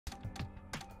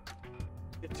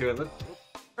Get to it. Let's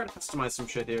try to customize some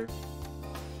shit here.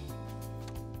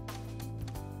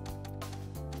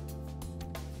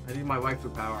 I need my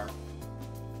waifu power.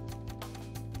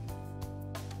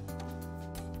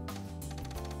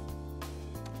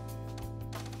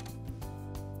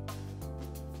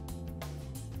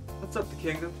 What's up, the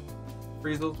kingdom?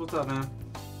 Friezels, what's up, man?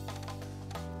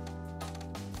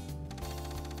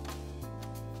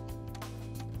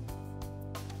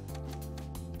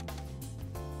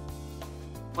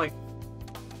 Like,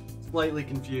 slightly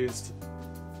confused.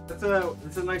 That's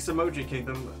a nice emoji,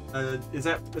 kingdom. Is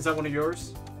that one of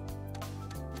yours?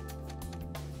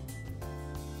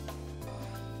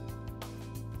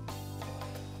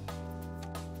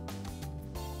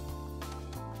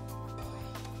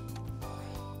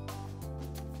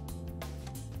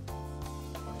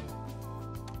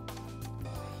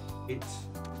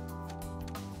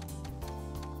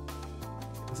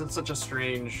 Isn't such a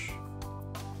strange...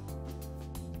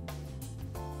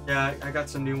 Yeah, I got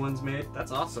some new ones made.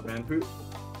 That's awesome, man. Who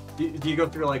do you go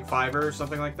through like Fiverr or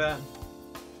something like that?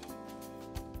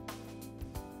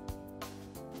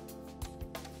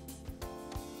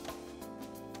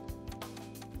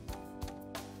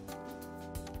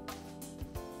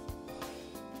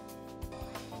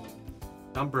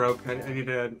 I'm broke. I need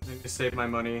to save my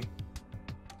money.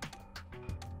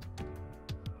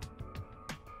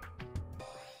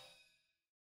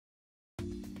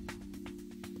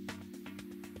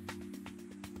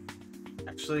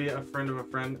 Actually, a friend of a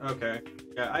friend. Okay.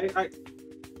 Yeah,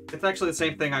 it's actually the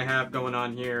same thing I have going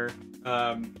on here.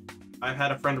 I've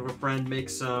had a friend of a friend make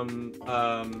some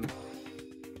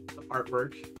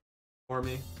artwork for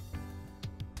me.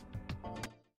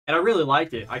 And I really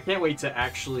like it. I can't wait to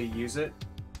actually use it.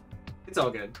 It's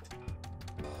all good.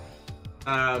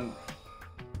 I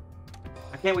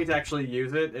can't wait to actually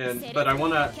use it, but I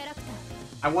wanna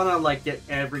like get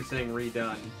everything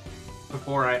redone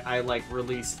before I like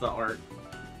release the art.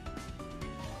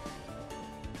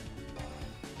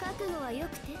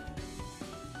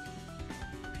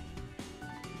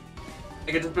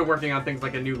 Like, I've just been working on things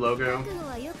like a new logo.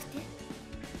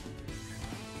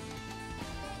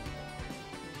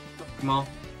 Come on.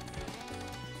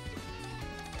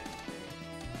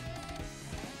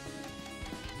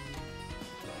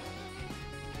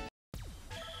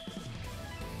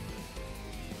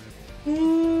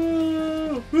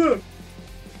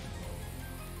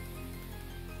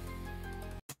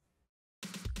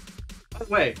 By the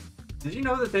way, did you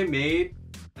know that they made...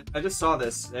 I just saw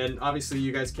this, and obviously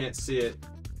you guys can't see it.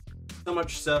 So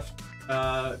much stuff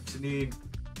to need.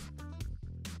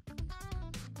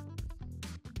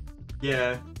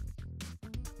 Yeah.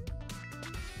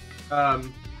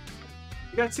 You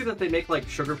guys see that they make like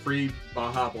sugar-free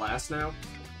Baja Blast now?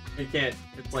 You can't.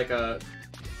 It's like a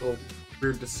little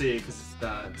weird to see because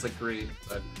it's like green,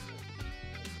 but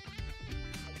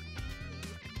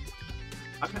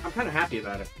I'm kind of happy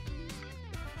about it.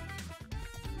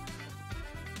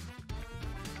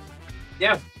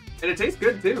 Yeah, and it tastes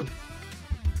good too.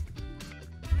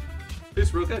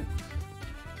 Tastes real good.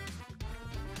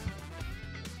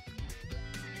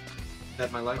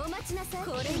 That my life.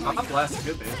 Baja Blast is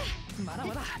good, man.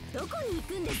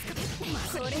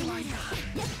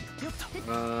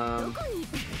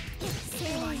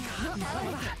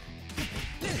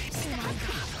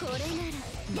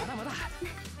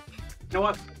 You know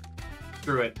what?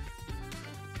 Screw it.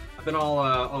 I've been all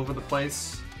over the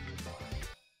place.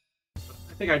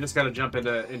 I think I just gotta jump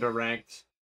into ranked.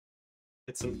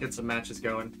 Get some matches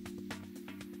going.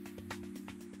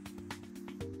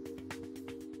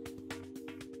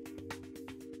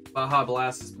 Baja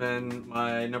Blast has been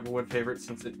my #1 favorite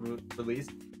since it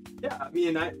released. Yeah, I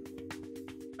mean,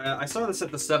 I saw this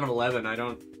at the 7-Eleven. I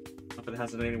don't know if it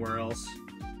has it anywhere else.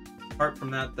 Apart from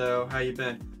that, though, how you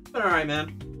been? Been alright,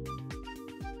 man.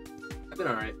 I've been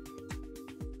alright.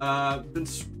 Been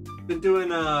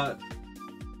doing a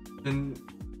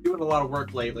lot of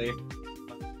work lately.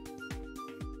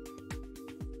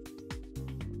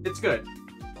 It's good.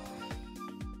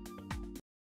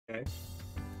 Okay.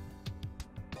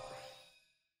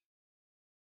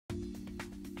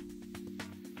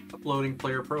 Uploading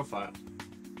player profile.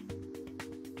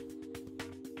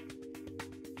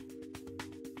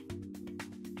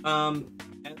 And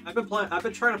I've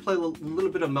been trying to play a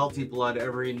little bit of Melty Blood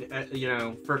every, you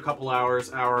know, for a couple hours,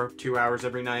 2 hours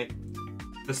every night.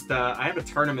 Just I have a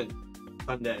tournament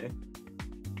Sunday.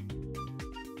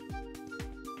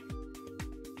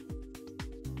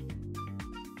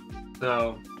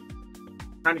 So,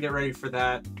 trying to get ready for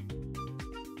that.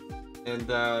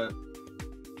 And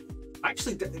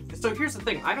actually, so here's the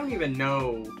thing. I don't even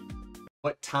know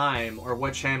what time or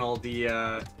what channel the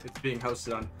it's being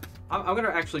hosted on. I'm gonna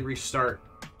actually restart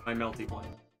my Melty one.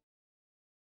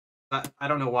 I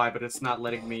don't know why, but it's not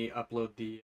letting me upload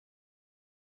the...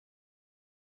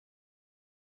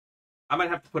 I might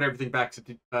have to put everything back to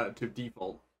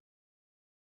default.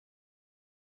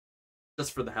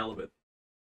 Just for the hell of it.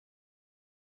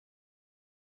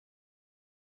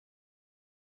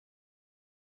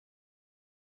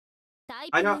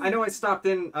 I know I stopped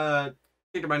in,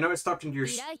 Jacob, I know I stopped into your...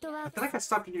 I feel like I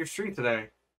stopped into your stream today.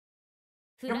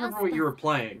 I don't remember what you were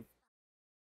playing.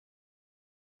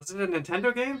 Was it a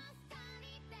Nintendo game?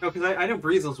 No, because I know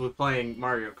Breezels was playing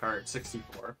Mario Kart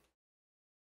 64.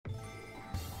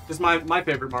 It's my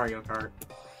favorite Mario Kart.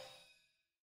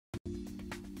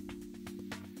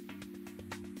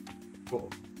 Cool.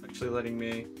 Actually letting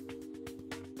me...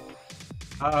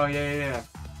 Oh, yeah.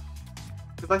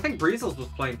 Because I think Breezels was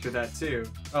playing through that too.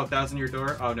 Oh, Thousand Year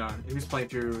Door? Oh no, he was playing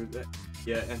through the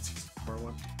N64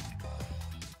 one.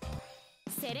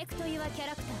 It's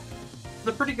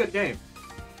a pretty good game.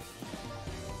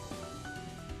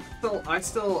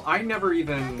 I never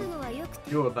even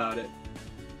knew about it.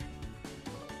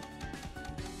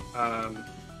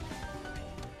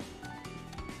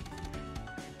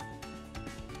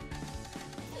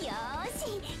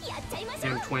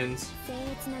 And twins.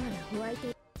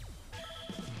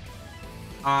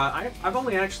 I've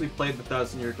only actually played the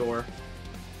Thousand Year Door.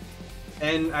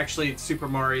 And actually Super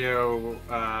Mario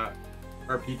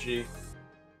RPG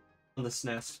on the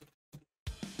SNES.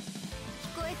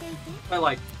 I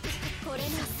like.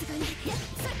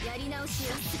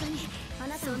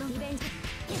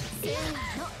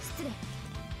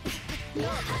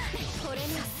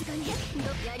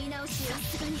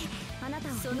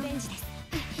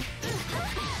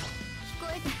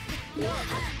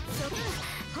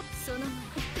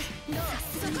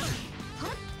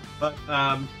 But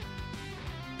I've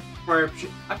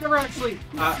never actually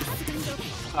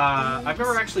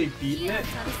beaten it.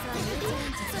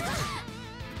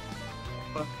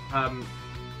 But,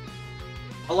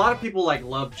 a lot of people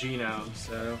love Genome,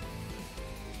 so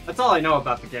that's all I know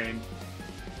about the game.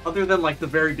 Other than the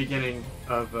very beginning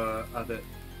of it.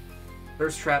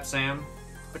 There's Trap Sam.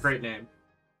 A great name.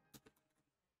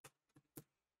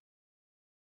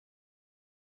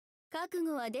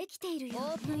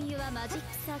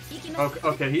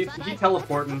 Okay, he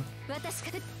teleporting.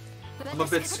 I'm a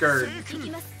bit scared.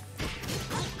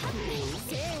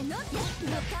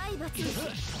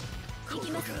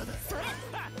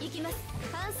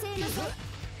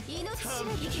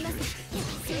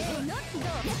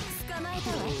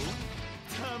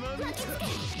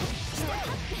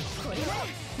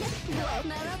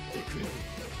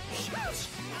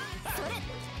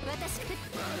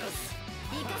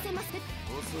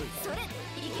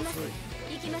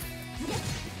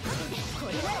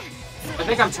 I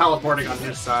think I'm teleporting on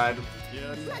his side.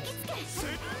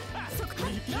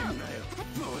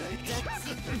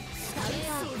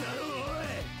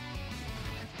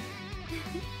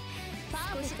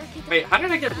 Wait, how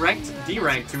did I get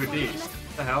D-ranked to a D? What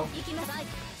the hell?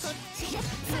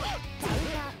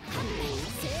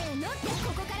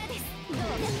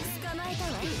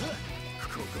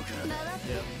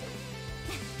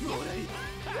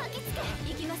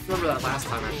 Remember that last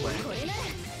time I played.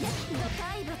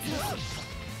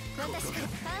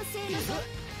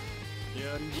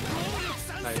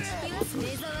 Nice.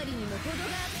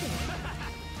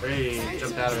 Hey,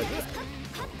 jumped out of it.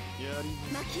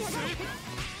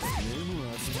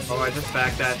 Oh, I just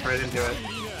backdashed right into it.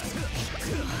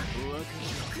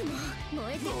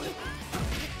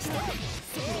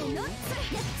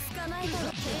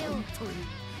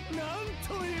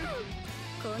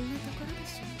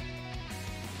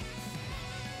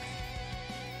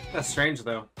 That's strange,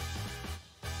 though.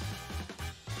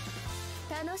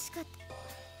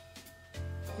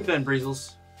 Good then,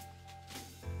 Breezels.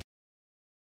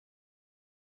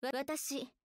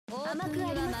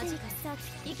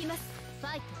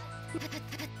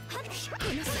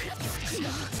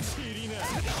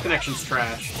 Connection's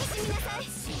trash.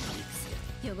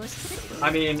 I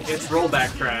mean, it's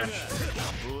rollback trash.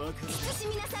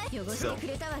 Still.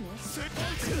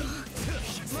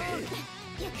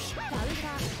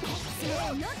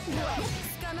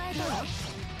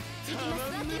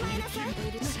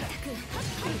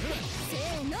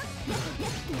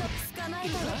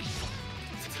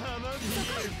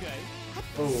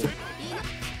 Oh.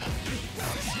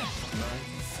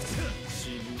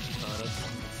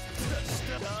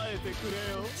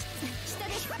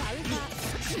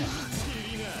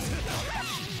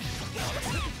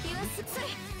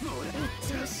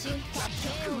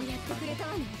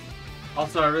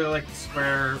 Also, I really like the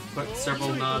square, put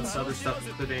several nods to other stuff,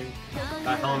 including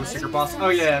Hell in the Secret Boss. Oh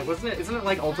yeah, isn't it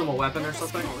like Ultimate Weapon or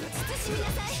something?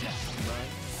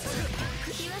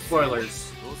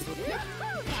 Spoilers.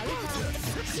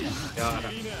 God.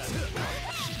 Let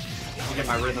me get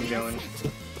my rhythm going.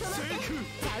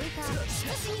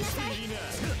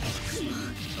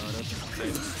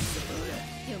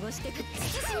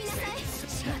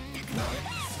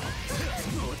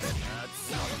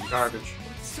 Garbage.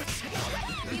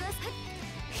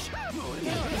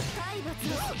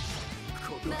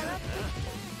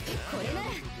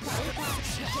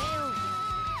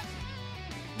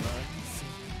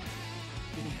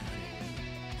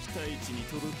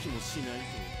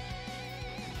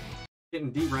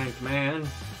 Getting D-ranked, man.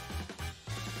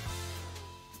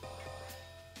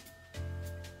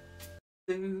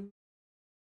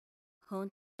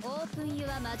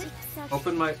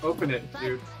 Open it,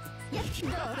 dude.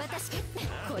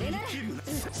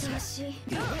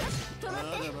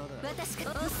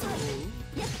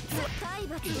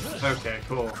 Okay,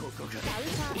 cool.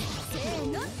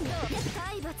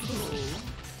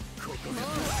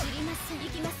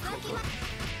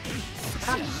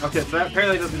 Okay, so that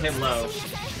apparently doesn't hit low.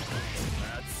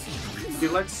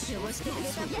 Felix?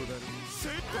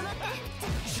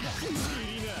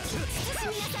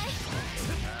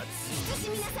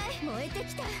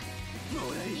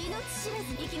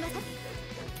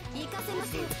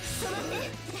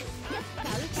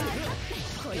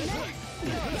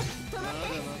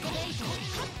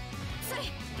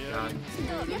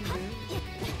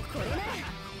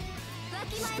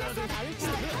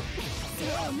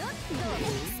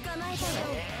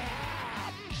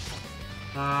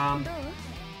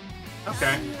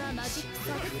 Okay.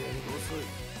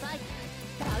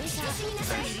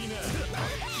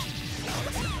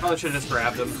 Probably should have just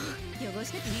grabbed him.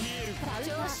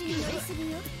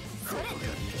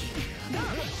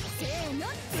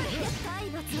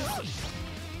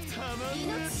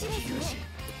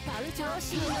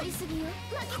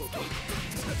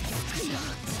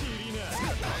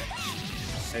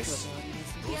 Nice.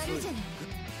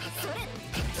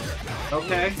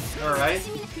 Okay, alright.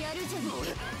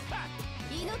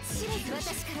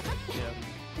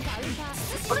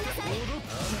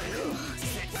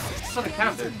 It's not a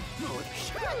counter.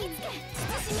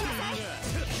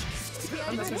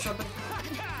 I'm missing something.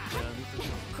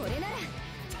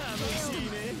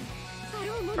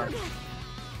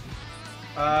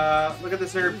 Look at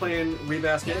this nerd playing Wii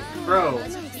Basket. Bro.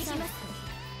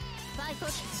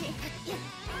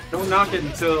 Don't knock it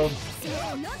until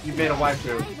you've made a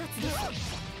waifu.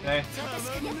 Okay?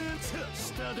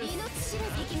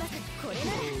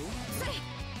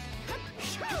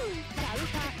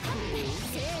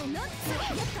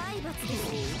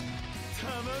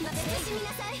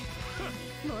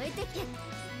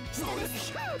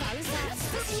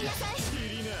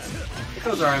 It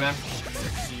goes alright, man.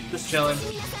 Just chilling.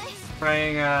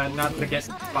 Trying not to get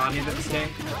bodied in this game.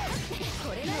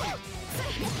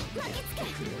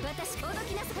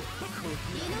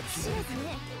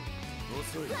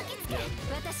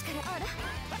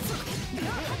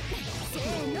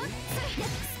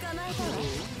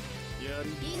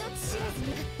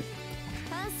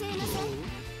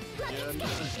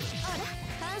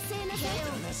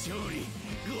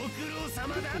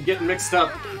 I'm getting mixed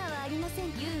up.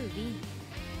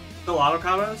 Still auto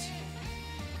combos?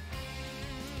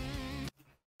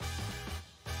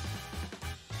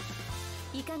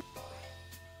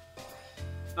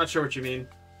 Not sure what you mean.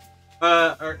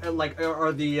 Are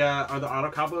the auto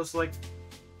combos like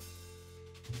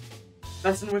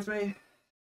messing with me?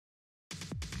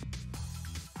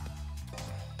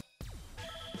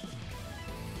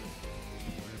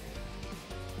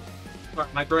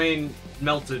 My brain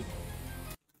melted.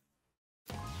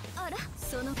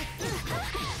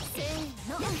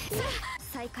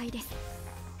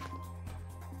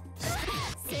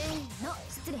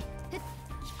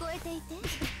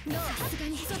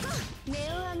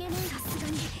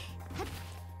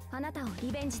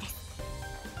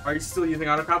 Are you still using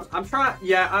auto combos? I'm trying.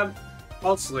 Yeah, I'm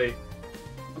mostly.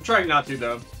 I'm trying not to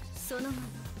though.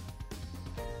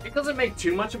 It doesn't make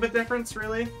too much of a difference,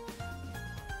 really.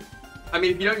 I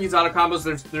mean, if you don't use auto combos,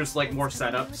 there's like more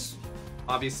setups,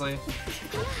 obviously.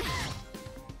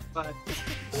 But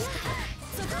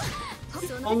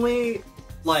it's only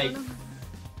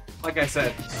like I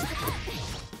said,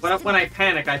 when I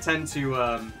panic, I tend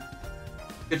to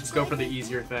just go for the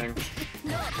easier thing.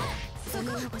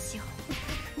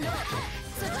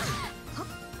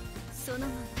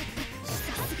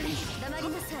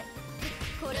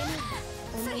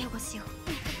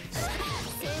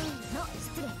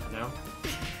 No?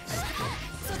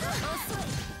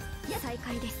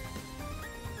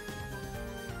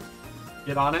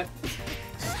 Get on it.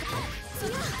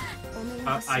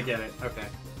 I get it. Okay.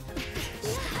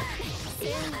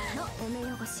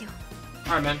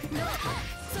 Alright, man.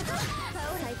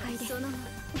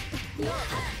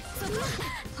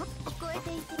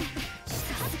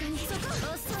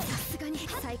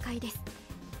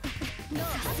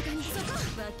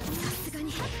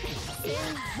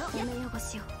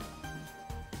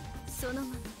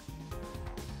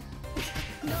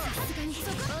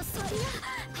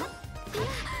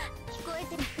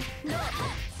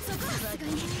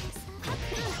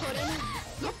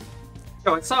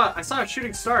 Yo, I saw a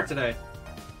shooting star today.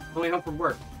 On the way home from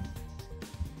work.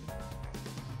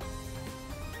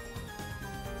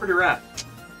 Pretty rad.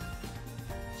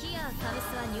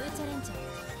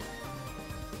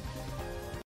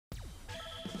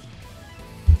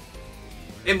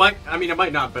 It might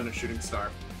not have been a shooting star.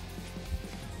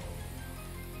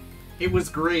 It was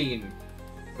green.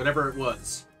 Whatever it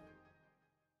was.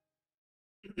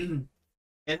 It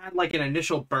had like an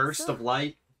initial burst of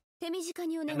light, and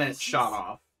then it shot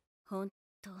off.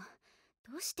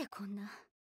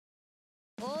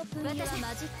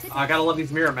 I gotta love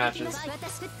these mirror matches.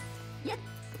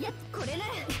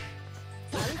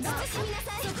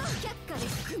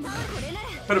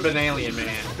 Could have been Alien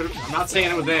Man. I'm not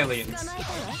saying it was aliens.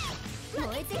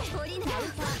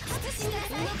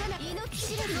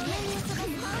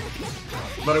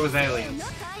 But it was aliens.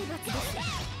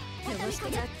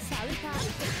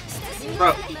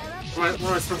 Bro, what am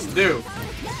I supposed to do?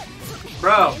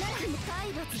 Bro!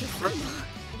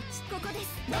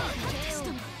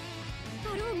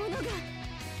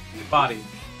 Body.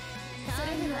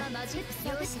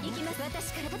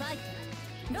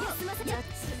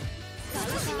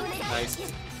 Nice.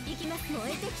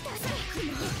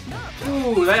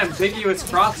 Ooh, that ambiguous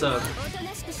cross-up.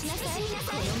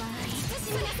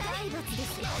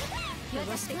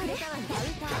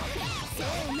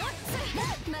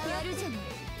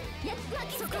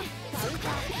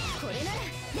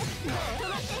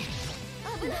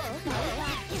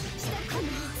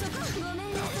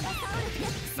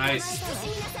 Nice.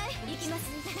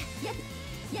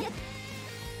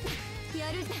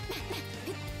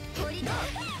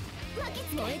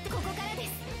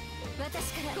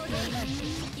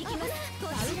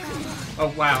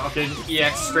 Oh wow, okay,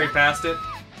 EX straight past it.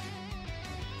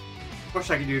 Wish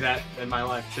I could do that in my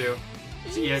life too.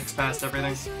 Just EX past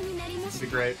everything. It'd be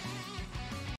great.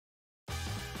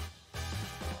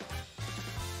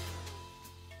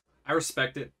 I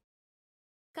respect it.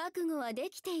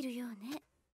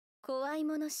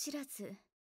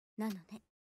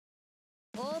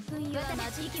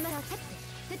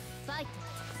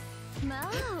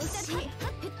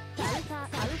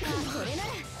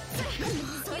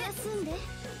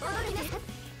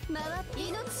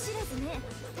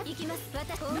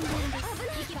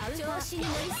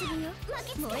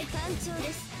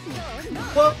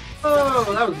 Whoa!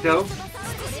 Oh, that was dope.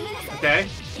 Okay.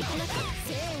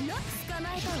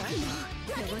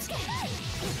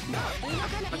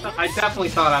 I definitely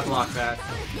thought I blocked that.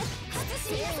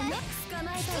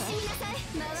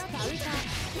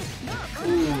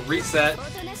 Ooh, reset.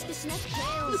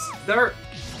 There.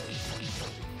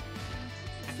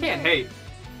 I can't hate.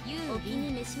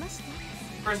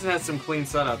 Person has some clean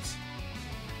setups.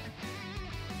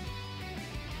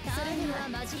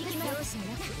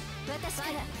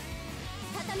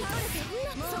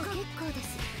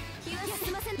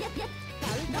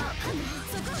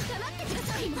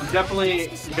 I'm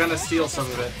definitely gonna steal some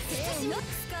of it.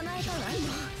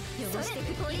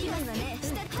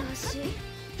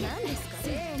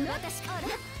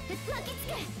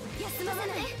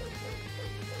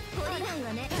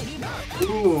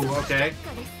 Ooh, okay.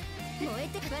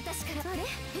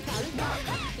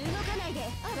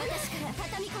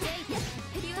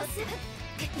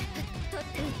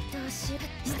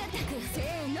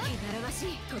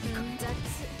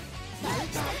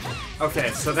 Okay,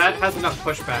 so that has enough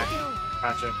pushback.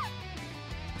 Gotcha.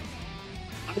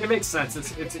 It makes sense.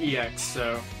 It's EX,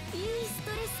 so.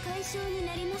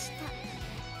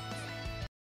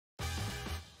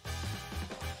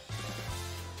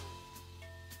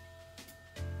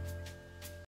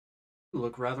 You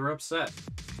look rather upset.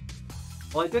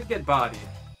 Well, I did get bodied.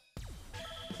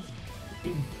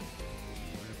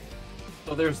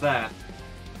 So there's that.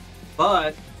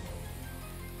 But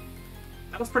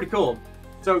that was pretty cool.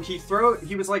 So he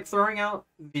was like throwing out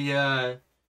the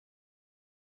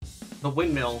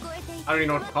windmill. I don't even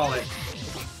know what to call it.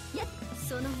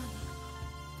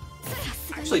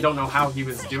 I actually don't know how he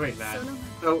was doing that.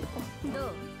 So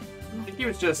I think he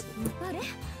was just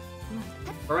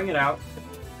throwing it out,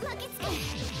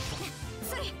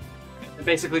 And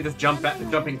basically just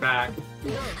jumping back.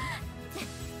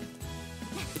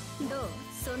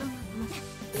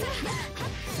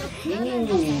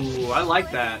 Ooh, I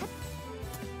like that.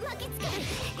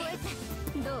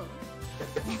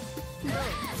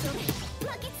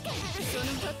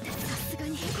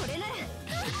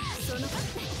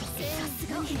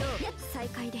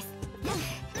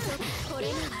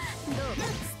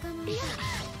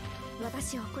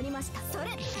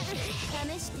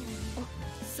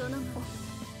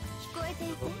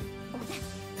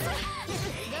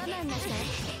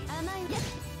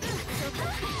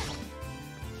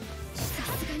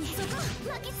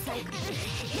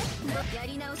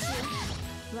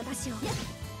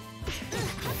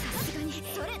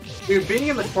 Dude, being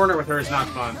in the corner with her is not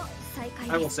fun.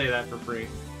 I will say that for free.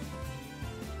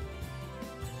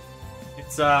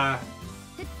 It's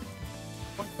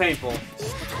painful.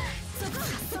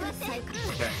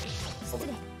 Okay. Hold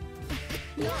on.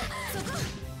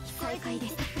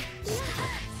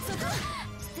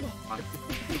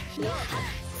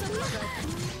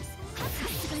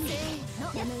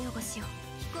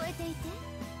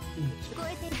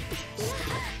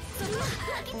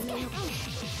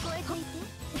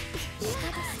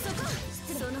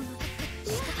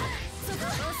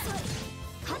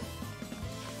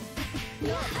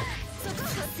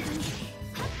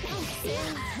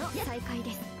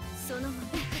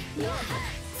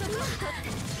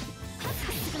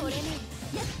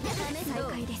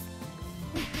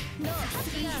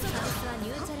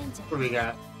 What do we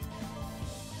got?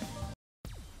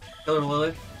 Killer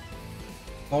Lilith?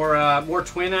 More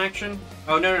twin action?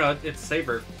 Oh, no, it's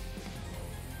Saber.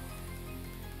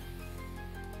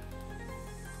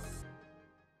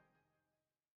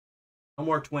 No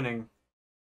more twinning.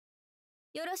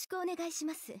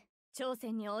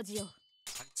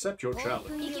 I accept your challenge.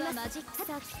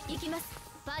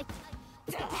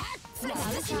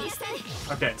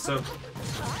 Okay, so...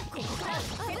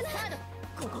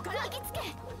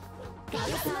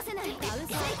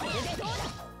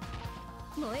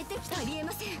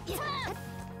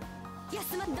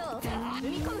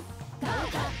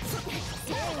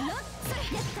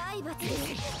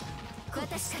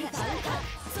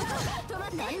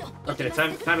 Okay,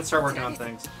 time to start working on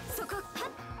things.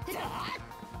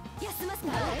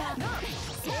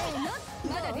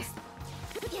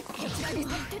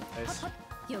 Nice.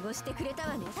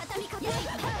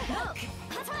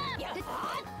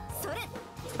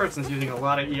 This person's using a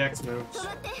lot of EX moves.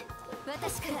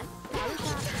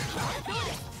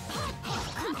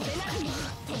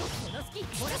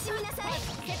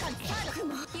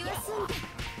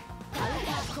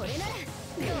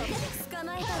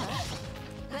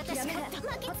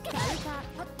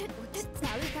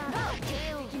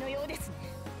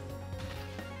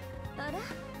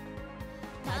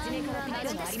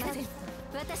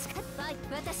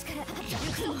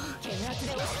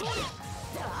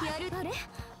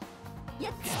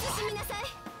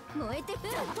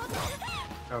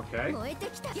 Okay.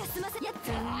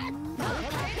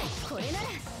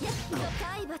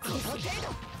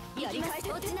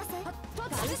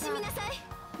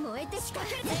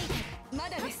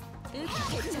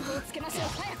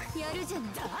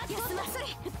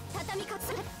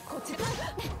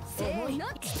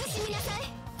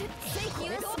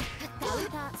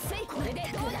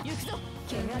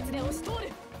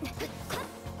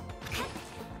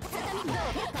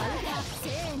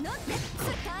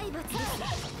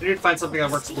 I need to find something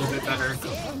that works a little bit better.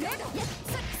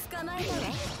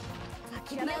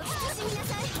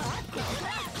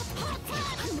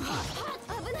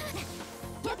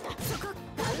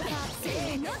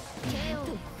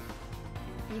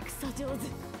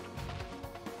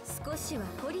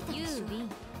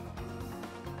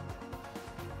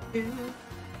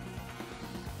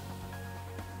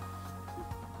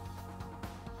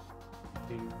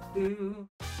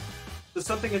 Does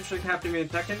something interesting happen to me in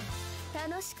Tekken?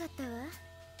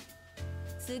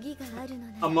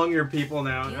 Among your people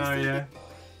now. Oh yeah.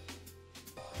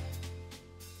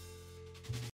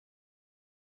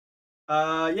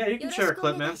 Yeah, you can share a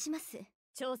clip, man.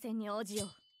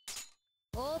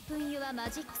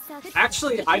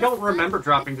 Actually, I don't remember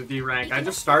dropping the D rank. I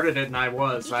just started it and I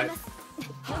was.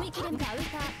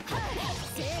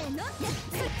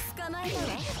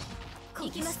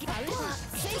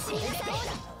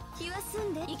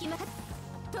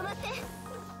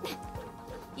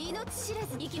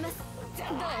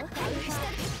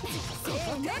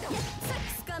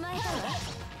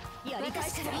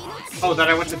 Oh, that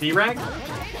I went to D rank?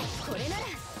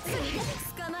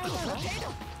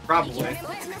 Probably.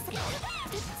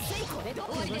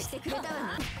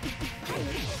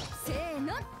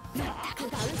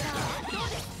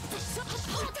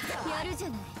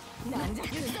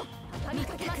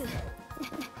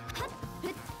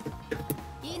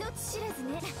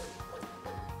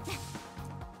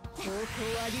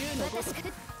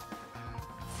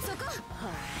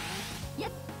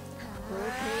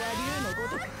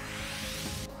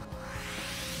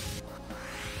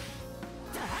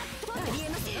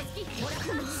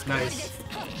 Nice.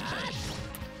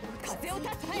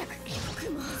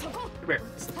 Come here.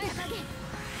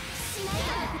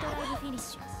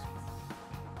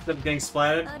 Instead of getting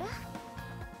splatted?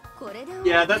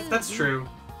 Yeah, that's true.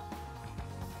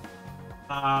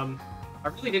 I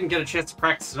really didn't get a chance to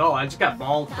practice at all. I just got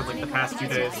mauled for like the past 2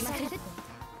 days.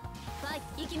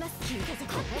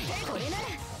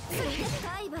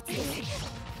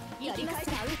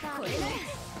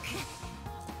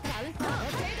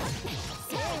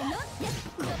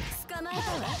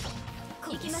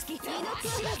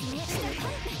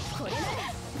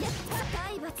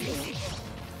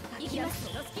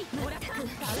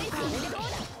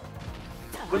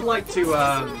 Would like to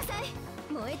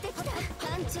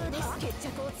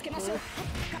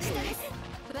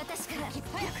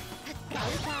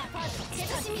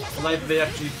life of the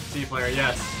FGC player,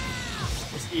 yes.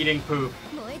 Just eating poop.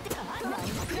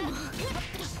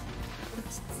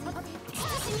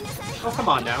 Oh, come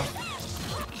on now.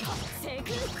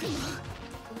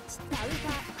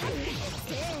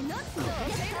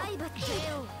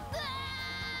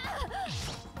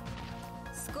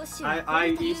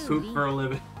 I eat poop for a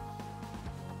living.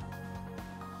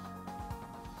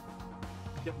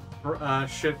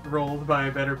 Shit rolled by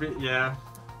a better bit, yeah.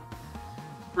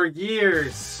 For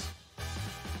years.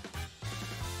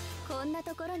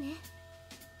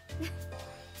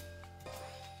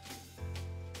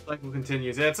 Cycle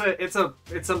continues. Yeah, it's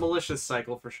a malicious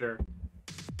cycle for sure.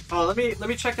 Oh, let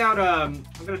me check out I'm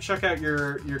gonna check out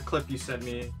your clip you sent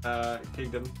me,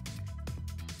 Kingdom.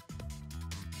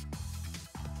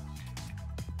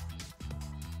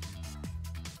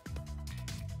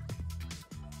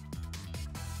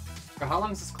 How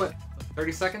long is this clip?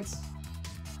 30 seconds?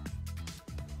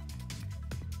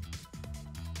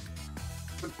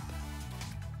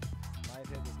 Might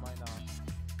hit, this might not.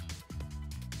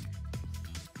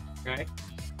 Okay.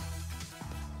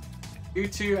 Due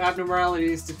to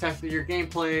abnormalities detected, your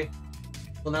gameplay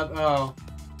will not. Oh,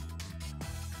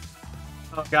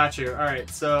 got you. All right,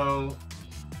 so.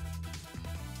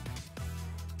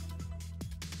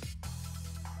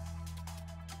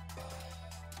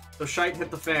 So shite hit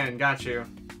the fan. Got you.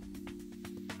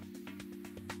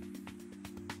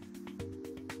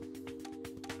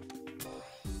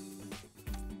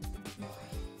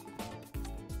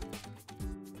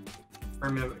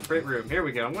 Create room. Here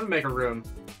we go. I'm gonna make a room.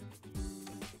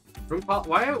 Room pop.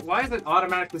 Why is it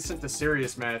automatically sent to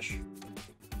serious match?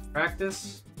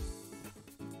 Practice.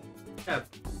 Yeah,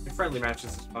 friendly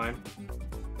matches is fine.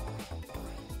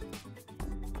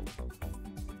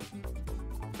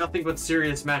 Nothing but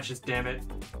serious matches, damn it.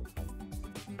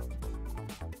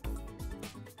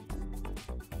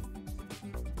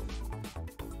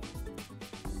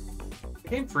 The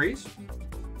game freeze?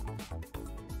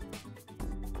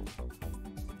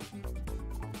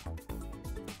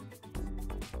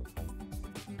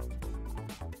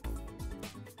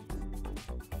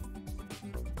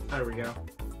 There we go.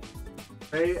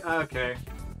 Hey, okay.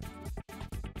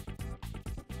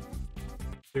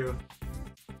 Two.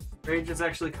 Rage is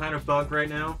actually kind of bugged right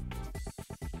now.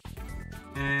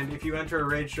 And if you enter a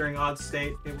rage during odd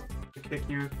state, it will kick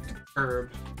you to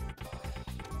curb.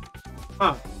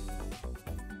 Huh.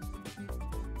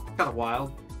 Kind of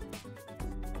wild.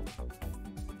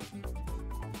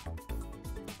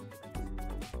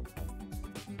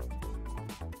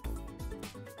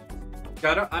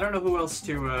 I don't know who else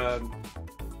to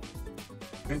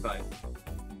invite.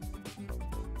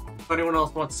 If anyone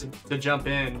else wants to jump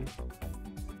in,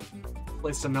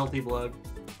 play some Melty Blood.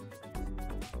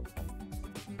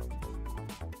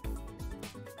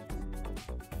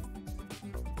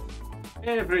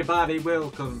 Everybody,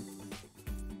 welcome.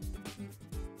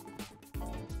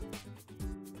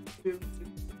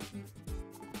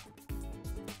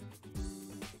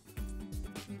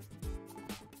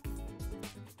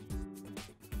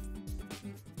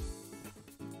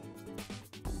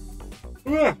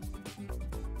 Yeah.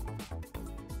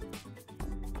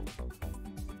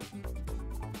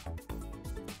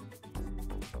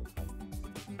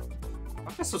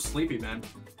 I'm so sleepy, man.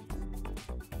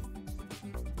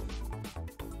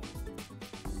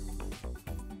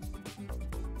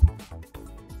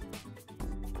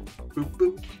 Boop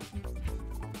boop.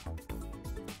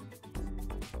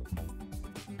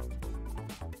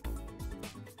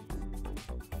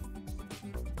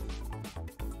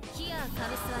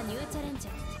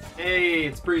 Hey,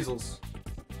 it's Breezels.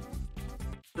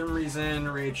 For some reason,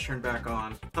 Rage turned back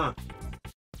on. Huh.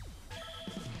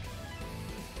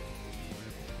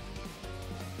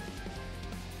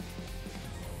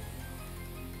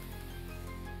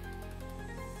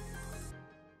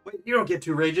 Wait, you don't get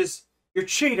two rages. You're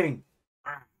cheating.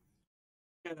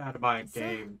 Get out of my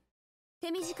game. 手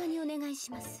短にお願い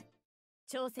します。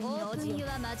挑戦のオープンユ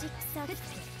アマジックサーク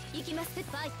行きます。フ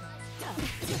ァイト。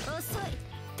遅い。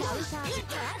カウンター。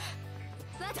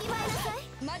わきまえなさい。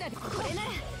まだこれなら。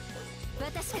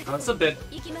私が。That's a bit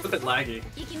laggy.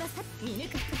 行きます。見抜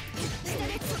く。下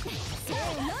でつ。せー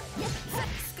の。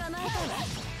捕まえたわ。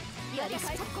やり返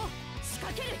す。仕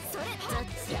掛ける。それ。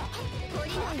懲り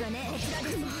ないわね。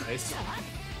Nice.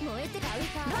 燃えてカウン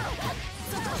ター。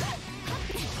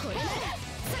これなら。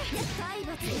体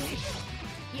罰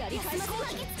やり返す。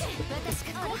私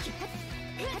から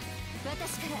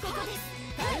ここです。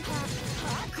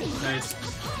ナイス。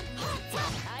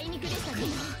あいにくでしたね。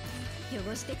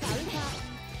汚してカウンタ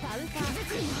ー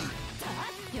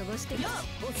汚して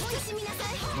お通しみなさ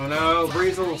い。 Oh no,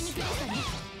 Breezels.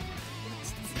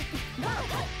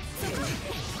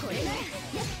 これなら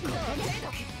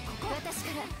私か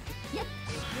らやっ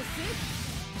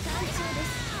単調です。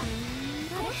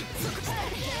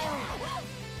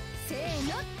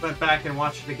Went back and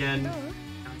watched it again. I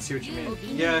see what you mean.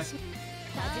 Yeah.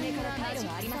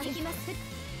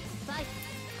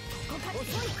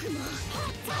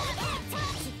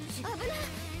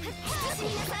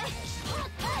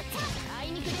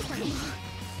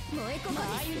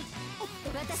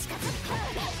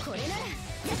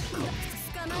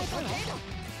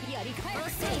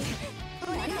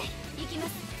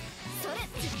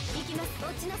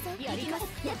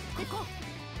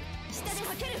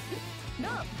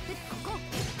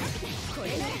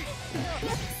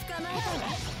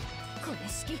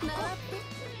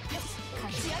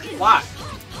 Why?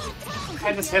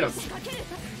 I just hit him.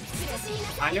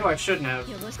 I knew I shouldn't have.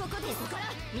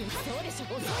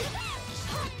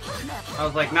 I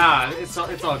was like, nah, it's all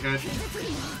good.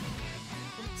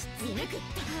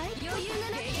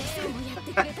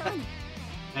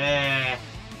 Eh.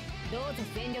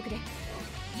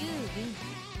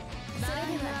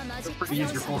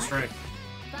 Use your full strength.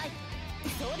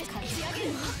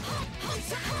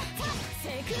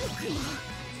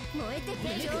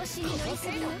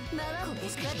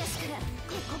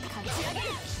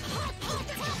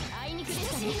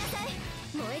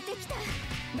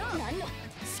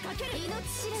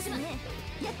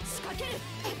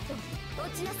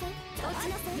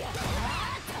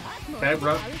 Okay,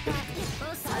 bro.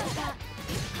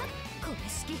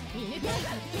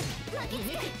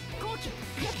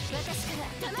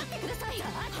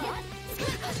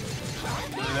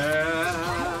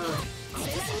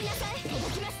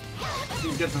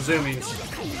 You get the zoomies.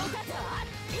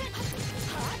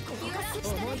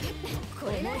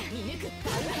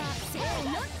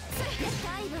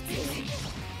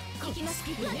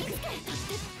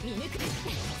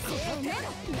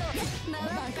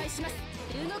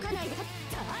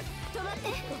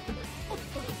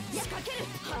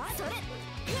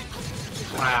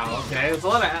 Wow, okay. There's a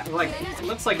lot of, like, it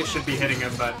looks like it should be hitting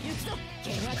him, but...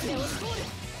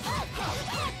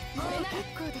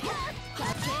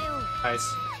 Nice.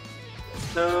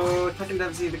 So, Tekken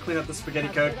devs need to clean up the spaghetti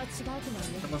code.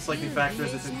 The most likely factor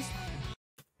is it's...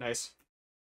 Nice.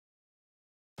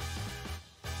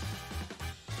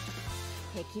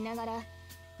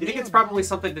 You think it's probably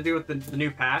something to do with the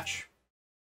new patch?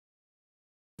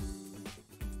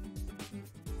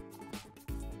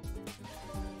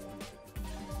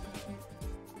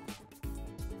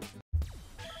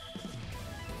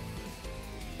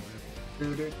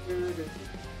 Okay.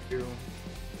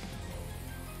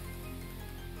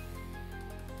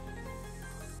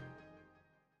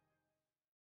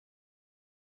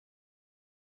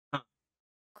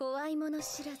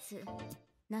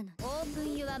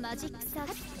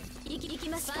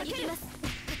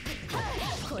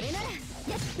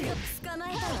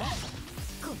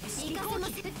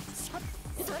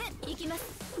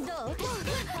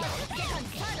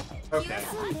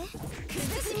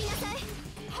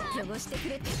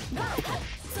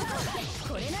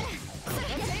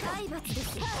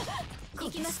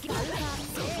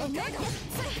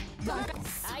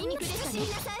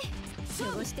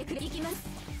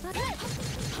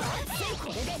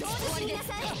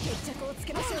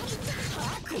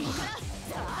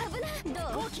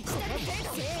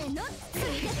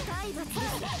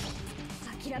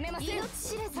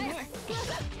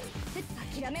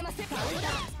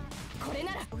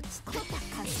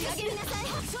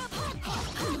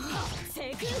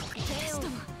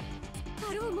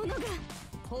 かろう者が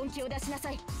本気を出しな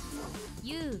さい。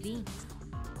ユーウィン。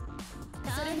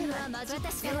それでは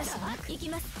私が行き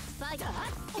ます。ファイト。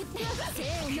せ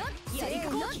ーの、やり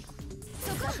こうき。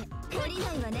そこ降り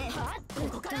ないわね。こ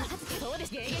こからそうで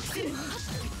す。迎撃する。危ない。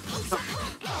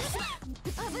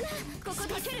ここ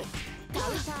でかける。カ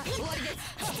ウンター終わりです。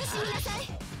慎みなさい。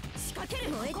仕掛け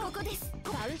る。燃えここです。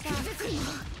カウンター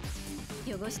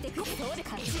汚してくる。そうで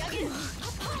かち上げる。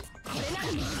これなら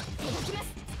届きます。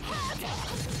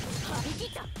張り切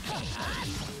った。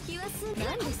気はす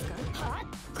何ですか。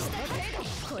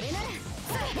これなら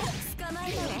捕まえ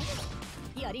たわ。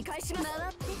やり返します。回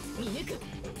って見抜く。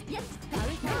やっカウ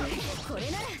ンター。こ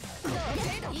れなら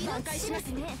挽回します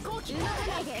ね。動か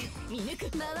ないで見抜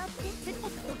く。回って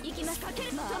行きます。かける。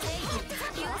気は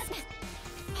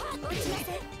落ちませ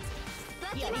ん。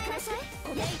やり返し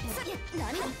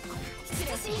何だ。失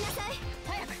礼しみなさい。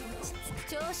早く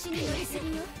調子に乗りす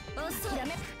ぎよ。遅い。ダメ。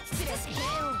失礼し KO。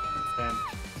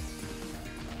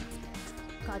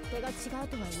 勝手が違う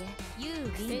とはいえユーウ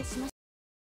ィンしまし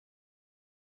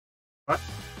What?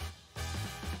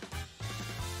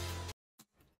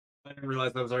 I didn't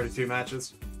realize that was already 2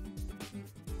 matches.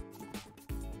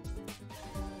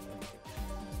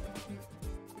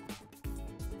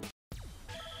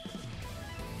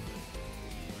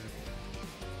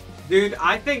 Dude,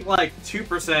 I think like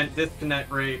 2% disconnect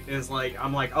rate is like,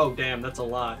 I'm like, oh damn, that's a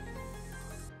lot.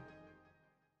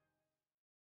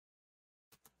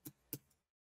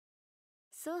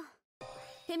 So,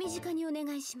 手短にお願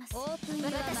いします。オープンは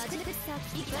私からフ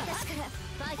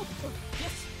ァイト。よ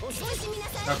し、おそうしみな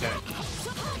さい。 Okay.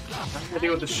 I'm gonna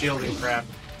deal with the shielding crap.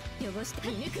 汚して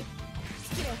見抜く。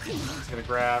 Just gonna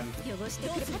grab. 汚して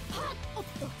くる。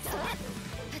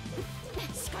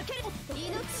仕掛ける。命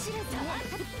知らずね。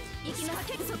行きます。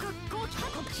そここう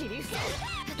切り伏せ。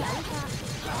ダウンタ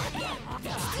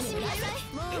ー。慎みなさい。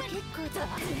もう結構だ。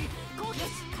こう貸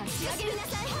し上げな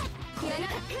さい。これな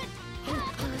らど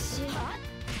うしよう。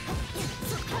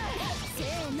せ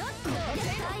ーの。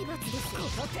体罰です。この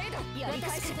程度やり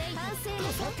返し。反省の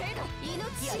程度命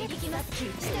やりきます。せ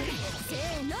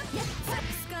ーの。捕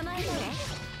まえたわ。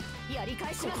やり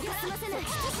返します。休ませない。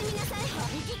慎みなさい。張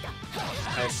り切った。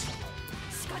 Nice.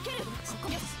 仕掛ける。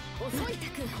遅いた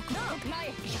く。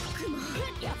前。くも。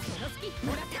やっとのスピ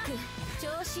もらったく。調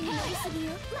子に乗りすぎ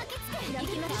よ。負けつけ。行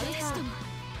きましょう。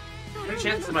 How many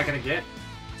chances am I gonna get?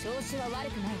 調子は悪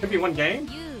くない。 Could be 1 game?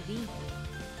 ユーウィン。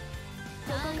こ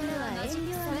こからは遠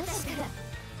慮なしから。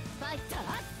ファイター。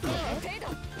ど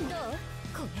う？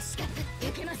これしか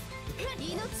受けます。命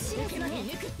知らずね。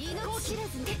命知ら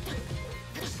ずね。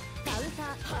カウンタ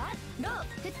ー。ロー。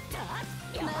振った。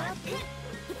回って。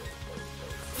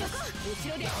そこ後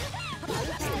ろで。カウン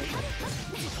ター。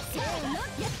せーの。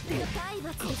体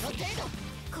罰です。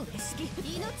これ式。命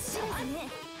知らずね。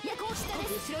やこうしたで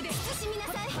す。後ろで慎みな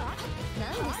さい。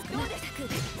何ですか。どうです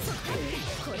か。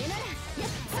これなら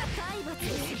体罰で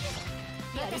す。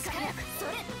やりか早くそ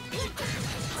れ。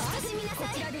慎みなさ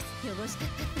い。こちらです。汚し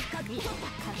たかぎ勝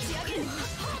ち上げる。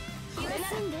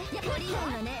休んで。降りない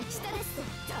わね。下です。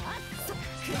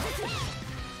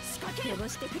仕掛け汚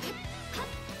してくれ。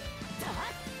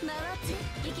回っ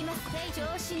ていきます。調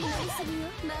子に乗りすぎよ。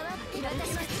回って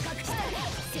私は近くした。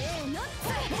せーの。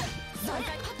3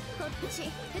回こっち。仕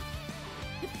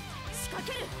掛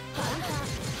ける。カウンタ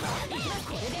ー。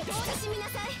これで慎みな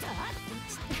さい。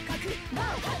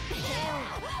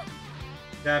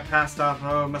Yeah, I passed off.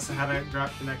 Oh, must have had a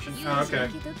drop connection. Oh, okay.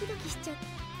 ドキドキしちゃった。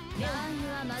ラン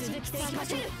はまるできていません。フ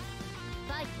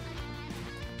ァイト。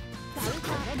カウン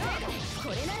ター。こ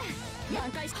れなら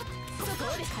挽回し。そこ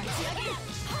で勝ち上げる。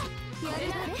やる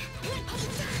なれ。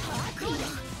こうで。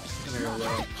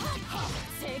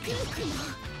セク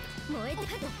燃えてか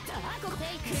と。こフェ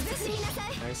イク崩しみなさ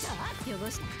い。汚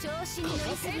し調子に乗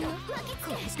りすぎよ。こ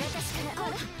れ私からカ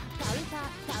ウンタ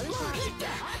ー。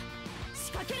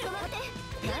仕掛ける。待て。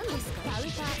何ですか。カウン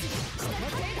ター。下の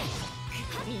手で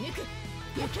見抜く。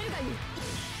避けるがいい。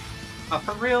 Oh,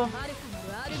 for real? アルファ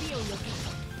の RB をよ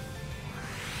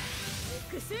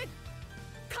け。X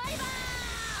カイバー。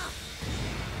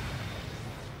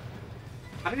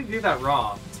 How did he do that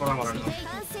raw? That's what I want to know.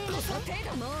 反省の程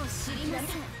度もう知りませ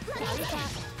ん。カウンター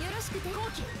よろしくて。行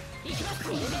きます。こ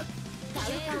れでカウン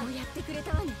ターをやってくれ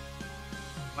たわね。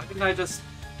 Why didn't I just...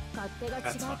 勝手が違う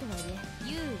とはいえ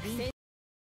ユーウィン。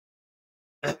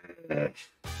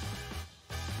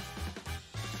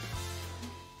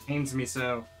 Pains me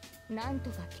so. なんと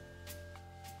か。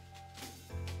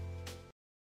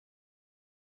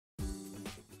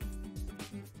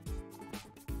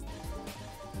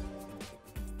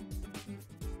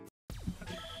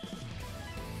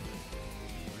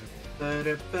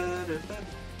 Ba-da-ba-da-ba.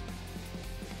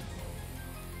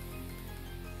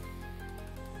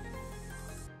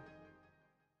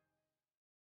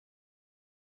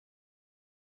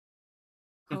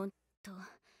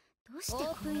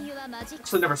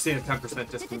 Actually never seen a 10%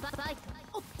 discount.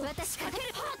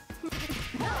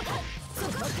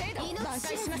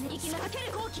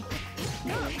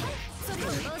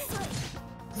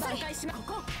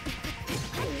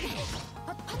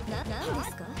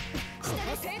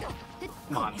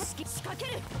 Come on.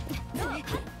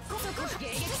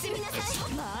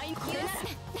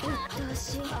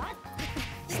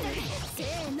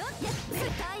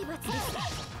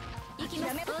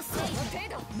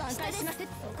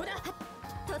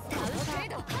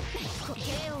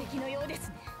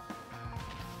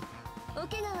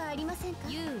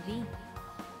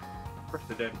 First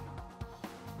it did.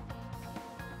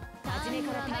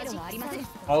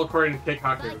 All according to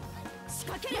Keikaku.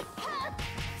 God damn it.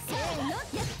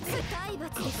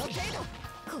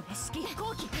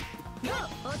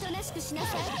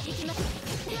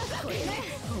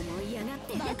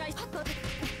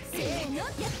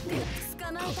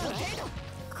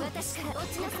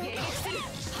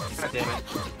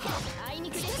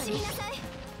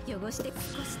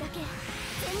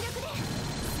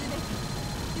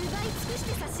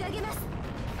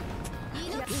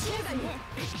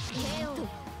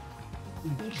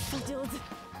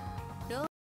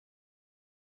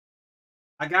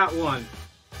 I got one.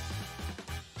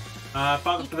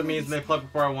 Fought for the memes and they plugged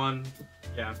before I won.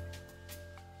 Yeah.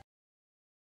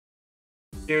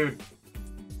 Dude.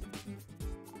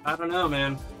 I don't know,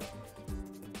 man.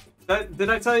 Did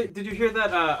I tell you? Did you hear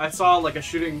that? I saw like a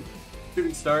shooting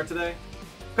star today.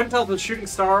 Couldn't tell if it was a shooting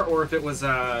star or if it was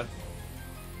a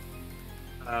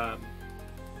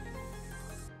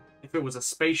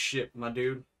spaceship, my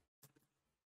dude.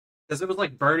 Because it was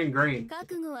like burning green.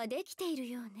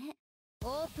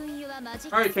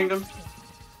 Alright, Kingdom.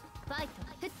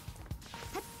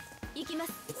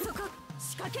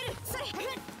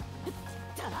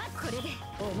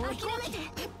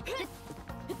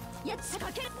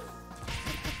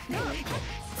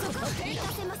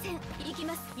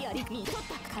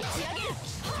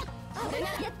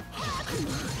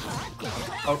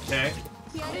 Okay.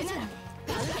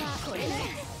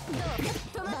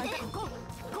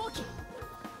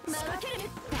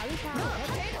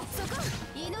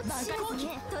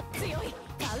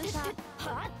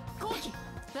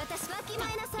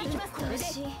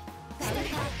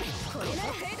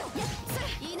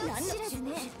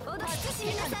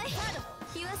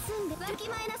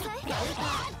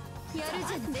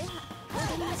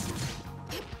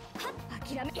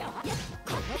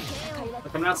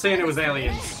 Look, I'm not saying it was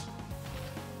aliens.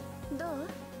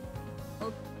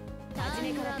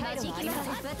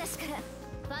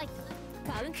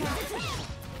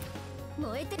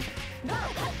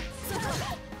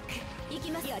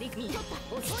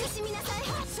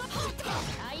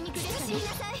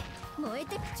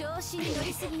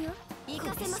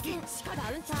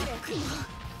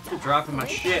 You're dropping my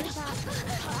shit.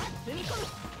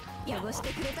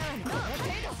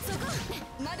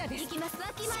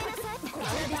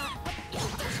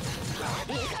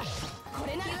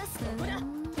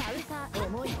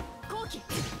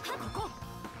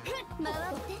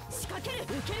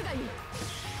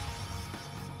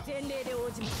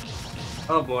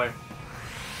 Oh boy.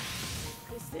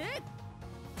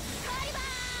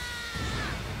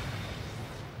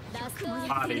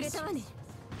 Bodies.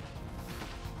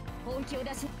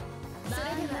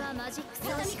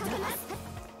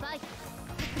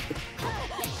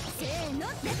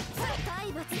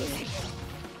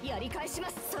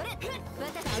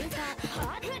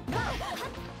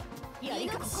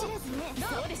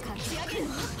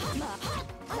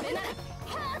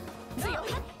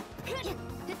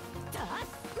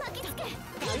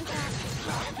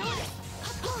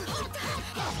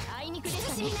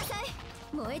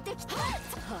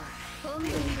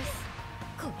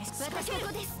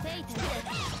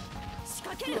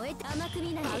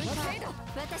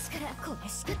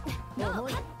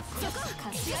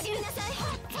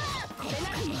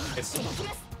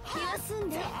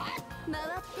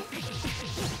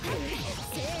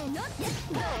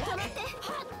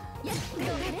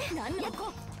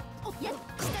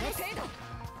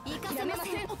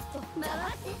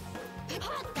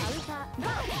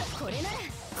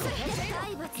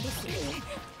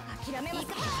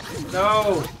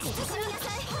 No!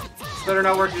 This better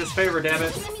not work in his favor, damn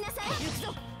it.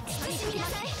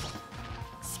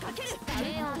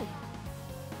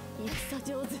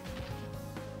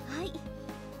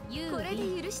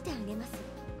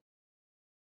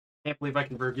 Can't believe I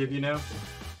can forgive you now.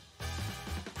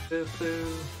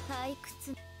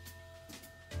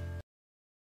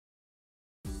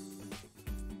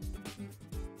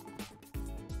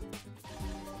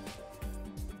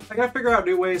 I gotta figure out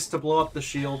new ways to blow up the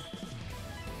shield.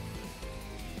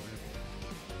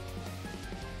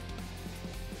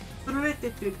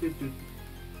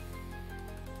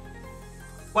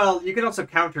 Well, you can also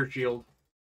counter shield.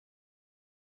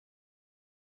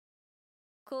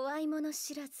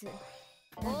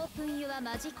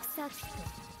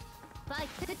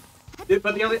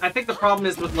 But I think the problem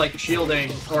is with like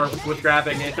shielding or with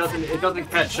grabbing, it doesn't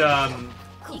catch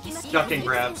ducking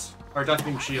grabs or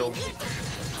ducking shield.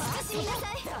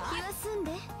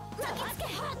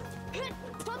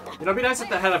 It'd be nice if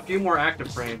they had a few more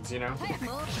active frames, you know?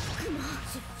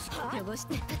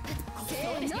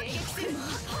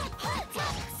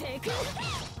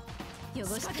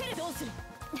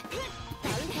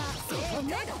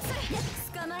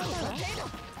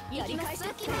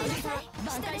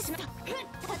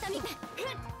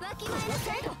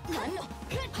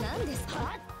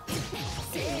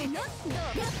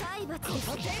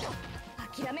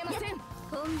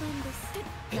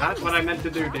 That's what I meant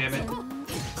to do, damn it.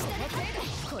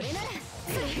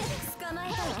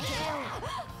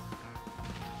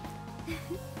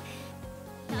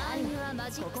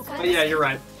 Oh yeah, you're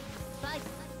right.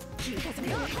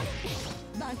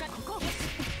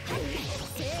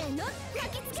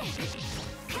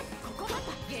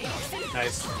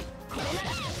 Nice.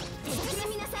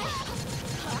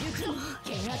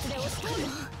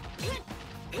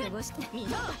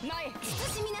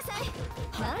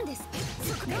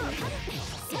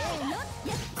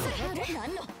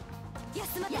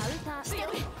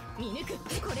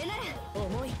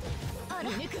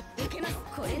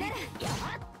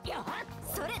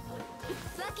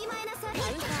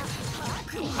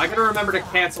 I gotta remember to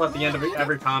cancel at the end of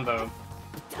every combo.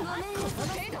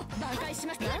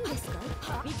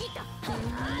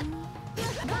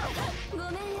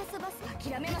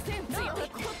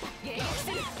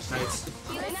 Nice.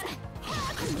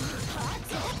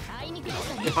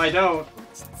 If I don't...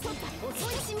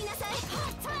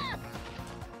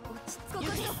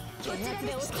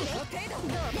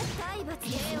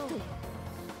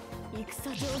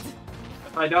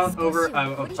 If I don't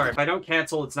if I don't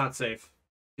cancel, it's not safe.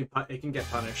 It can get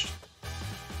punished.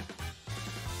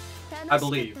 I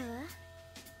believe.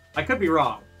 I could be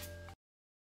wrong.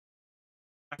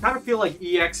 I kind of feel like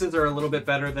EXs are a little bit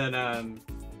better than,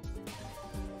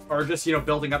 or just, you know,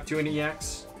 building up to an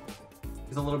EX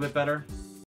is a little bit better.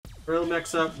 Real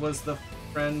mix-up was the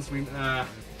friends we,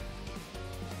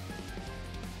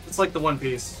 it's like the One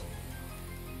Piece.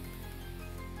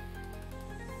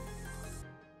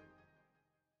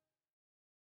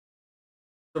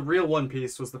 The real One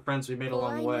Piece was the friends we made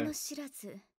along the way.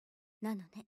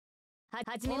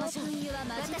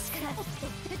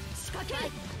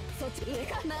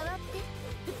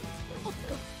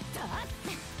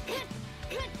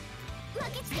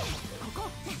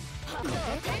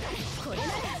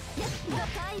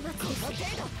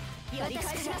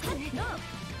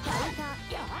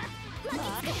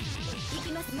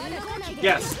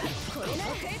 Yes.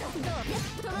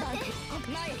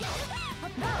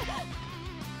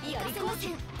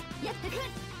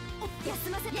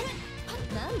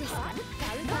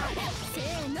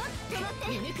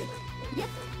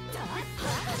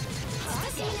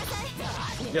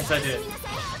 Yes, I did.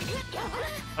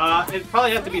 It'd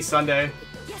probably have to be Sunday.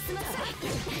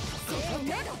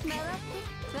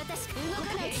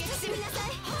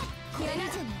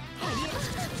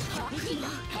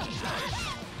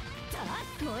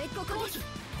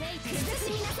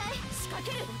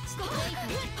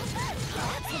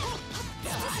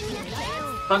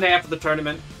 Sunday after the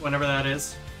tournament, whenever that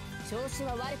is.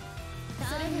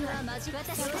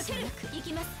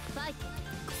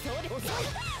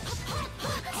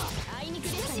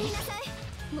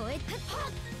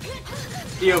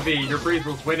 POV, your breathe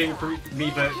was waiting for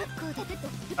me to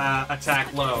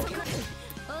attack low.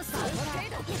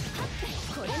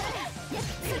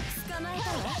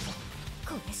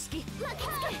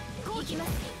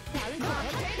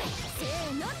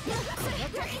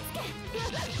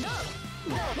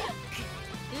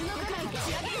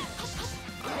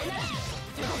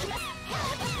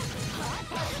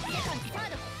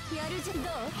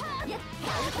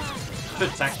 Should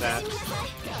attack that.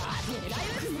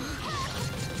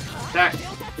 Attack!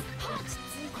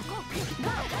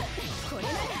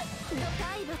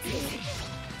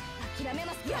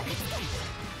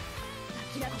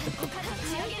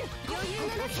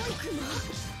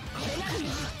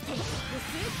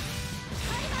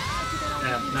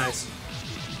 Yeah, nice.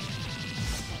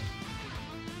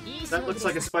 That looks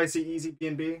like a spicy easy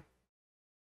B&B.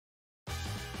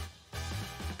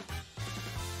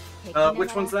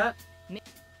 Which one's that?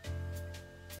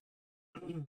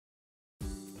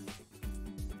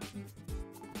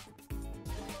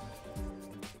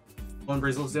 One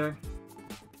Brazil's doing?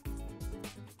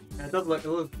 Yeah, it does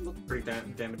look pretty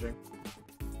damaging.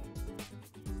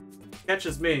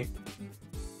 Catches me.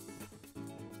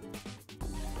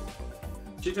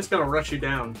 She's just gonna rush you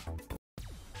down.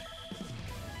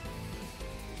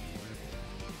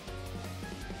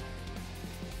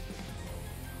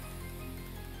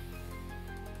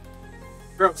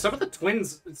 Bro, some of the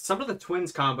twins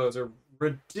combos are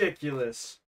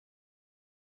ridiculous.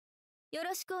 よ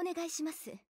ろしくお願いしま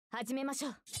す。始めましょ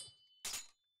う。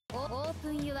オープ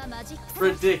ンユアマジッ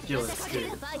ク。Ridiculous, dude.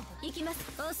 行きます。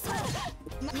遅い。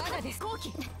まだです。後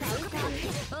期。カウンタ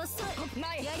ー。遅い。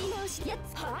前。やり直し。やっ。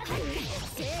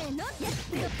せーの。や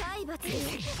っ。体罰で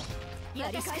す。や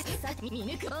り返し。見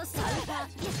抜く。遅い。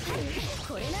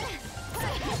これなら。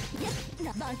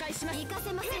やっ。挽回します。行か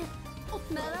せません。回っ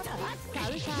て。カ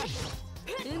ウンタ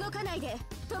ー。動かないで。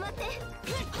止まって。こ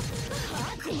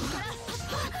こから。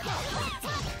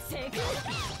成功。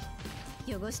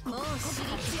汚しもう仕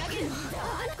上げるの。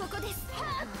ここです。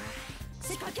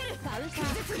仕掛ける。カウンター。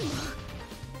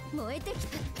燃えてき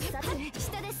た。下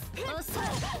です。遅い。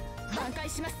挽回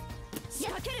します。仕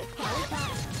掛ける。カウンター。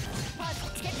パス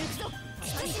つけるぞ。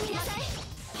慎みなさい。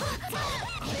こ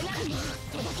れなら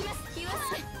届きます。言わ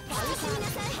せ。慎みな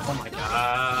さい。Oh my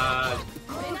god.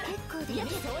 これなら結構で。やめ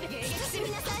そうで。慎み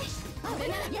なさい。これ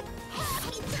ならやっ。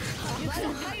我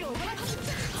の回路をもらって。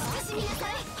慎みなさ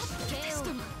い。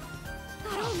KO。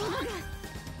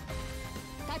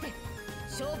立て。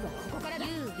勝負はここからだ。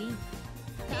ユービン。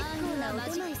ターンなマ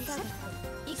ジックサー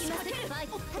ビス。行きます。ファイ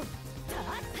ト。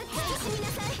慎みな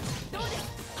さい。どうです。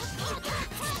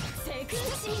成功。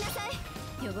慎みなさい。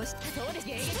汚した。そうです。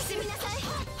慎みなさい。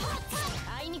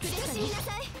あいにくです。慎みなさ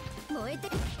い。燃えて。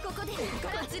ここで。こ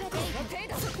ちらで。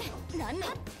なんなん。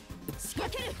仕掛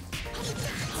ける。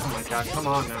Oh my god, come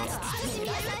on now. 慎み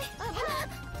なさい。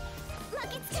巻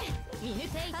きつけ。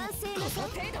反省の程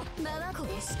度。回これ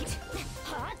式。は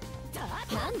っ。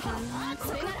なんだ。こ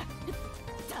れなら。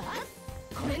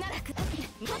これなら。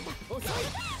遅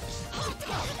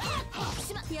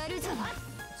い。やるじゃん。こ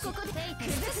こで。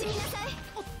崩しみなさい。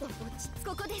こ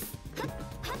こです。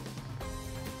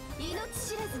命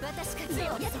知らず私か強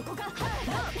い。そこか。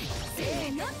せ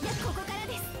ーの。ここから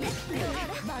です。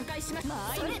挽回します。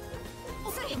それ。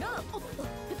遅い。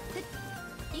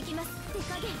行きます。手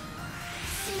加減。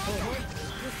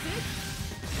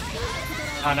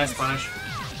Ah, nice punish.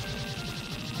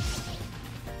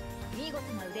 見事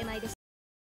な腕前です。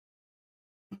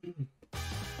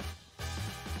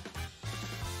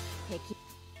敵。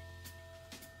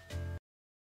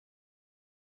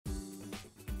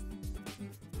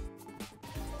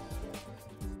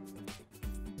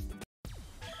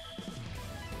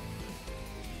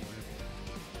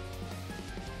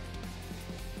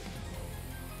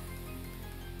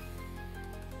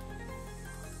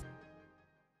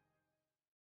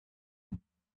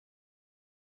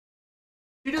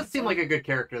She does seem like a good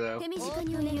character, though. 手短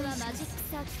にお願いします。マジック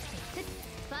サーキット。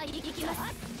ファイ行きます。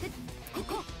こ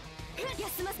こ。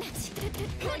休ませ。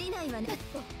降りないわね。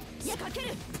仕掛け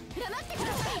る。黙ってく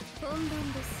ださい。本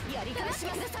番です。やり返し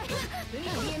ます。海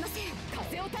が見えません。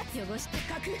風を立つ。汚した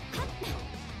角。カ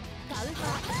ウンタ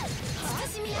ー。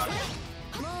慎みなさい。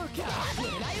もう狙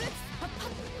い撃つ。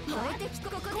燃えてきこ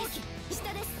こです。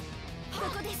下です。こ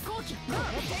こです。後期。これ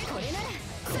なら。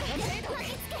これ程度。巻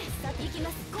きつけ。行きま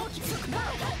す。後期。こ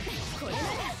れな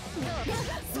ら。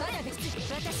マヤです。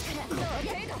私から。程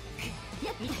度。や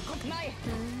っ。前。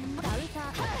カウンタ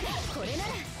ー。これな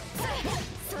ら。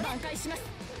挽回します。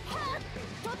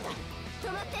取った。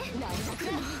止まって。何だく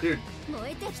ら。Dude,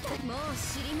 燃えてきた。もう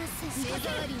知りません。目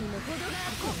障りにも程が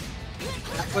ある。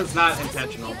that was not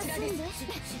intentional.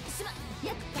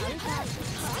 やっ。カウンター。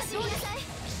慎みなさい。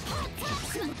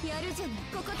やるじゃない。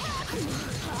ここ。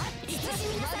慎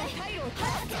みなさい。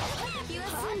気は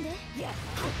済んで。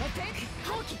放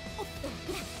棄。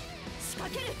仕掛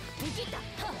ける。見切った。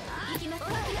行きます。お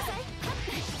待ちなさい。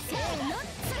せーの。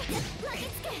巻き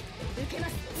つけ。受けま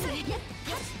す。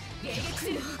迎撃す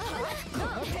る。こ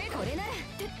れなら。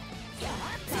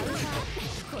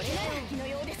これなら気の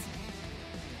ようです。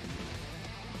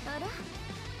あら。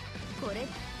これ。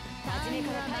初めか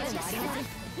ら大丈夫。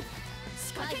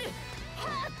仕掛ける。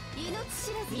命知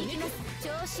らず行きます。調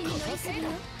子に乗りすぎよ。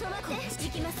止まって。行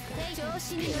きます。調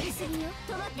子に乗りすぎよ。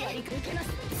止まって。受けます。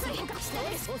下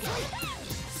です。遅い。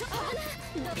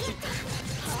ドキッと。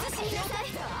慎みなさい。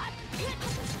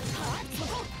そ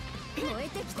こ。燃え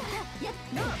てきた。やっ。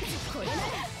これなら。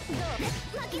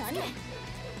巻きつけ。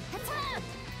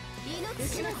命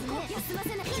知らずね。休ませ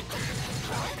ない。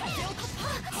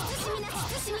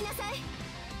慎みなさい。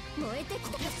燃えてき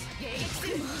た。迎撃する。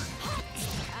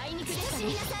あいにくです。慎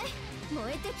みなさい。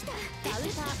燃えてきた。カウンタ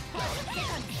ー。セカ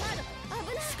ンドサード。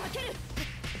危ない。仕掛ける。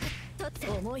とって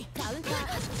重い。カウンター。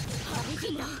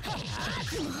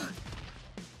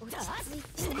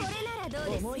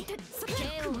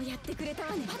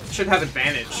Should have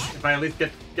advantage if I at least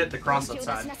get the cross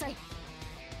outside.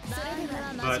 But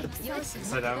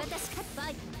I don't.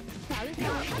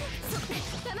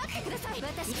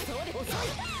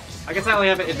 I guess I only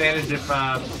have an advantage if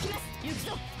so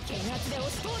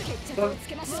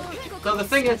the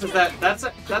thing is that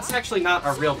that's actually not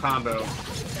a real combo.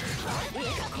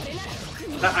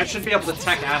 I should be able to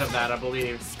tech out of that, I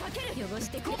believe.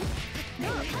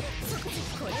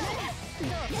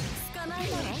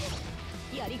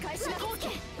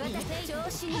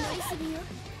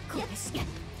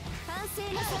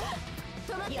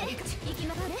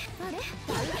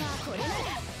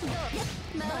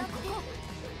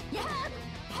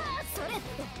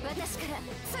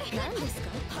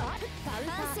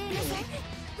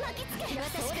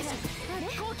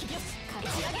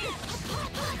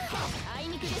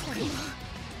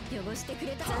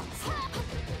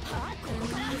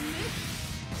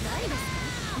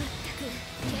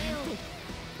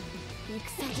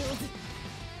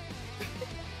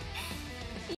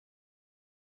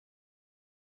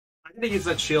 I'm gonna use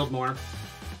that shield more.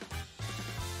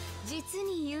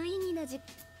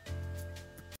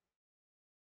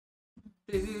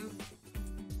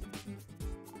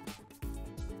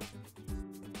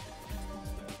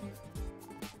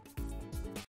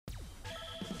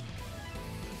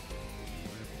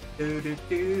 Do do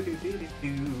do do do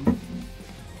do.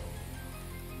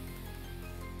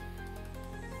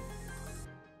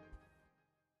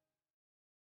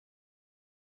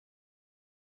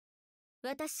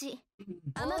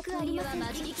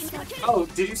 Oh,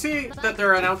 did you see that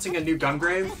they're announcing a new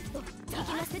Gungrave?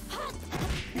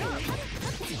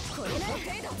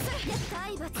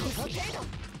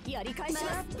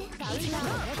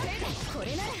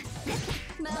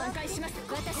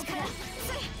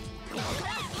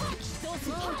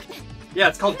 Yeah,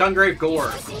 it's called Gungrave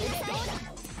Gore.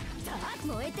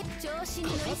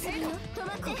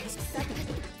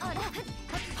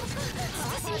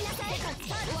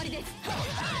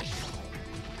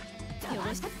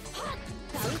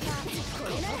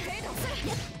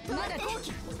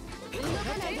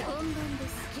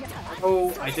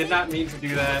 Oh, I did not mean to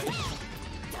do that.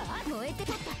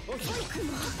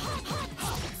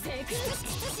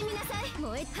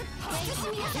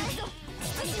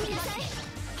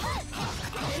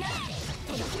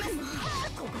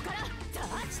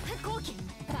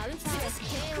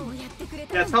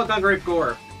 Yeah, it's called Gungrave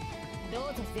Gore.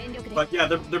 But yeah,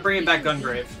 they're bringing back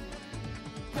Gungrave.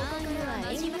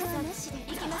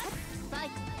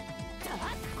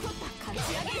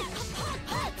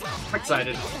 I'm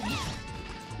excited.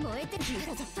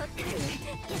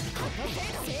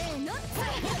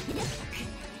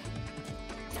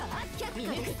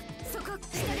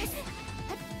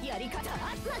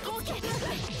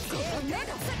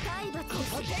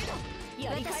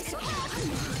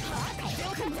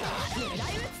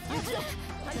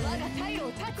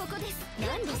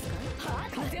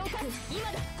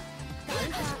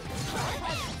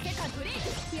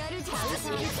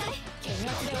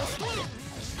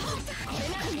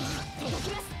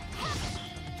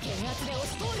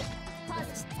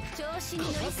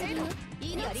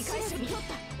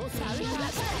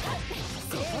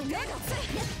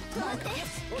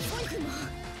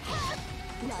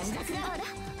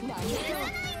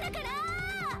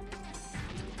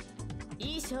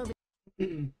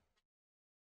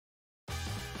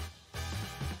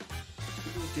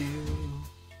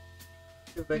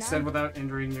 They said without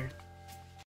injuring you.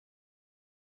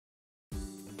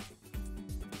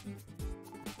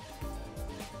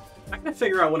 I gotta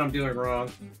figure out what I'm doing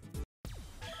wrong.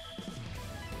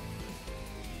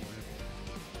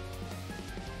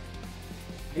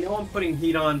 I know I'm putting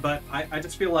heat on, but I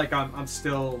just feel like I'm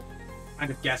still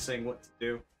kind of guessing what to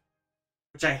do.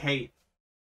 Which I hate.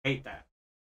 I hate that.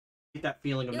 I hate that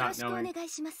feeling of not knowing.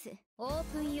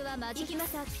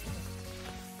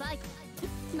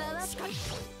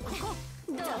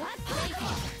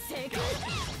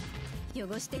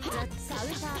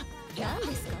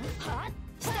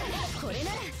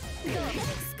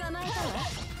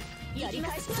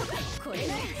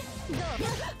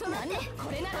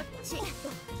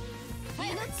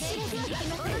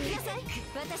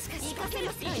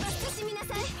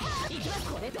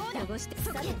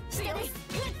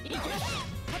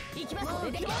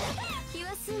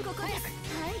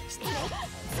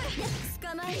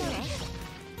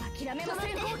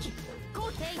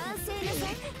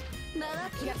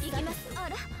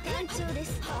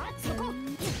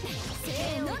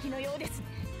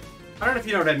 I don't know if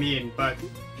you know what I mean, but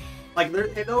like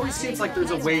it always seems like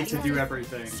there's a way to do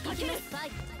everything.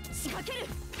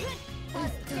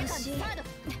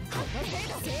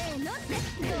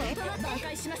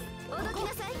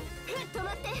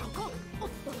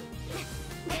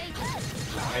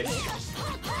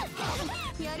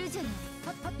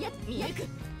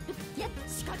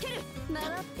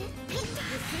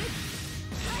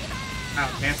 Wow,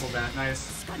 canceled that.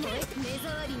 Nice.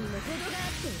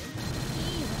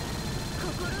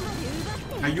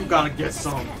 Now you gotta get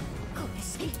some.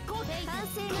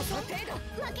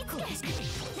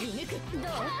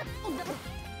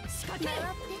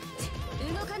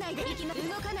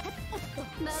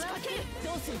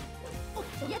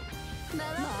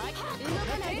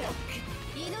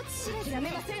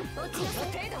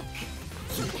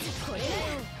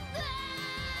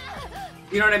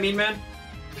 You know what I mean, man?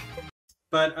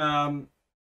 But,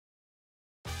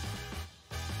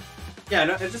 yeah,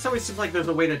 no, it just always seems like there's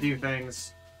a way to do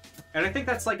things. And I think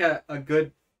that's like a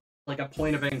good, like a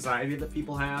point of anxiety that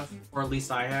people have, or at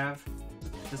least I have.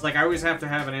 It's like I always have to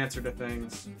have an answer to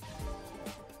things.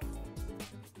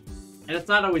 And it's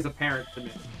not always apparent to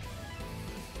me.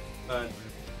 But...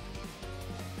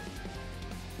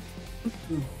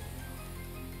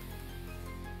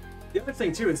 the other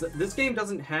thing, too, is that this game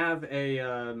doesn't have a,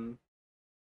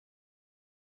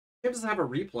 it doesn't have a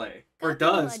replay. Or it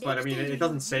does, but I mean, it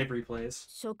doesn't save replays.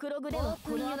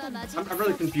 I'm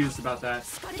really confused about that.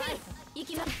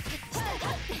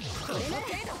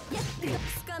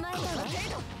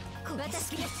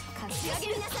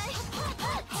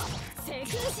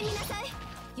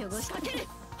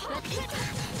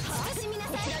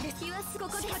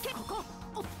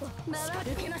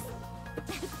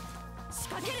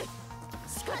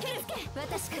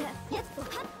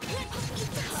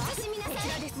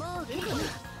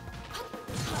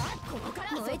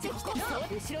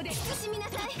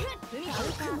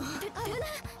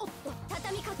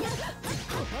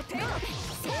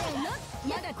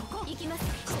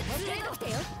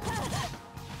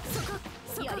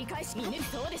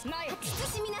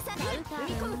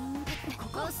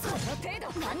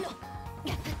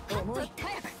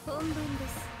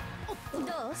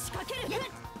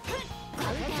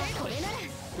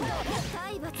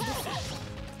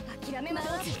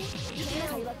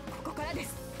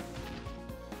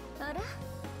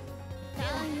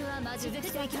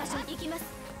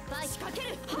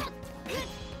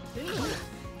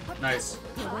 Nice.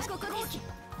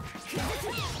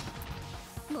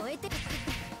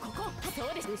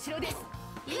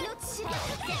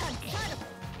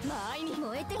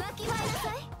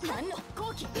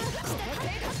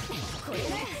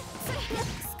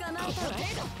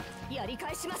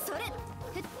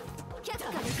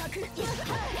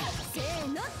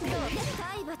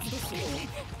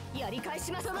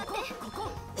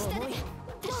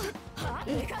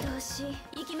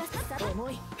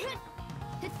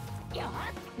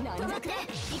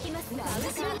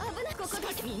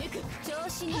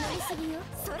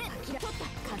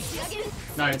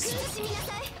 Nice.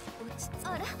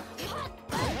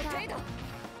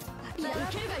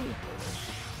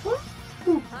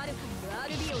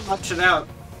 Watch it out.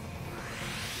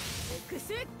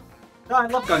 Oh, I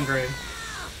love Gungrave.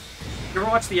 You ever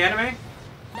watch the anime?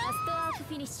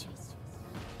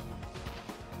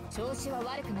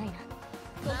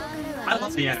 I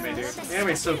love the anime, dude. The anime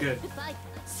is so good.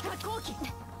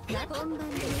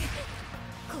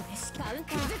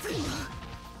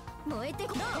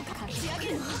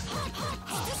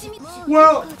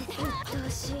 Whoa!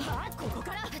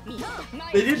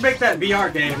 They did make that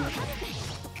VR game.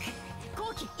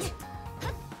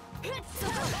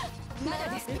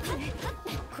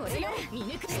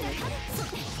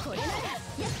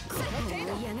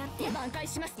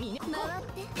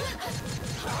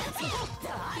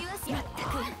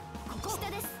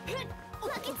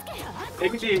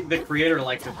 Maybe the creator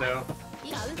liked it though.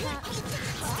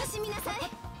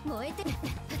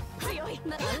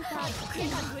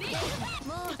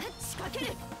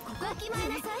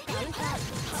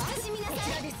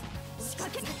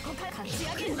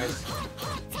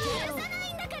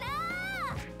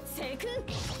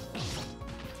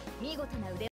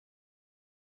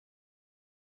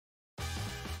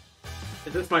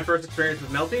 Is this my first experience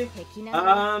with Melty?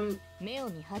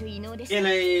 In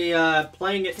a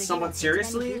playing it somewhat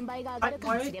seriously type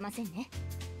way?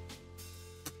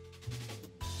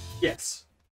 Yes.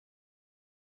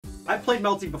 I played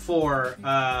Melty before,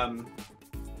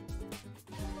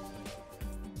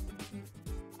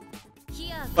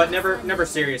 but never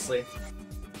seriously.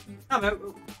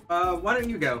 Why don't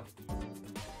you go?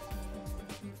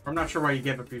 I'm not sure why you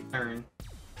gave up your turn.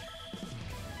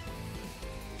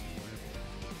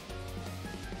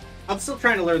 I'm still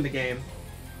trying to learn the game.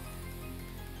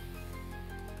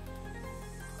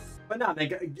 But no,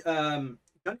 man,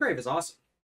 Gungrave is awesome.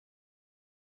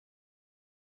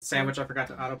 Sandwich I forgot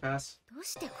to auto pass.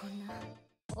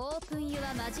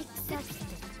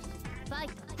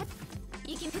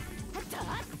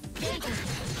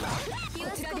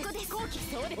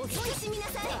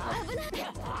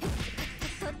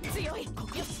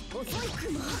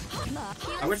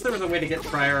 I wish there was a way to get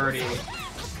priority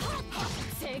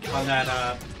on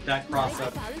that cross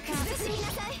up. I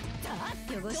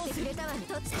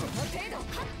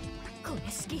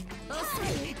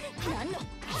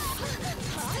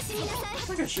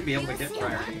think I should be able to get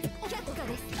priority.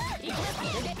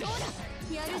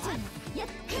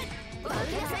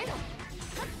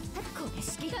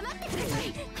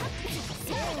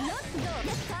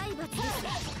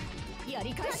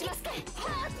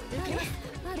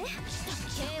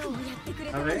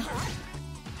 Okay.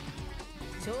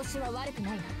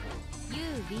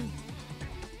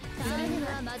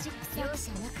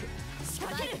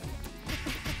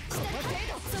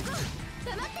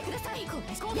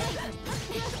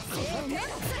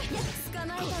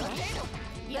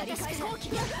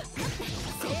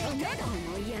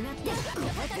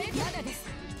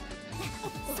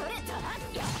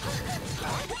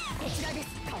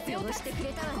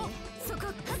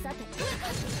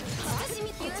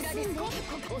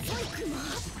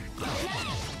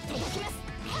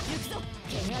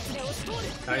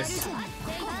 Nice.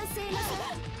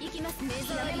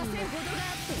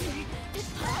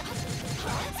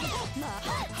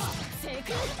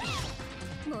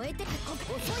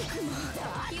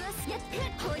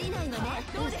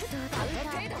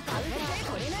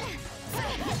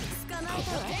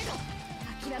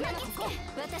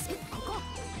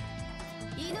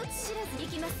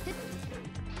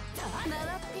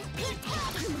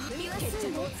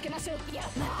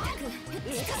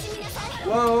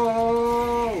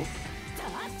 Whoa!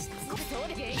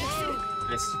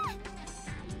 Nice.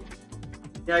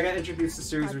 Yeah, I got introduced to the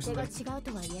series recently. So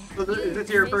is this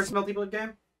your first Melty Blood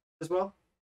game as well?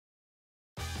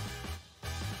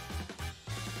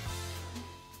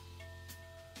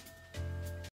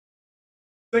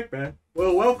 Sick, man.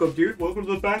 Well, welcome, dude. Welcome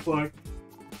to the backlog.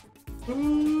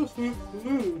 I'm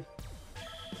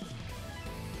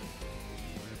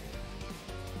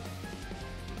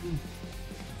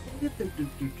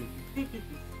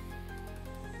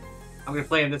gonna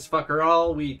play in this fucker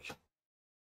all week.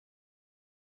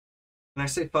 And I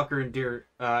say fucker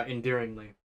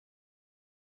endearingly.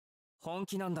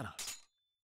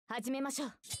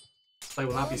 Play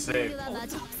will not be saved.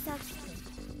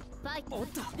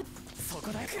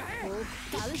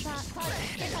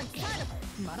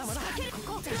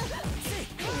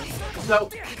 So,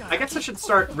 I guess I should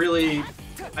start really...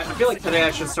 I feel like today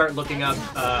I should start looking up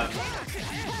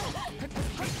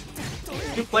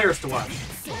new players to watch.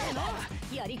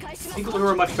 People who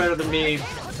are much better than me,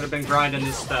 that have been grinding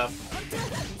this stuff.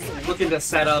 Look into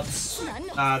setups,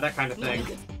 that kind of thing.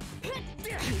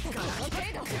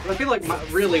 But I feel like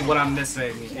really what I'm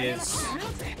missing is...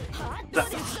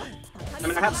 I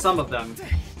mean, I have some of them,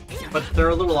 but they're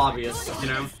a little obvious, you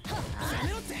know?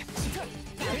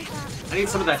 I need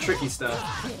some of that tricky stuff.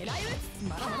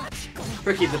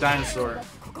 Tricky the dinosaur.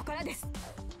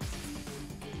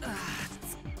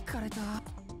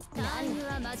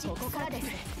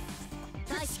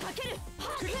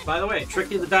 By the way,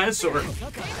 Tricky the Dinosaur,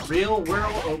 real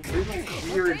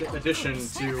weird addition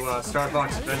to Star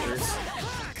Fox Adventures.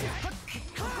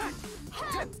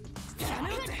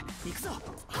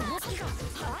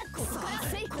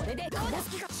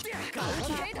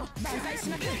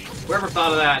 Whoever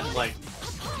thought of that, like...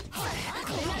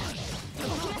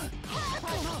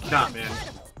 Nah, man.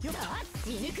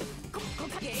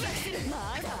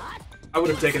 I would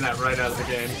have taken that right out of the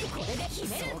game.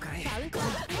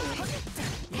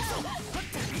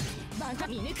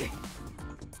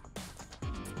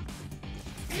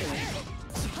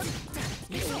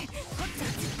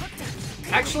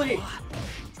 Actually,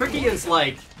 Tricky is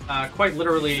like, quite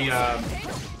literally,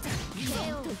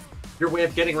 your way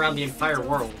of getting around the entire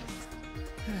world.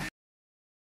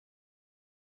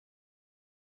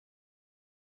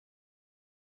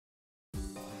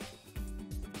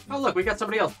 Oh look, we got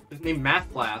somebody else named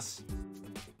Math Class.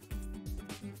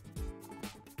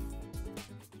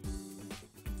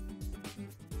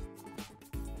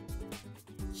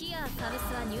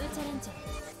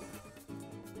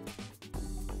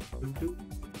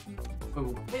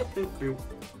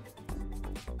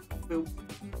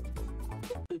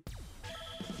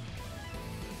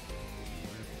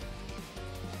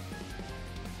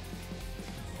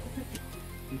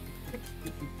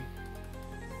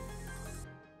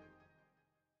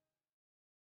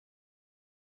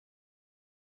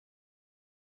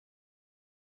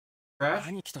 Crash?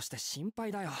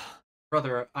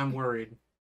 Brother, I'm worried.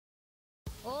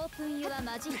 Open your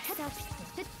magic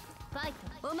circuit. Fight.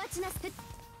 お待ちなさい。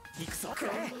行くぞ。どこ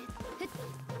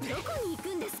に行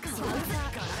くんですか。もう下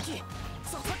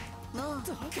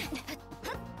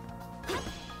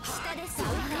です。も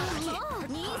う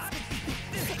ニース。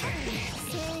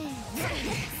せー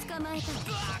の。捕まえた。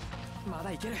ま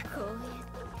だいける。こうや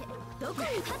ってどこに。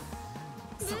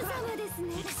無様です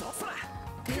ね。行くぞ。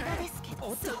無駄ですけ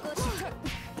ど。そこで。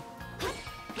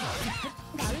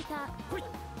ダウタ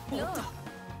ー。よ。ダウ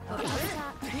ター。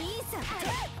ニーサ。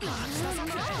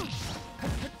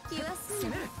気はす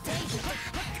ん。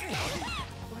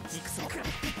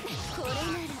これなら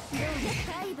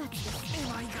体罰です。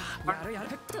やる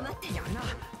止まってやるな。や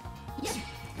っ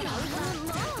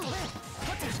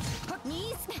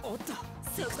ニース。おっと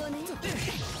そこね。せー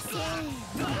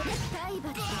の体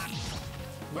罰です。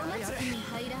お待ちに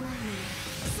入らないの。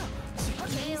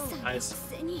 Nice.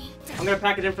 I'm gonna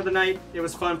pack it in for the night. It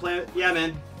was fun playing. Yeah,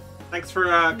 man. Thanks for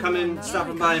coming,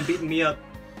 stopping by, and beating me up.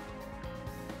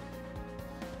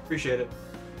 Appreciate it.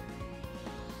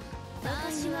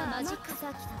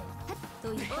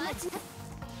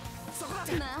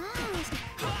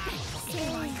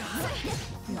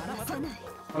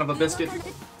 Son of a biscuit.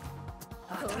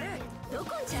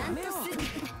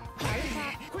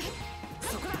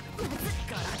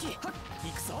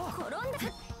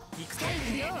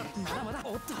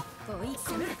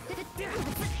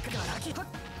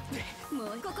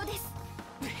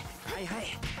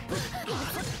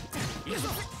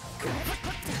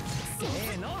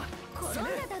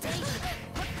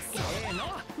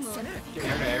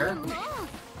 Air.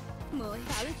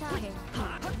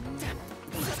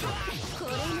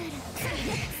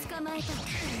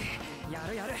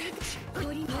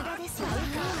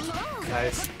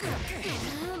 Nice.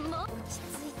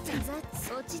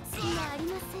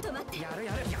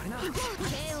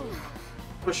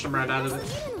 Push him right out of it.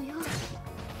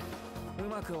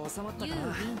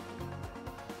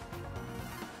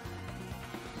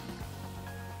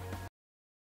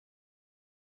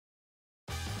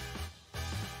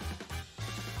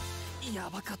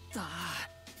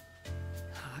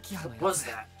 What was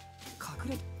that?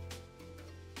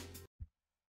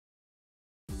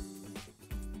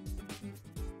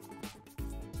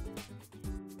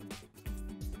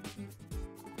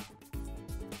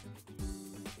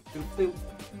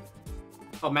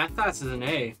 Oh, math class is an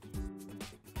A.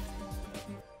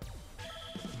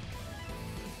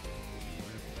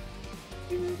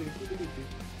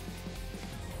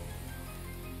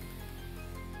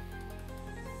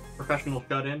 Professional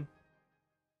shut-in.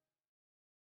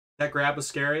 That grab was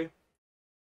scary.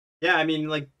 Yeah, I mean,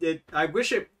 like, I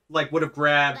wish it, like, would have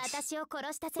grabbed a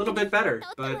little bit better,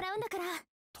 but it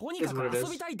is what it is.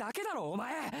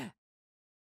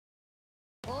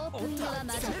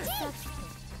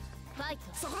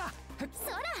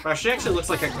 Wow, she actually looks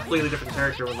like a completely different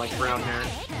character with, like, brown hair.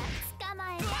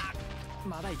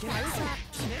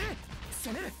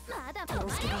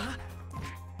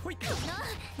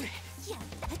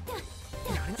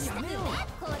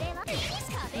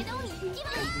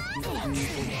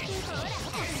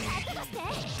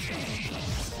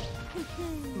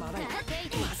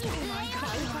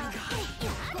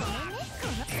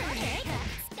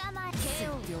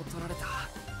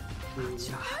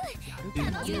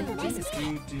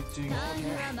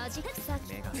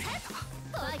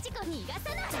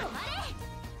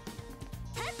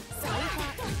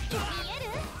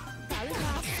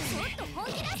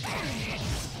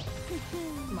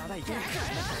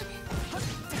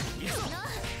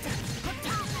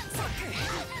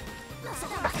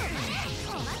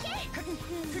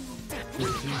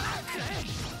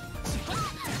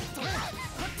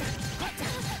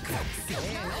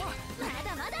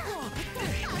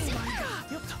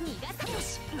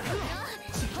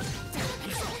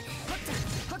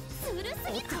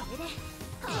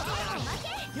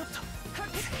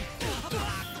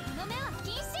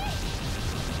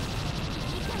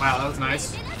 Wow, that was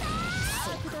nice.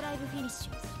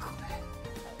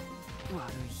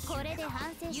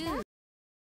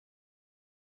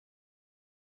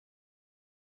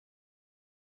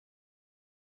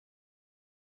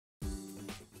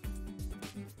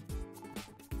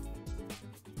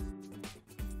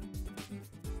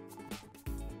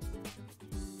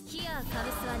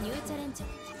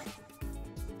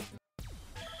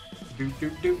 Do.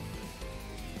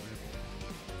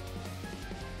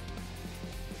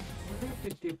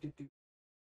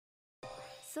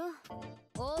 So,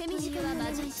 open your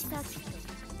magic circuit.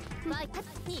 Fight.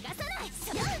 逃がさない。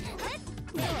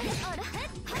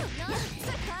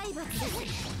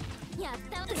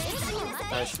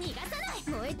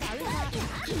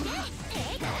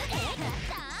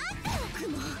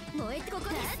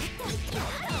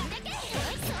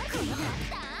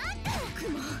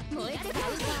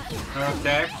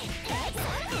Okay.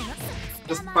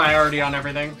 Just priority on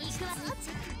everything.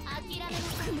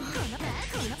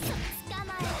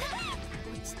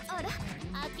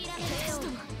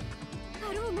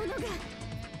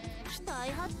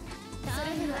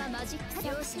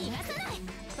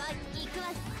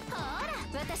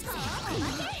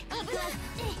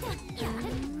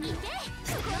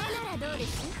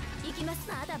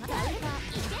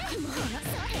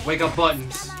 Wake up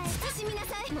buttons.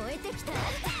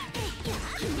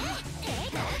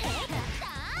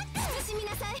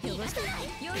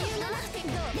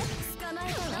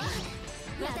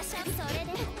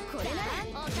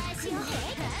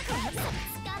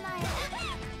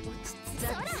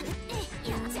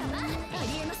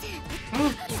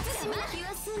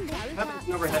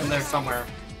 Overhead in there somewhere.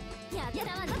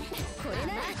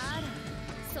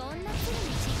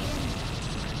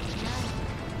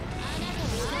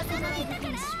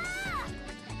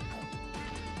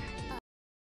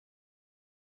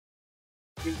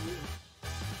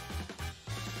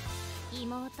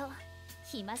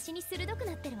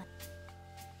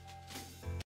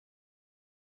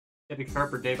 Getting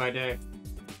sharper day by day.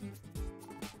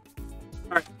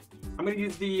 Alright, I'm gonna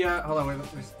use the, hold on, wait,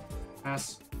 let me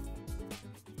pass.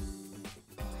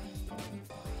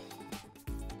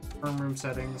 Firm room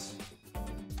settings.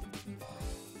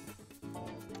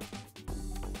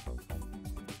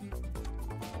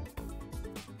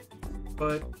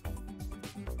 But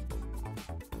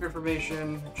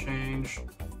information change.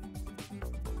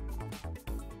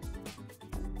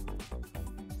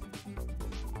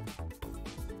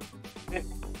 Okay.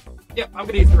 Yeah, I'm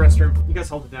gonna use the restroom. You guys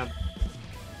hold it down.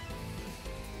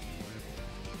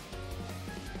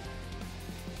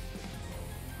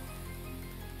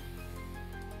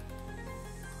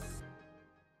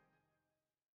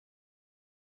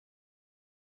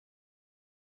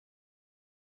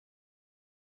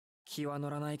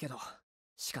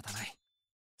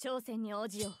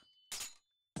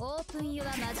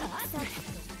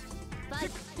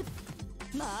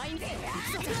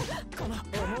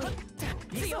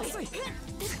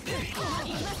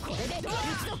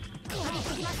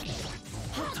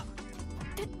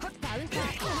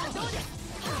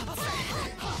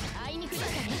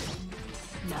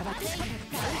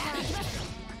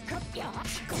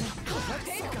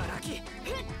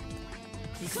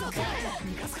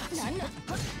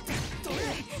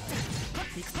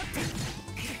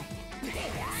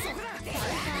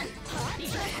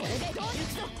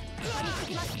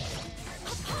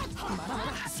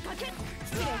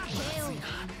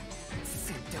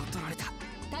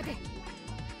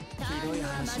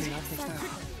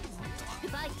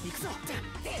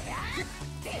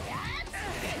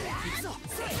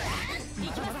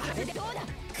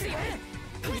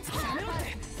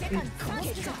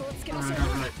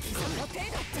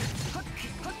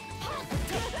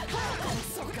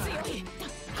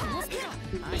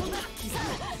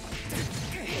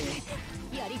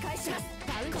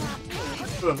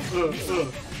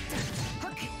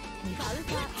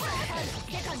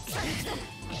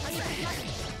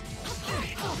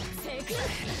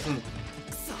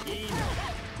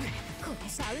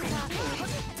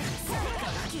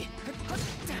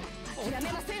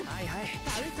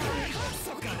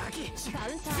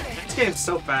 This game's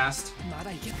so fast.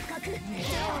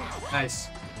 Nice.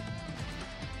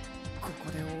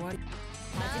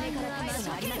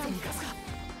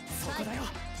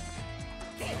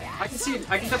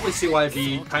 I can definitely see why it'd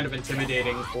be kind of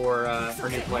intimidating for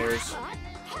new players.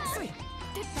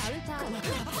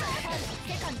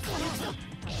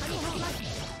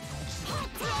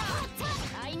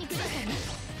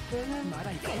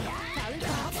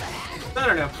 I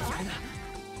don't know.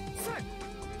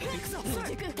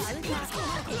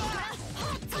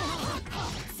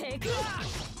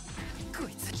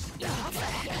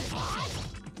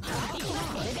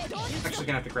 Actually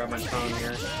gonna have to grab my phone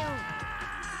here.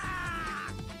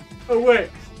 Oh wait,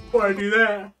 before I do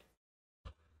that,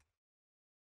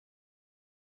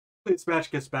 please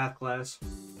match gets bath class.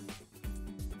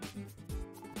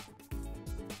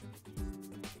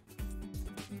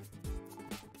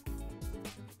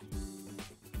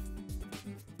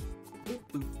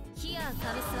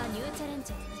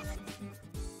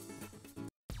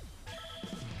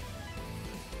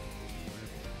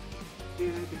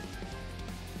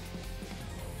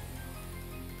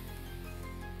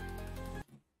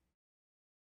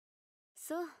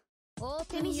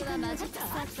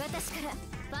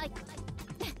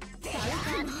 Okay.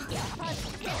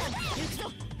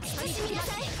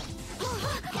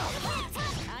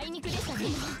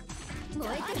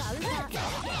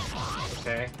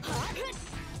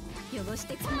 汚し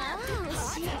てくまあ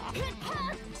惜しい。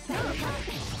せ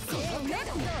ーの、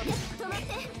止まって。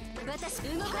私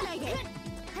動かないで。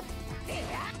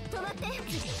止まって。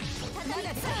まだ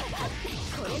さ、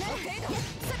これなら体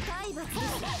罰。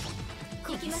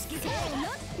行きます。せーの、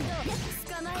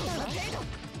捕まえたわ。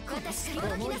私か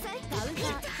ら動きなさい。カウンター、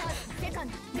セカ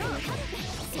ンド、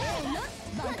せーの、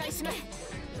挽回します。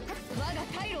我が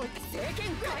退路を政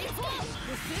権解放。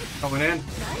Coming in. うっ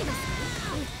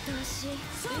とうしい。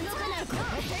動かない。せ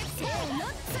ーの、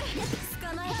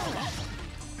捕まえたわ。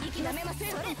息やめませ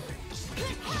ん。それ。も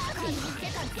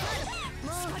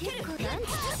う結構乱実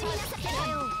しなさい。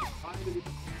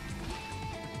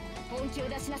本気を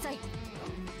出しなさい。結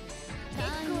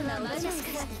構なマジですか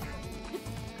ら。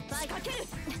仕掛ける。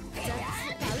ザッツ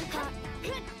ダウカ。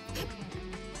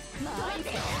まいて。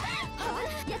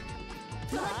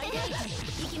止まって。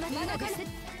行きます。動かす。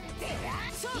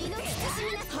命慎みなさ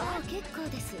い。結構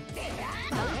です。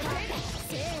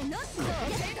せーの。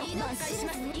命知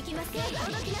らずに行きます。動きなさ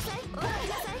い。動きなさい。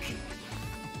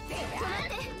止まっ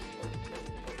て。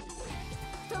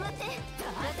止まって。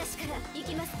私から行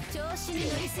きます。調子に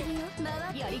乗りすぎよ。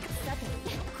回やりくさて。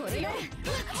これよ。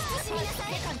慎みなさ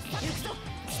い。行くぞ。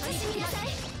慎みなさい。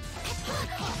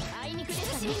あいにくで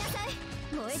す。慎みなさい。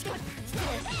燃えて。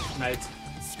Nice.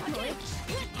 燃え。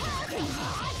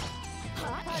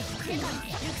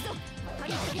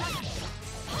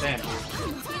Damn.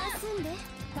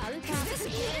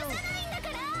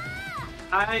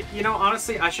 You know,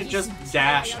 honestly, I should just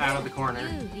dash out of the corner.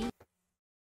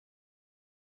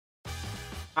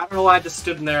 I don't know why I just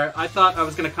stood in there. I thought I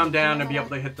was gonna come down and be able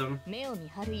to hit them.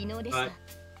 But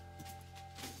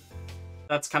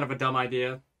that's kind of a dumb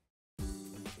idea.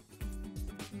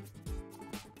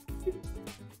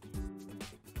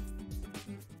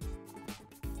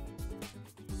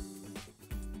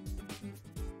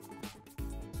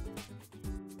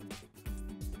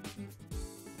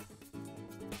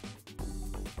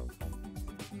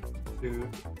 Dude.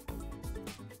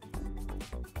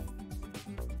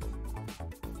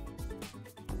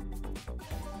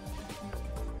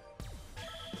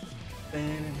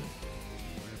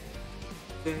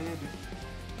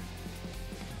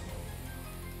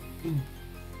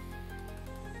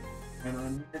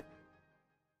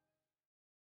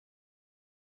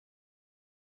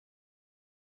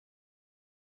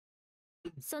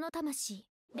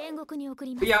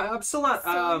 But yeah, I'm still not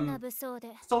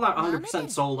 100%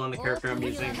 sold on the character I'm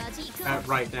using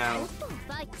right now.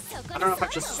 I don't know if I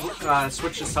just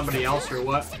switch to somebody else or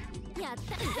what.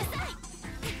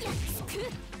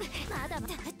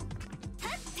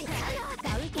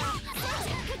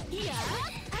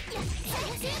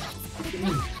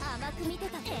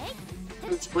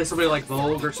 Let's play somebody like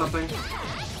Vogue or something.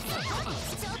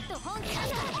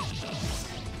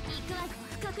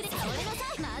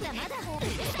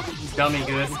 Dummy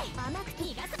good.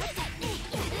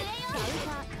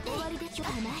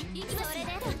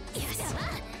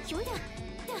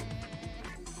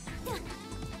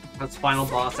 That's final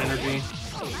boss energy.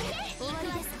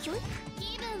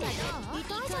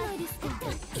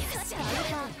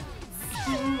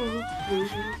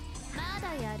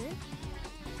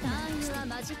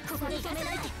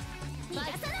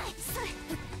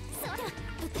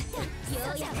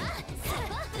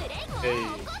 Hey.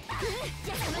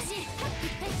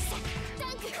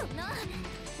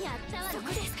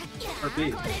 Or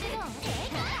B.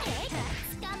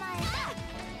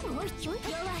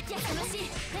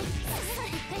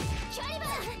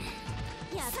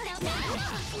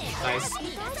 Nice.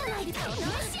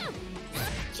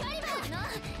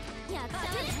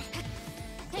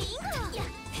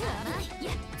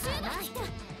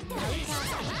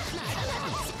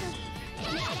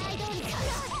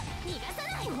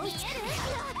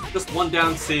 Just one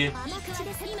down C.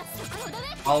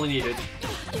 All he needed.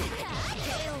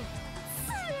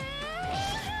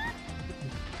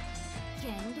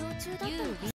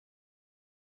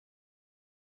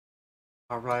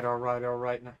 Alright, alright,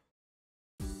 alright now.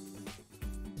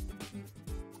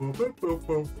 Boop, boop, boop,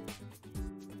 boop.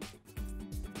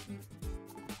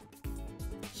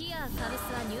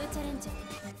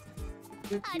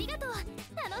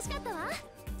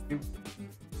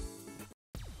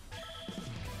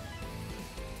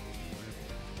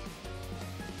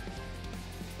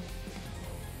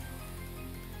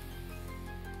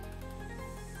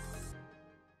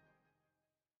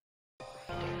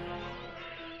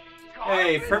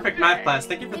 Hey, perfect math class.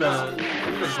 Thank you for the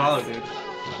follow, dude.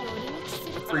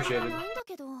 Appreciate it.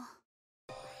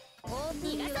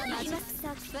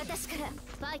 私からフ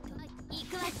ァイト行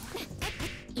くわ。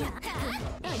やった。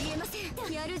ありえません。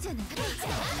やるじゃない。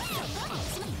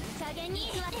加減に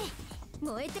行くわ。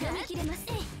燃えて踏み切れます。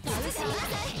やるしなさ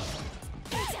い。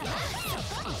ち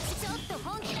ょっと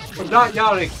本気だ。I'm not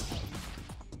yelling.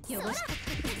 汚し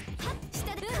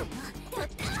下で取っ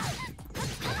た。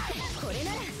これ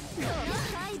なら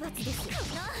体罰です。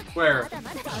 Where? まだ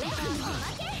まだダメか。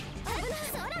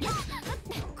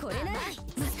これなら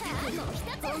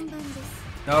本番です。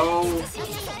 No.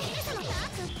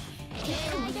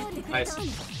 Nice.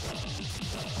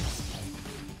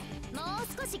 もう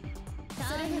少し。そ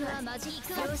れではマジック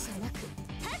容赦なくフ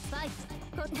ァイト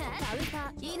コッターカウンタ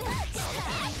ー犬まだ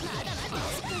まだ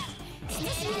して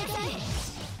しまいなさい。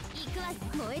行くわ。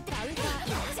燃えてカウンター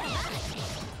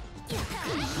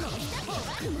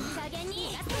加減に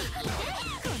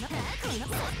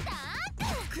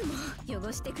汚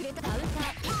してくれたカウンター。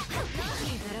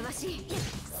汚らわしい。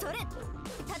それ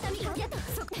畳みかけと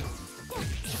そこ。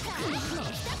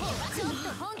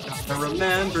 I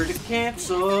remember to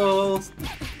cancel.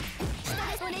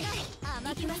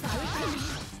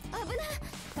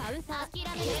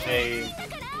 Hey,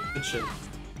 good shit.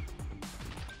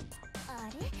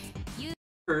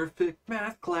 Perfect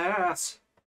math class.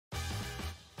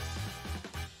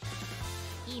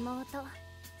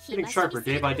 Getting sharper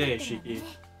day by day, Shiki.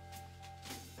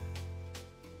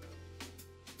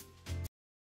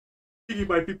 Shiki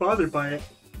might be bothered by it.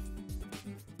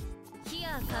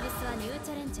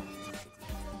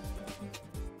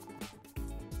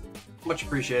 Much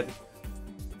appreciated.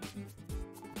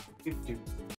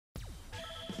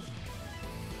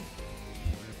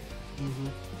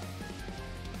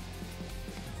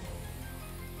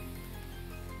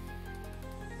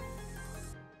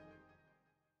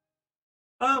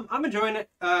 I'm enjoying it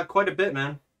quite a bit,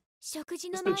 man.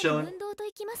 Just been chilling.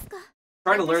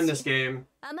 Trying to learn this game.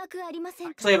 I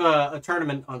actually have a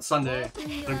tournament on Sunday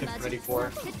that I'm getting ready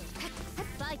for.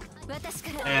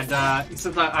 And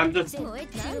since I'm just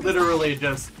literally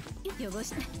just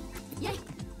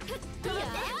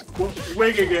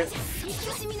winging it.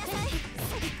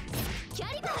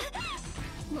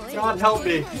 God help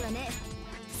me.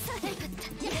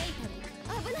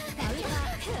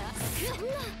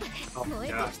 Oh my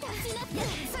god.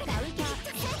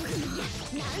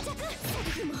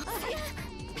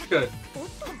 Good.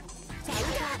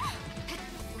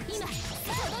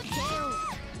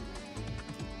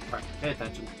 Alright, pay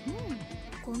attention.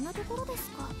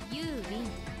 You win.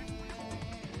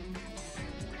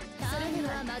 それで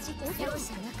はマジック容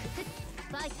赦なく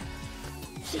ファイト。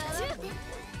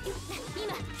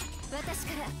今私か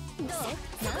らどう？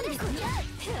なんでこんな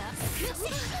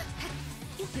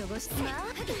汚しまや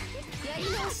り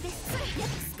直しです。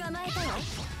捕まえたわ。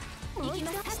行きま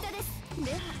す。下です。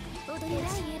では踊りら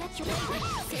しい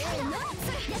せーの。捕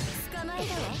まえ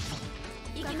たわ。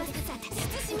行きます。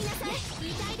慎みなさい。痛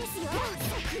いですよ。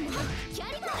キャ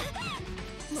リバー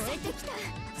燃えてきた。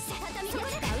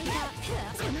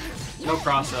 No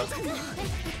cross up.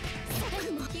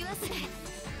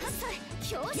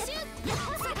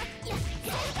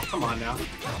 Come on now.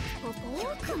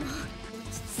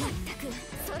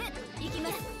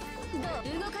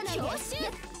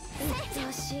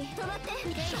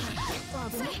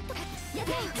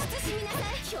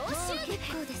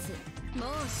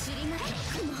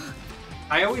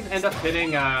 I always end up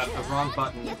hitting the wrong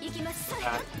button.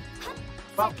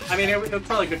 Well, I mean, it's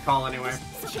probably a good call anyway.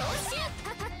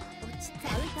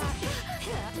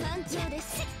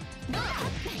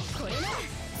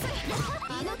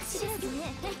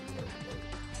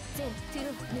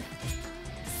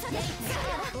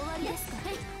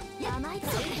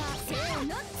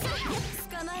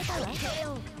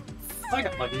 I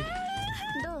got lucky.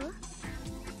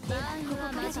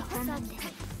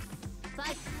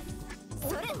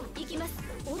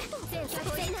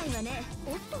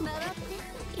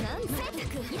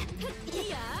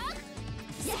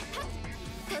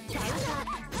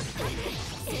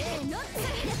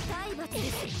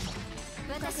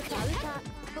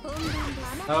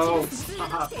 Oh,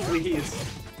 stop, please.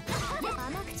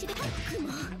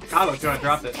 God, I was gonna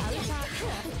drop it.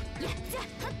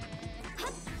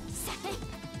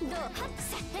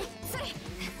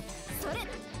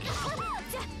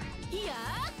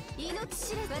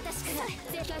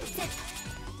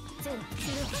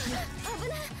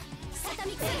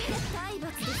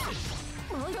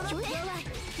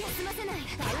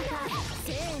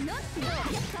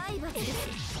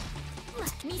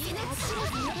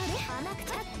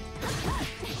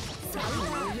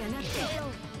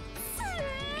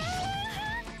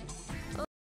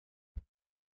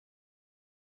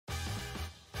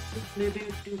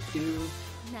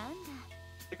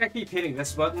 think I keep hitting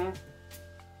this button,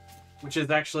 which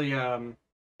is actually, I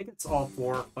think it's all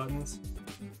 4 buttons.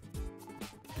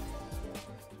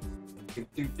 Do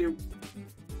do do.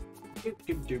 Do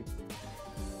do do.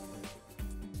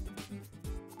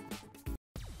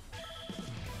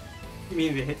 You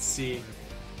mean to hit C?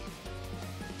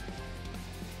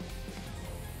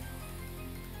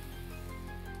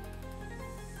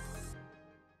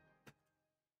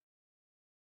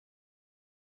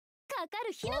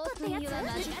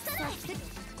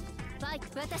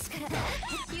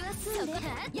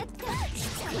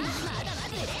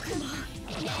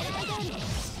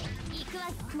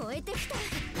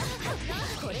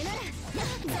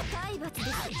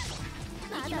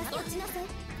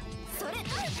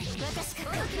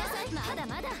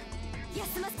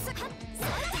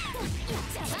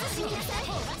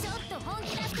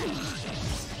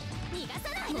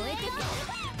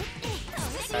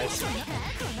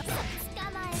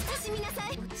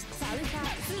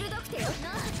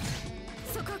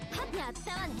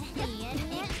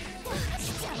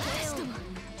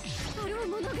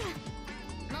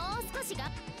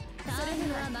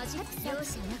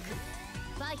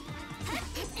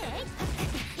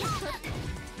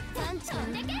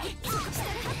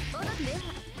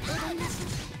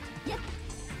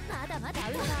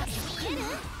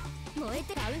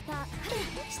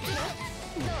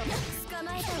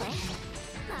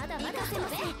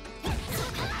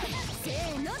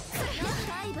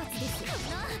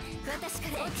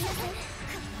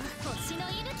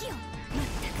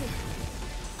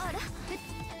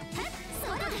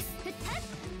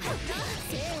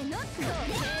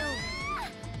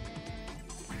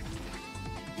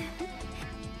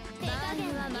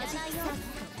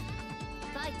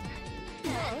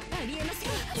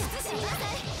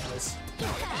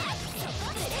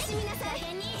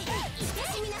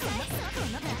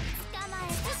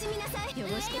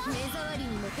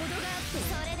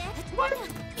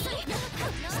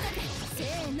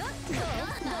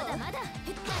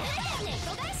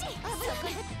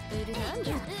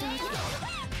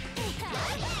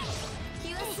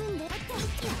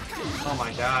 Oh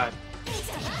my god.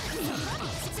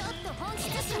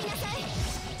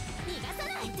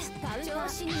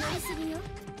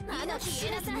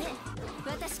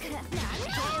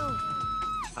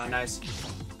 Nice.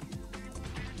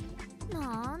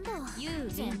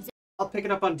 I'll pick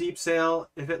it up on deep sale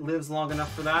if it lives long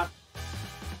enough for that.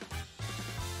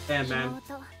 Damn, man.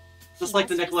 Just like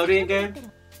the Nickelodeon game.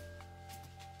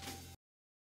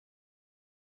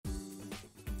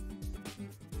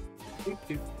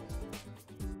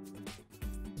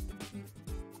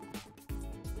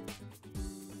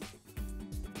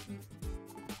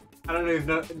 I don't even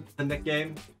know the Nick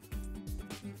game.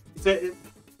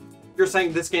 You're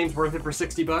saying this game's worth it for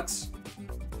 $60?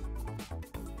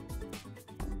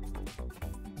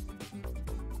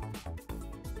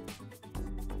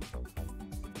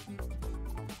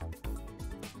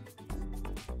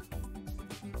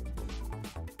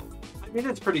 I mean,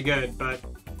 it's pretty good, but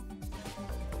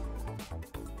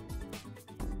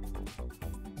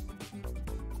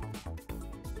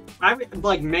I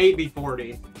like maybe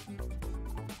 40.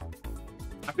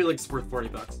 I feel like it's worth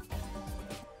 $40.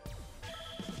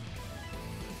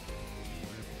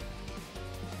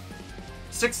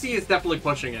 $60 is definitely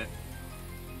pushing it.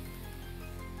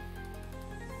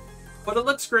 But it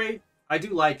looks great. I do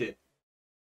like it.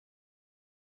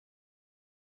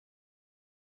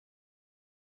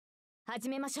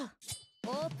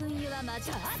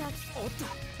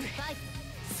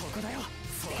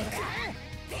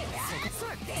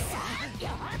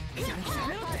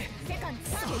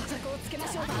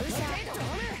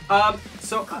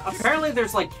 So apparently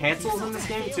there's like cancels in this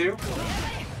game too,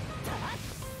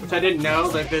 which I didn't know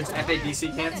that there's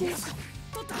FADC cancels.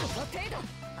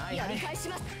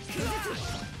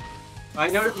 I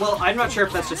know. Well, I'm not sure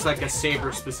if that's just like a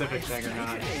Saber specific thing or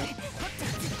not.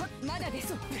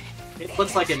 It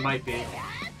looks like it might be.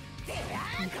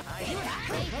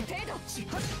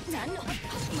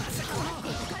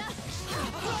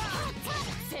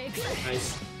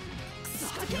 Nice.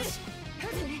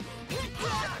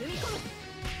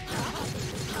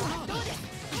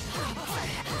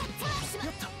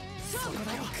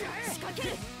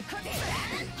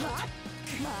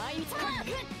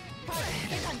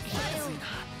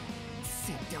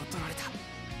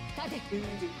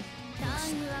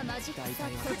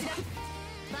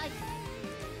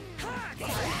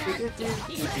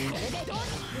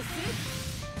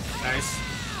 Nice.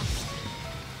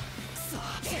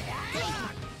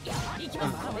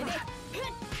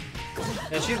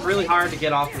 Yeah, she's really hard to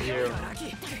get off of you.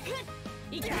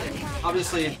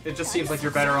 Obviously, it just seems like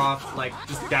you're better off, like,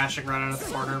 just dashing right out of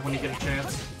the corner when you get a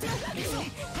chance.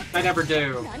 I never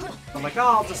do. I'm like,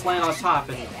 oh, I'll just land on top,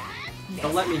 and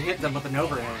they'll let me hit them with an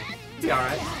overhand. Be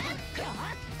alright.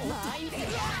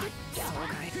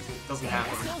 Doesn't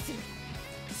happen.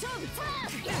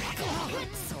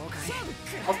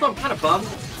 Also, I'm kind of bummed.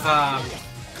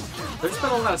 There's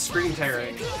been a lot of screen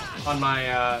tearing on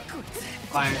my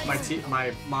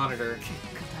my monitor.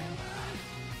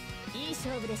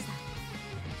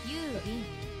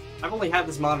 I've only had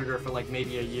this monitor for like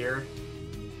maybe a year.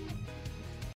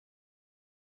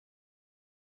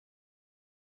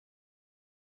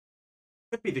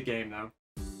 Could be the game though.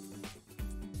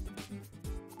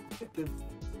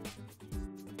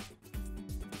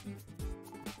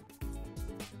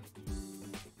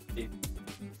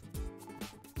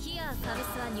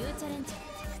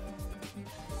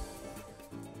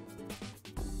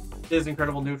 Is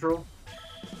incredible neutral.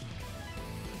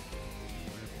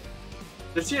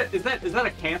 Is that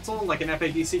a cancel? Like an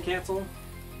FADC cancel?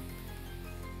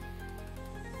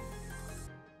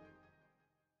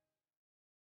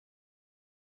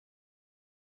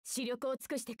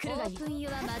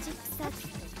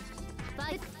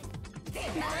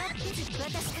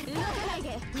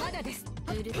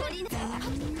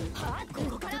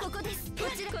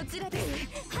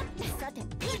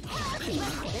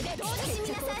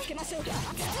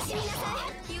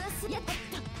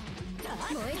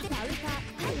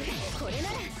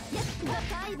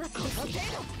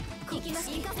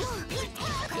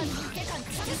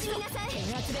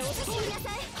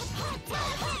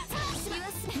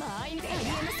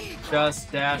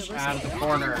 Just dash out of the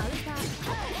corner.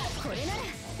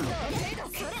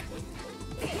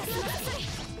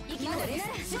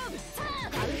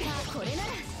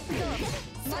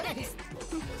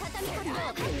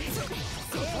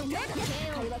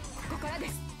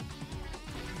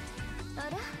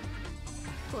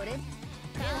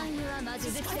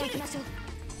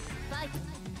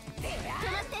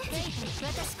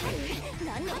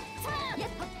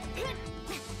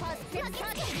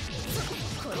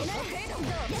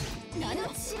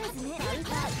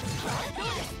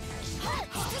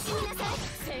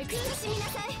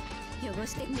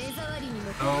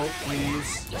 Oh,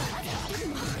 please.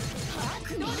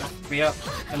 Me up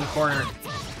in the corner.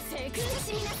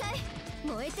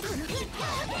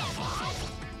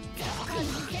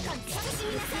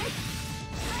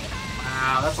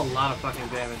 Wow, that's a lot of fucking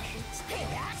damage.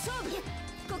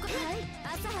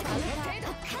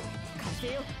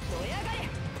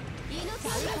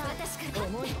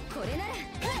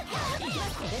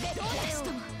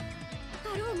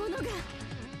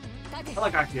 I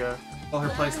like Akira. Well, her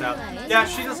playstyle. Yeah,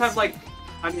 she does have like,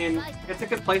 I mean, it's a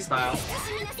good playstyle.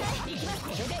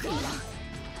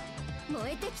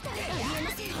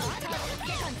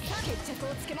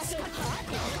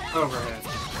 Overhead.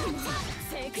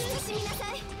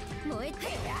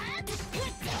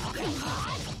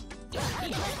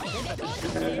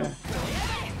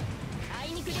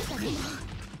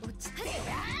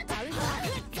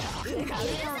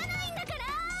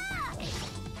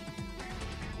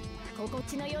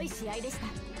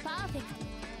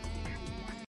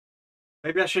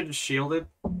 Maybe I should have shielded.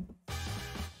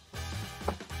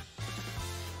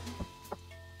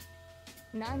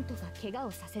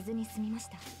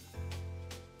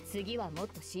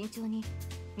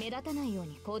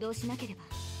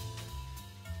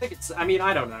 I think it's, I mean,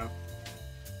 I don't know.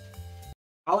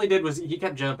 All he did was he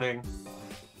kept jumping.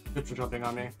 Good for jumping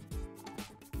on me.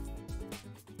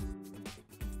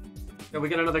 Yeah, we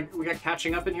got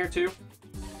catching up in here too.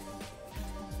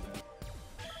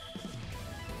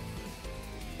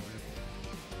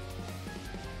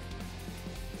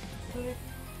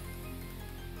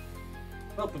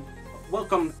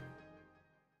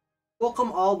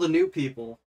 Welcome all the new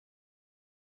people.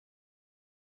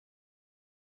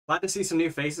 Glad to see some new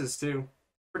faces too.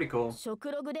 Pretty cool.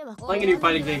 Playing a new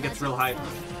fighting game gets real hype.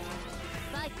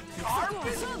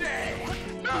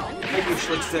 Thank you,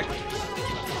 Schlick Stick.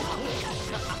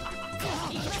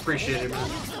 Much appreciated, man.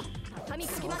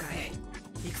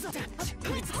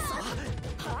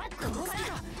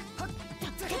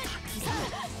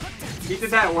 He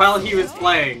did that while he was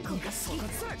playing.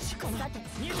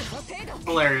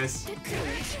 Hilarious.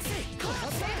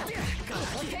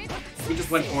 He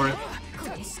just went for it.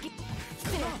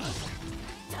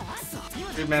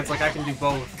 Dude, man, it's like I can do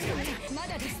both.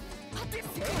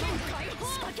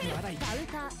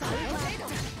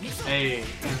 Hey.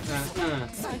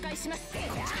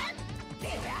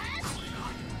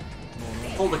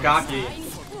 Hold the gaki.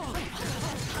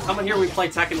 Someone here we play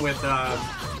Tekken with,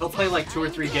 He'll play like 2 or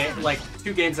 3 games, like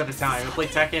 2 games at a time. He'll play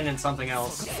Tekken and something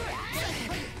else.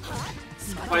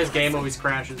 That's why his game always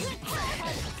crashes.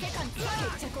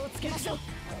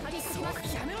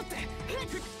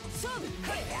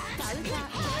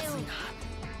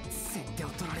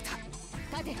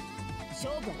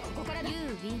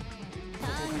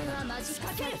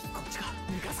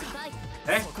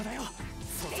 Hey.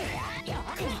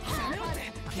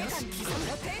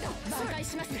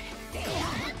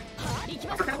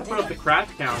 I forgot to put up the crash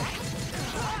count.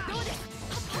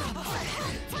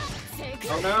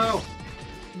 Oh no!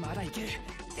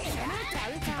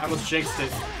 I almost jinxed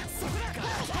it.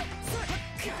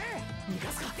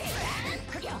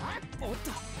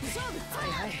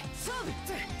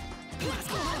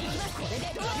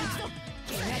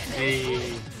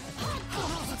 Hey.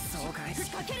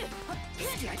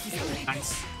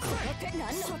 Nice.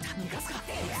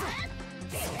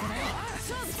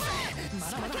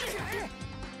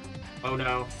 Oh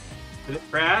no. Did it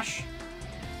crash?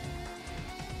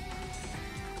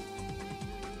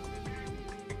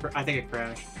 I think it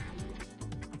crashed.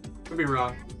 Could be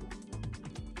wrong.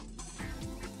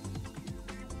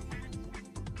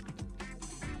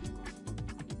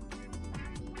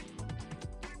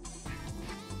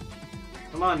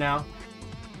 Come on now.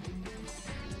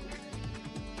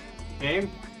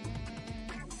 Game?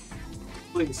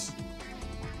 Please.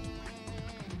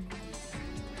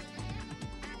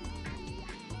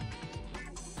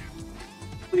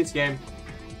 Please, game.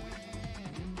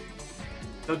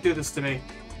 Don't do this to me.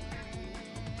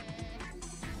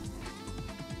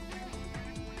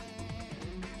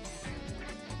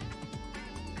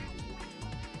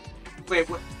 Wait,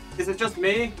 what? Is it just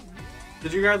me?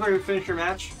 Did you guys already finish your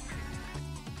match?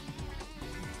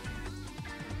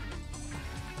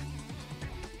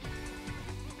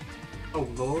 Oh,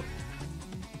 Lord.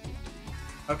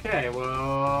 Okay,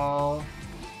 well...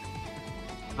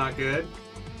 Not good.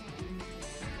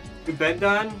 We've been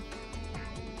done?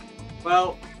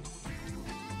 Well...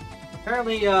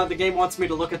 Apparently, the game wants me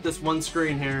to look at this one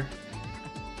screen here.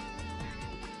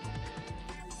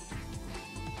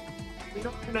 You know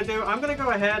what I'm gonna do? I'm gonna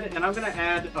go ahead and I'm gonna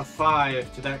add a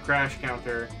 5 to that crash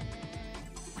counter.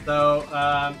 So,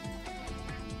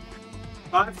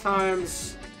 5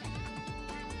 times...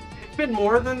 It's been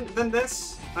more than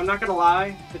this. I'm not gonna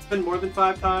lie. It's been more than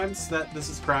 5 times that this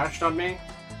has crashed on me.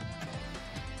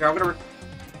 Here, I'm gonna...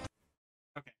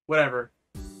 Okay, whatever.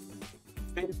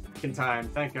 Made it back in time,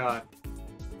 thank God.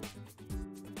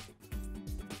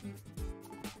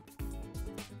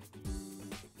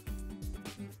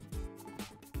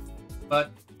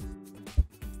 But...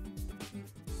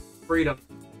 Freedom.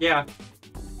 Yeah.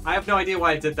 I have no idea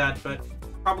why I did that, but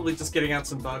probably just getting out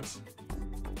some bugs.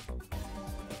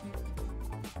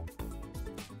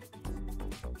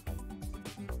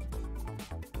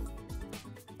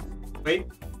 Wait.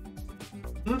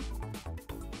 What's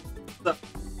up?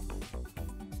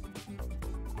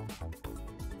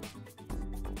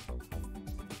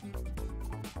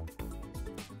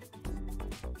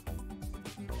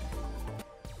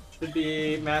 Should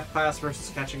be math class versus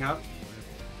catching up.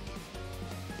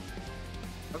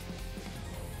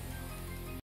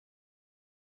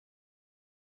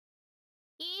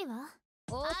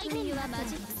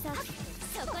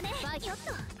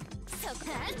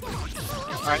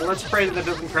 Alright, let's pray that it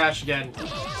doesn't crash again.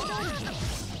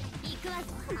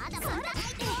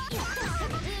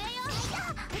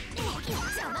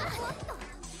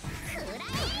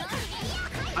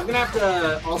 I'm gonna have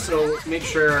to also make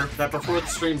sure that before the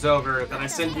stream's over that I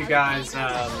send you guys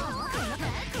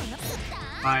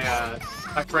my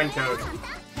friend code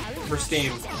for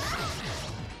Steam.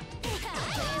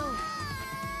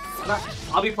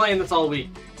 I'll be playing this all week.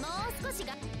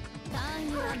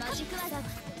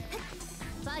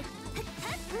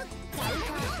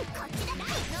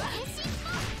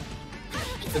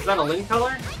 Is that a Lin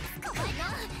color?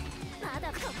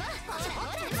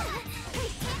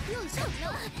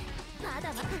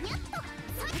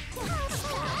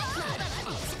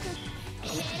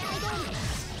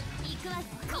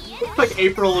 Looks like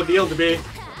April O'Neil to me.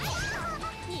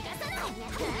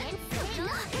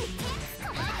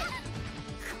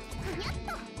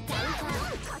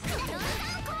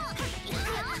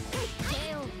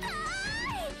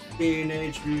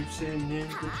 Teenage Mutant Ninja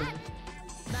Turtles.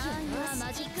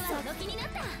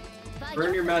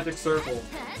 Burn your magic circle.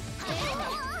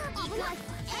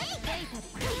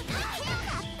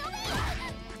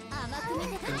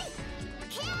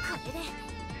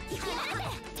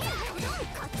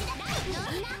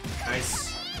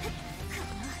 Nice.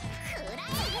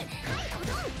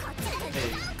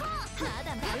 Hey.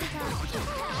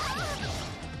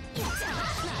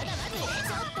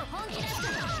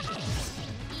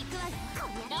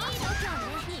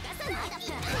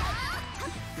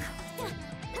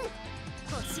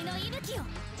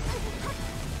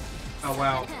 Oh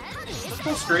wow.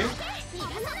 Full screen.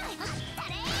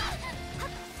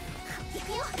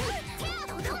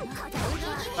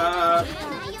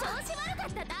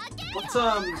 What's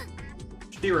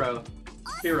Shiro?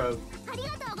 Shiro.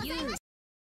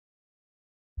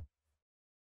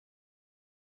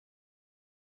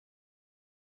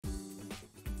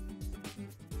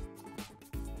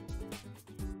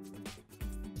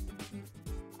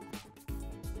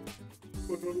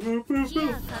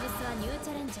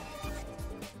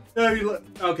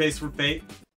 Okay, so for Fate.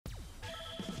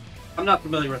 I'm not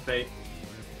familiar with Fate.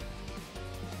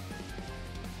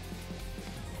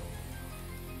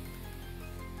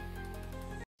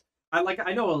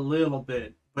 I know a little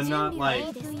bit, but not like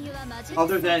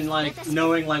other than like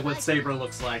knowing like what Saber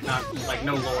looks like, not like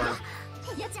no lore.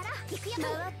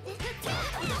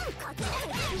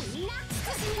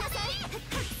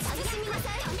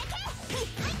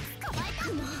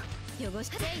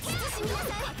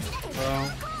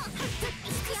 Well,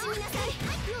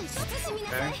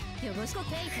 okay.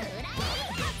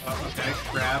 Okay,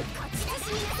 grab.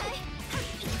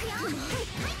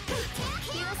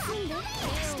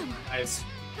 Nice.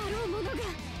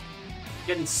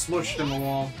 Getting smushed in the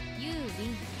wall.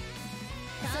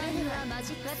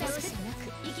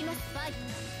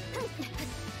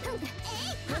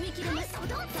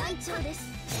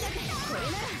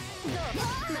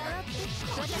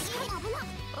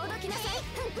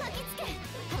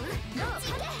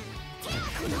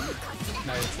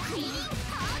 Nice.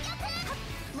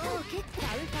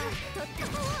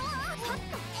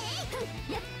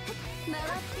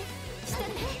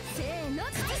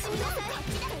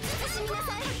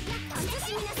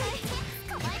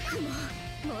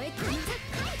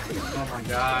 Oh my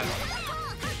god.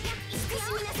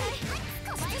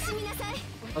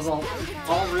 That was all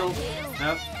real.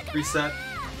 Yep, reset.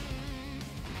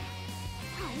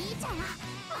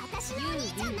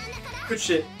 Good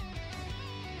shit.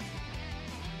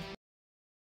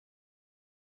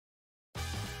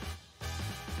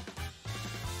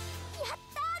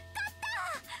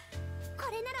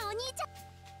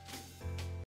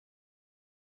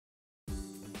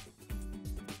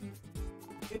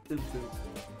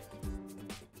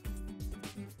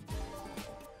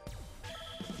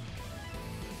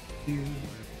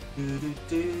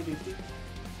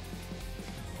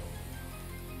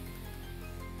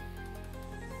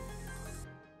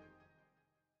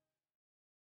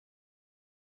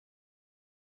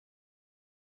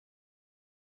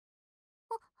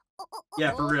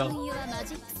 Yeah, for real.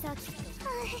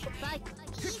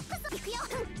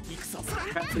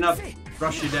 Enough,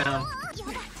 rush you down.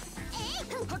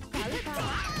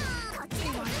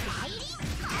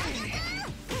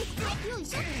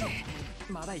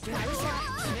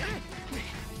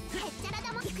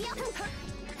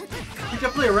 You're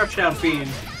definitely a rush down fiend.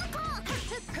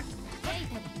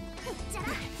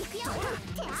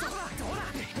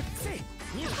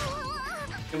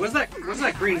 Hey, what's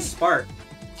that green spark?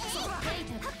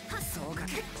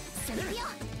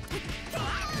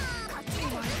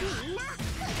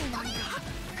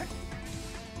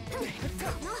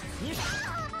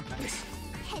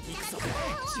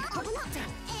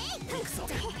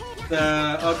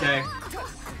 Okay.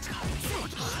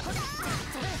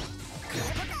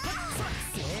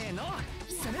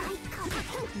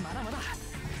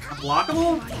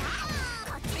 Unblockable?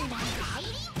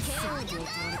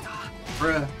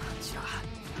 Bruh.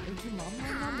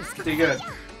 Pretty good.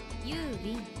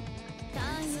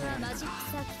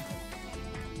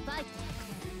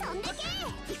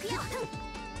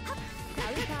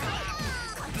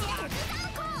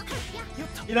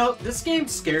 You know, this game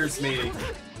scares me.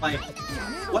 Like,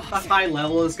 what the high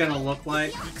level is gonna look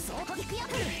like.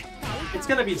 It's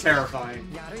gonna be terrifying.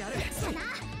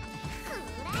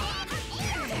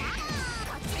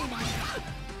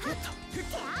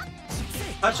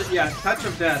 Touch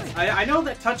of Death. I know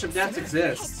that Touch of Death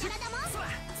exists.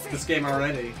 This game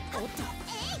already.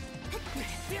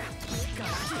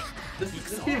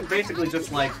 This game is basically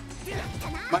just like,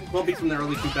 might well be from the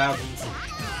early 2000s.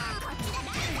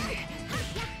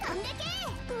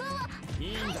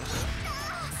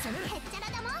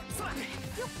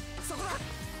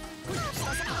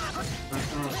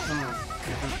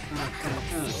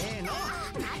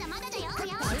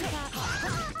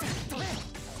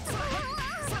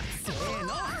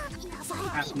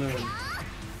 Half moon.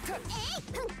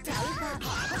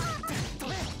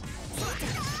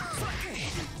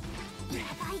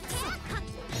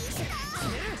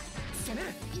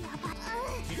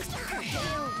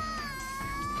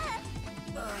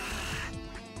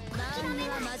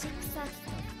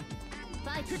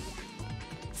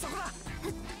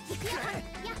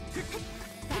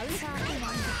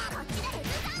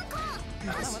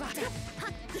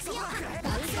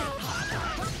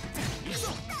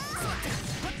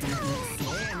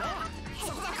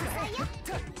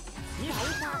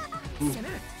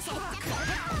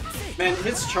 Man,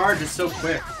 his charge is so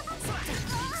quick.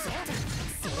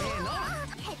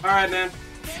 Alright, man.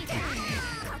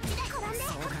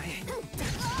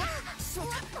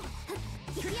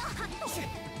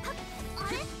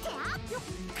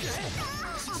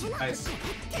 Nice.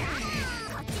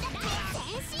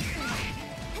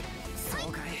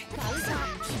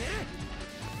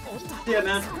 Yeah,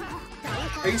 man.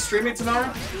 Are you streaming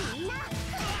tomorrow?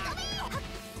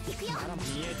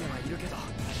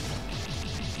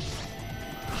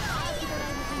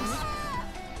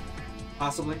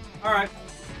 Possibly. Alright.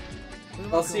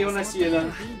 I'll see you when I see you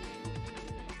then.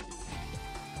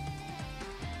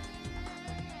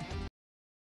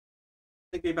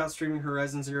 Thinking about streaming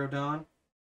Horizon Zero Dawn.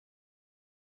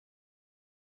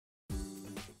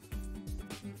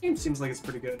 Game seems like it's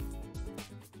pretty good.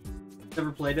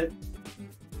 Never played it.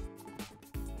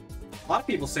 A lot of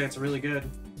people say it's really good.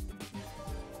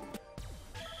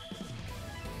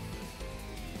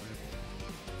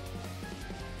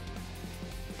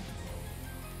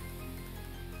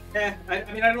 Yeah, I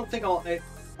mean, I don't think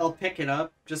I'll pick it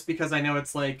up just because I know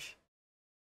it's like,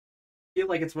 I feel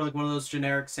like it's like one of those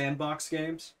generic sandbox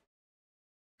games.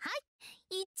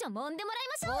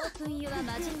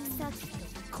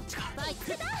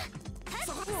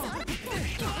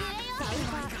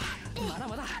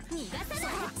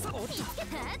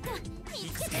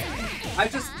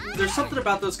 There's something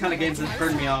about those kind of games that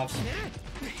turn me off.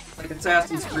 Like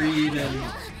Assassin's Creed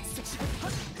and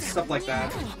stuff like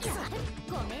that.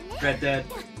 Red Dead.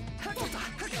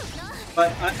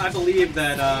 But I believe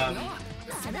that,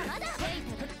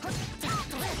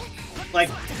 like,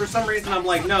 for some reason I'm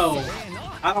like, no,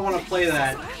 I don't want to play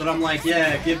that. But I'm like,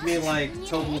 yeah, give me, like,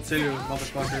 Tobal 2,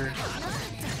 motherfucker.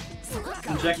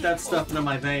 Inject that stuff into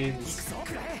my veins.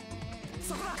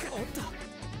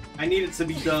 I need it to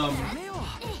be dumb.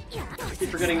 I keep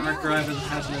forgetting Arc Drive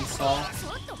has an install.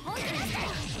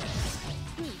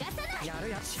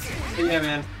 But yeah,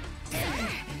 man.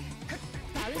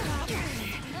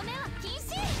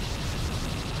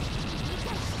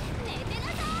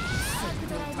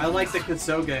 I like the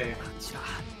Kasuge.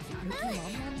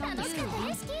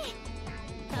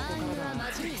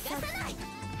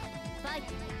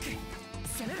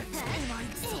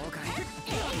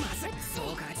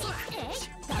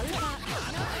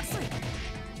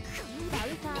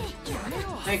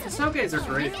 Hey, Kasuges are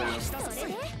great though.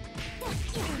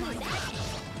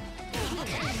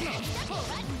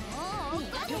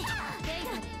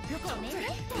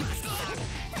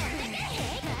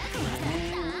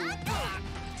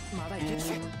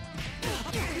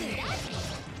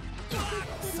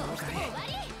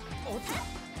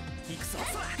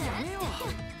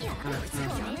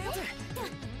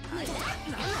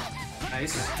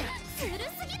 Nice.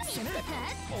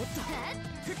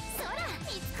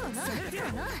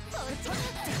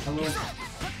 A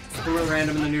little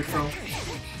random in the neutral.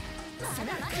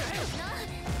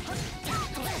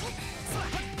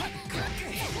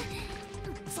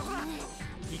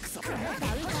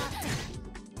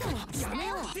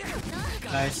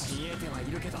 Nice.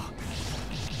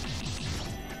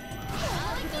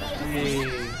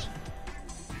 Hey.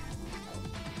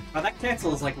 Oh, that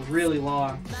cancel is like really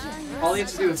long. All you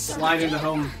have to do is slide into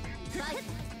home.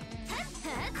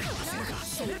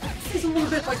 He's a little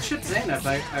bit like Chip Zaneth,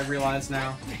 I realize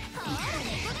now.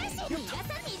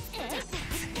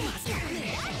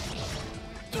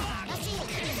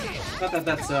 Not that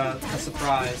that's a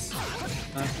surprise.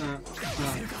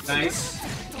 Nice.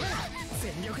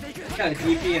 Got a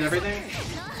DP and everything.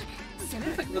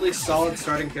 He's like a really solid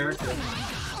starting character.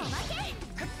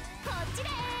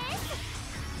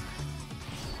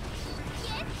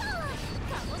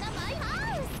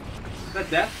 Is that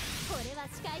death?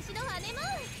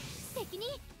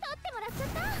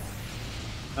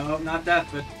 Oh, not death,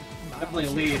 but definitely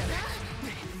a lead.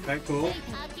 Okay, cool.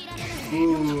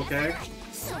 Ooh, okay.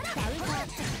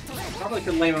 Probably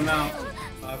could lame him out.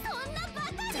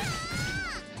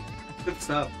 Good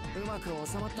stuff.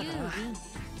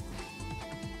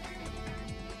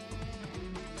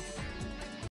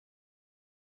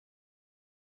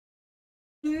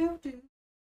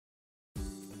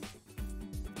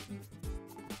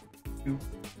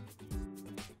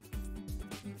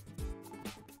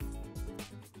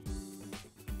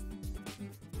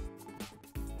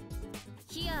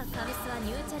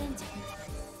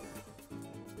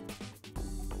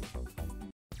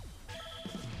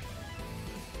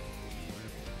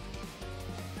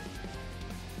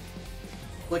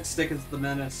 Flick Stick is the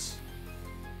menace.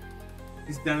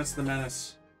 He's Dennis the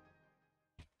Menace.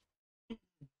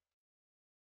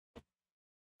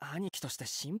 兄貴として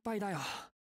心配だよ。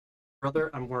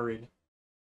 Brother, I'm worried.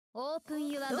 Open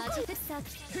your magic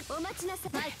circle. お待ちなさ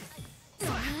い。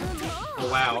 Oh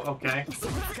wow, okay.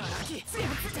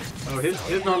 Oh,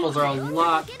 his normals are a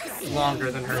lot longer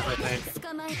than hers, I think.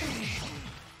 捕まえ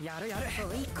た。やるやる。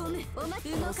追い込む。お待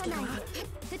ち動かない。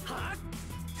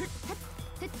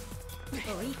追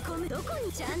い込む。どこ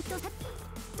にちゃんと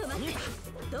止まって。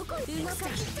どこに動かな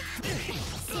い。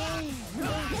せーの。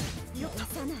よ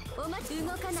さない。お待ち動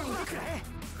かない。こ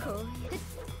うやって。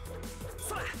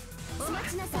お待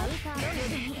ちなさい。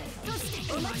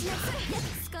お待ちなさい。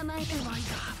捕まえたわ。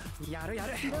やるや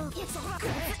る。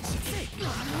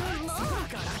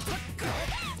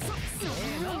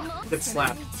 Get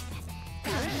slapped.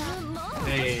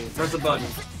 Hey, press the button.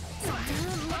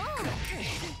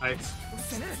 Nice.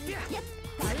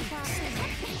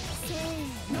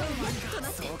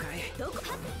 そうかい。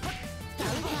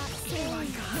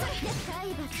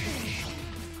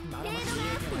まだまだ見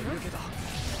えてはいるけど。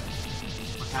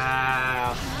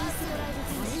 Ah.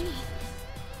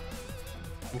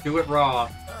 Do it raw.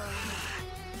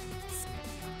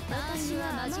 私は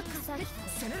マジックサーキット。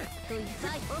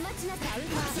お待ちなさい。こ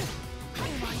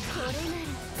れなら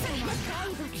体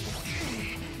罰。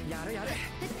やるやる。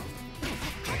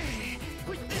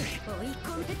追い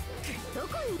込む。どこ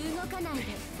に動かないで。追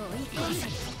い込む。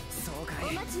そうかい。お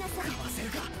待ちなさい。かわせる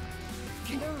か。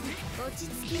どう落ち着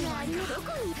きがありのどこ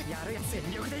に。やるや全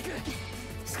力でいく。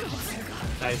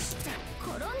 Nice.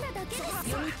 転んだだけです。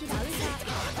読み切る。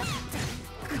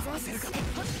かわせるか。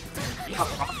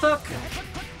 What's up?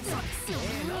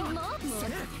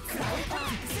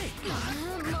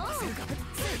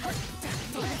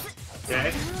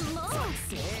 Okay.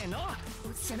 せーの。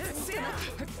せねせや。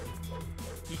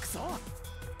行くぞ。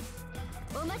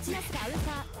お待ちなさい。か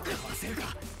わせるか。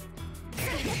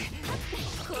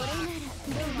これなら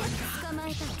どうも捕まえ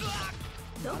た。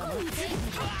どこについて。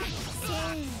せー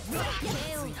の。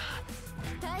手を。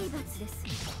体罰です。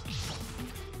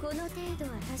この程度は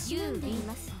たしなんでい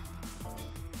ます。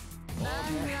バ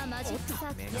ームはマジックサー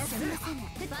クル。休ませな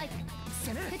い。バイク。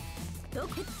せね。どこ。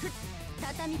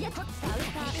畳でアウター。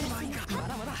ま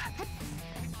だまだ。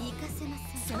行かせま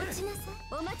せん。落ちなさい。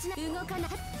お待ちな。動かない。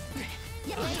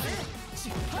やばい。せ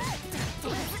ー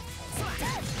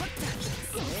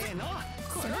の。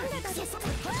転んだだけです。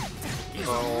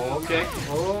 Oh, okay.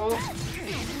 Oh.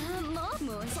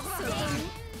 もうそこに。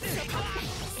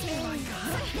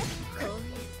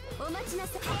お待ちなさ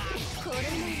い。これ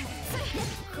なら。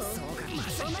こう。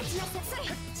お待ちなさい。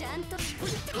ちゃんと。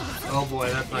 Oh boy,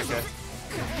 that's not good.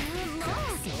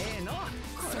 せーの。こ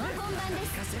の本番です。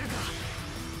 かせるか。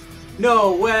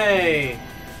 No way! I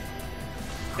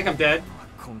think I'm dead.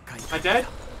 今回。 Am I dead? ラ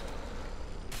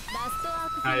ストア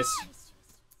クト。 Nice.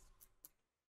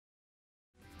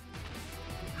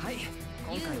 はい。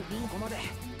今回ここまで。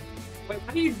 Wait,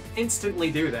 how do you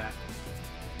instantly do that?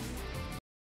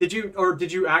 Did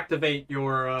you activate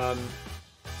your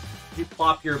you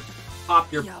pop your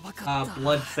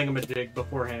blood thingamajig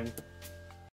beforehand?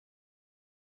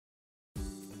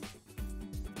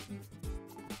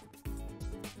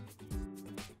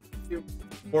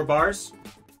 Four bars?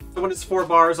 So when it's 4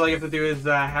 bars, all you have to do is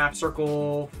half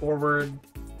circle forward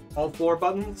all 4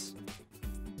 buttons?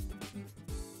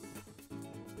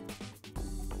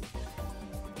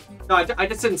 No, I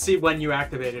just didn't see when you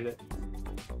activated it.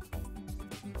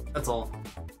 That's all.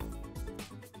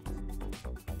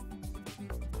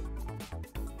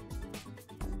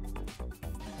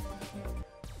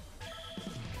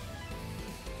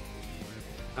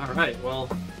 Alright, well,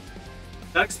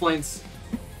 that explains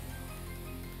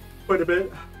quite a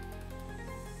bit.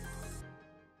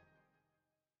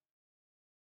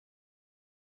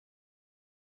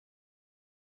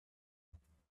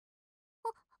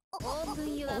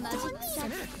 Open your magic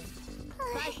circle.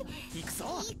 行くぞ。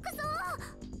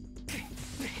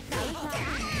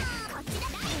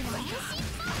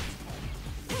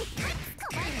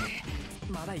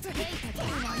まだ行く。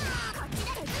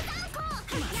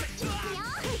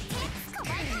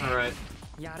 Alright.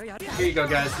 やるやる。 Here you go,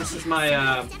 guys. This is my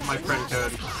my friend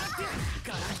code.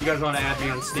 You guys want to add me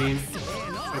on Steam?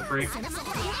 Feel free.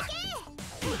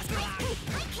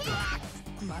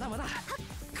 まだまだ。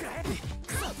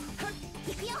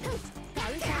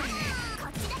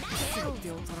手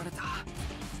を取られた。あ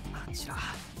ちら、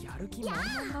やる気満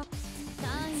々だ。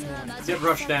 Get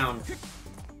rushed down.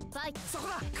 そこ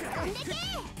だ。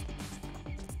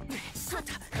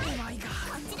うまいか。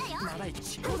まだ行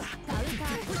く。こうだ。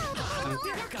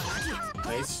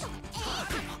 Nice.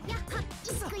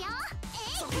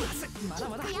 まだ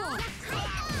まだ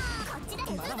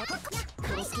まだまだ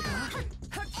殺す気かな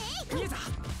見えた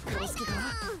殺す気かな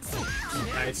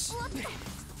Nice. 行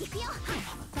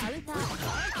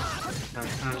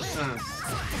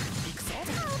くぞ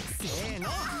せーの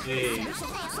Hey. そ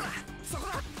こ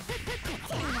だ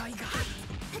お前が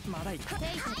まだいく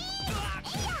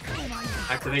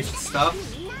Activation stuff.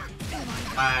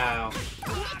 Wow.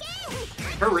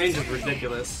 Her range is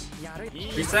ridiculous.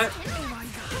 Reset.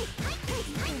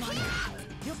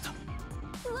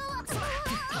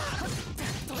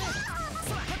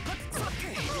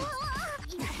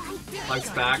 Legs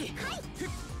back.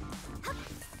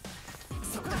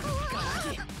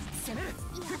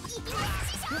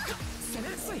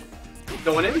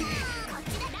 Going in.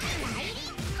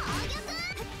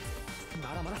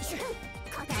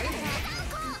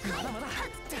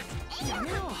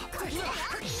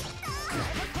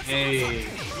 Hey.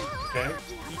 Okay.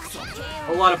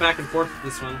 A lot of back and forth with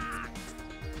this one.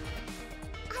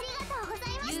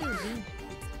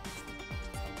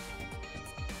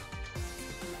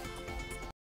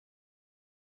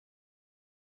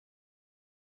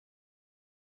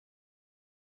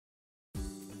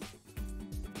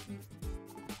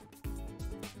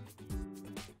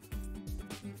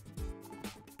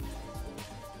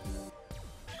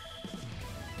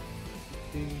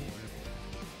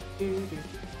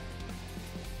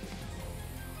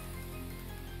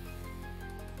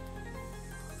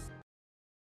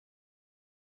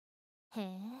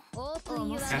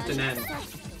 Captain N.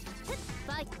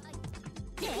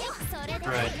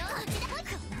 Alright.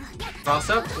 Cross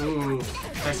up? Ooh.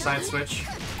 Nice side switch.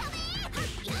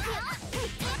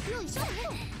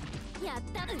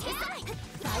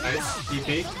 Nice.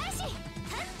 DP.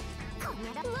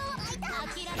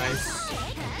 Nice.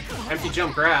 Empty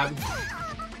jump grab.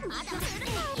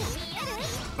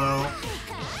 Bow.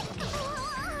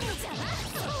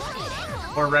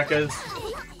 Or Rekka's.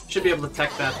 Should be able to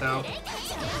tech that though.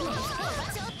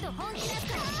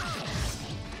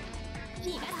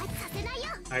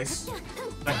 Nice.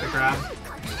 Back to grab.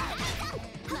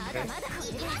 Okay.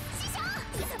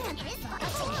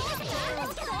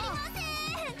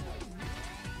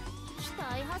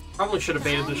 Probably should have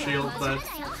baited the shield, but...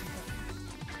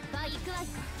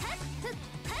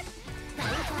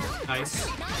 Nice.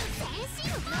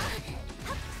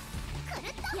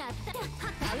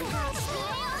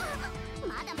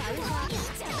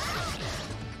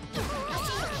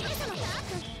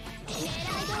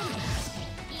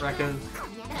 Rekka.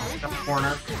 Got the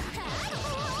corner.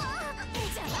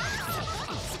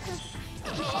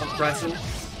 Pressing.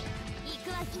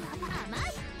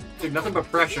 Dude, nothing but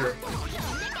pressure.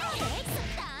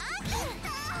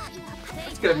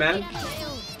 That's good, man.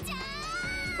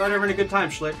 Glad you're having a good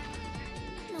time, Schlick.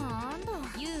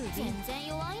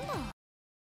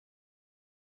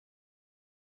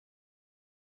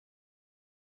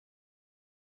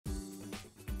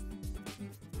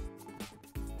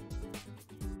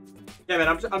 Yeah, man,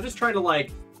 I'm just trying to,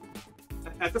 like,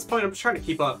 at this point, I'm just trying to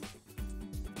keep up.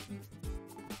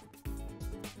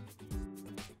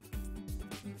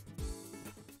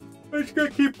 I'm just gonna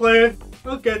keep playing.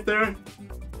 I'll get there.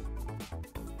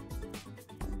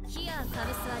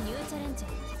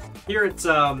 Here it's,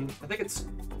 I think it's,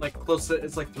 like, close to,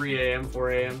 it's like 3 a.m.,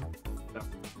 4 a.m. So,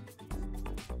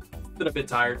 been a bit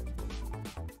tired.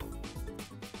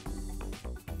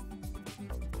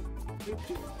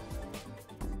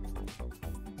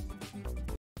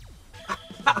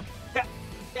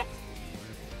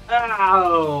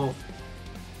 Ow!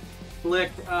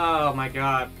 Flicked. Oh my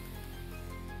god.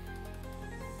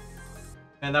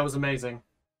 Man, that was amazing.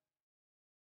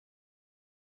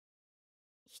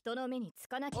 Okay.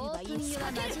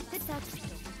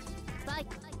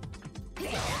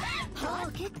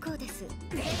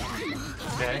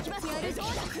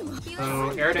 So,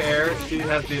 air to air, she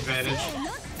has the advantage.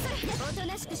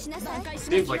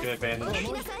 Seems like an advantage.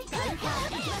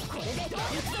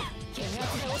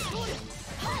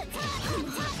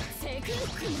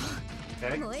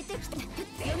 Okay.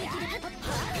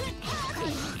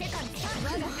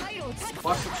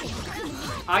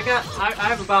 I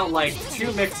have about like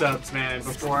 2 mix-ups, man,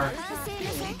 before.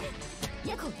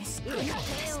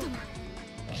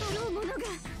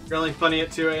 Really funny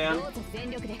at 2 a.m.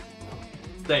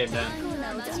 Stay in then.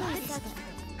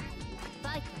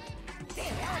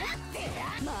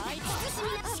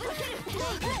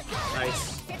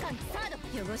 Nice.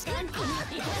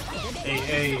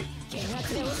 Hey.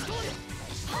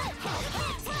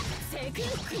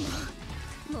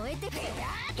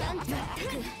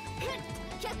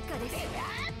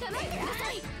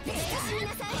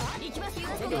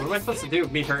 What am I supposed to do?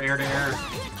 Meet her air to air?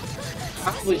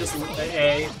 Probably just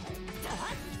A.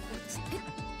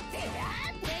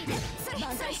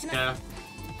 Yeah.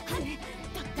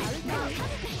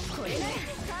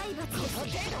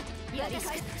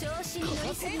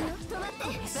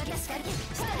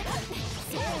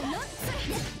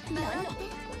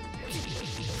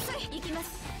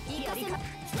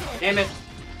 Damn it.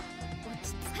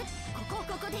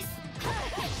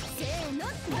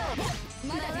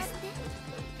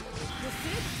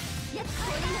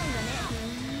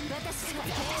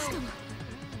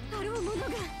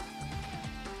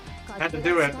 I had to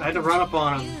do it. I had to run up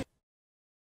on him.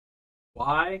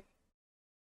 Why?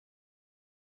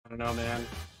 I don't know, man.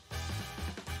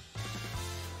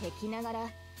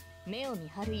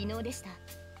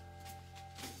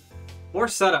 More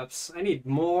setups. I need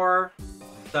more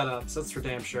setups. That's for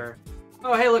damn sure.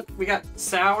 Oh, hey, look, we got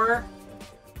Sour.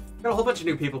 Got a whole bunch of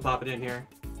new people popping in here.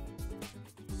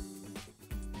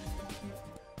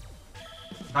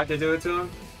 Tried to do it to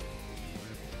him.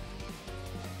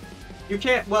 You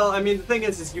can't. Well, I mean, the thing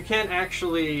is you can't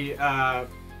actually.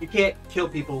 You can't kill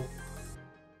people.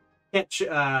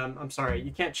 I'm sorry.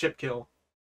 You can't chip kill.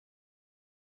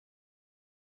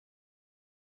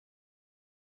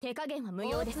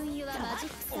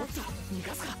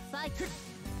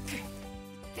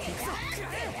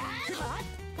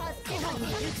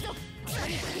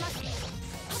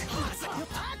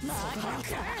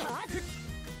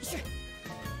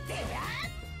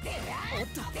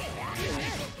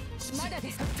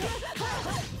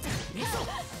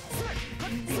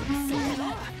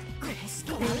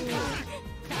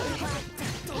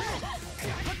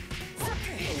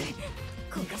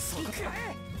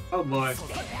 Oh boy.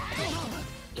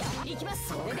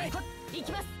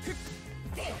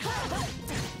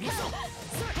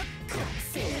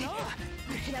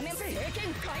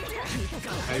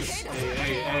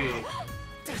 Hey.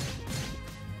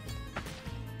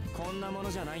 こんなも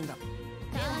のじゃないんだ。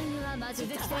続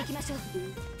きといきましょう。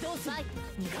どうする？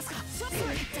逃がすか。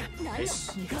逃が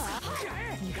す。逃がす。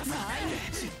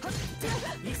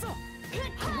行くぞ。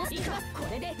こ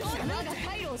れで山が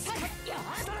回路をさ。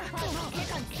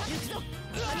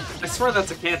I swear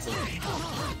that's a cancel.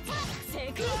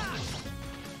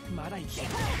 まだ行け。逃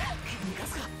が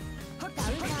すか。ダウンタ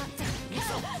ー。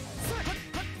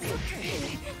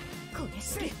これ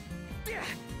する。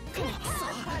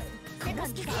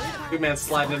Good man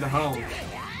sliding into home.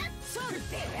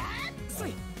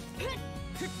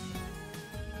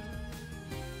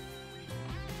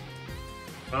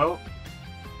 Oh.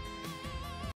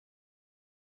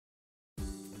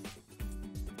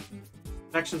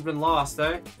 Connection's been lost,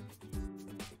 eh?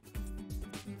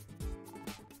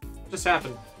 What just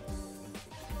happened?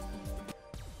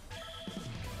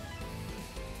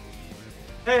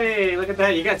 Hey, look at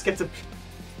that. You guys get to...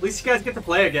 At least you guys get to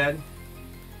play again.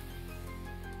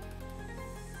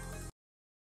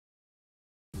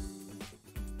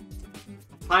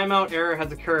 Timeout error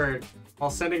has occurred while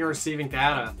sending and receiving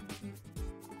data.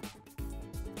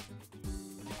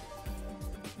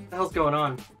 What the hell's going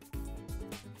on?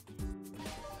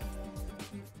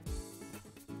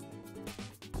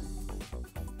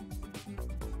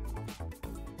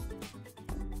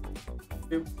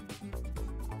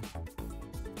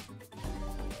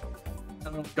 I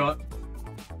don't know what's going on.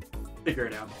 Figure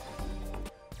it out.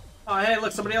 Oh, hey,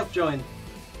 look, somebody else joined.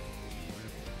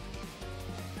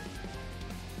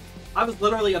 I was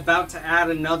literally about to add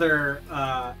another,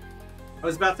 I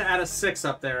was about to add a 6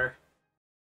 up there.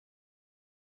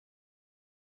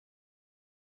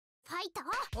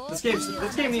 This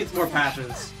game needs more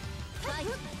patches.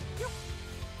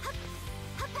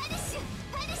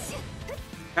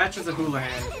 Patches of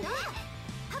Houlihan.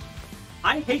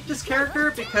 I hate this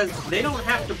character because they don't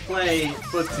have to play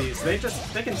footsies.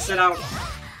 They can sit out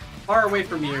far away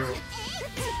from you.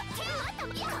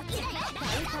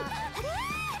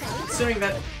 Considering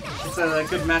that it's a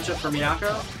good matchup for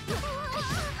Miyako,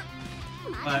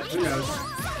 but who knows?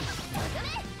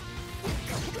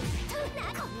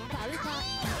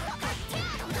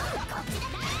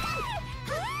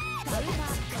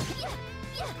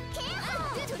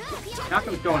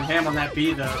 Miyako's going ham on that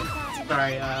B though.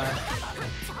 Sorry,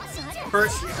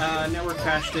 first network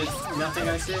crash did nothing,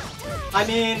 I see. I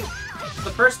mean,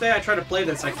 the first day I tried to play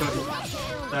this, I couldn't.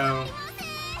 So,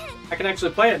 I can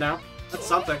actually play it now. That's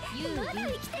something.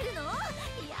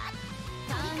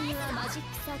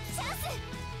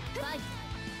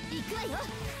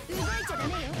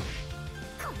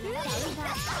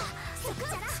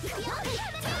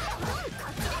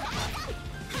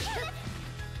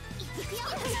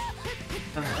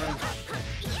 For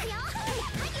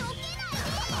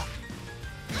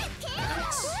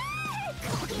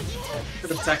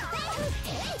the tech.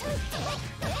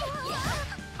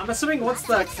 I'm assuming what's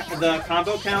the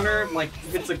combo counter? Like,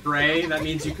 if it's a gray, that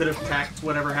means you could have tacked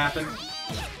whatever happened.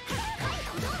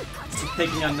 Just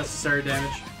taking unnecessary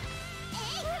damage.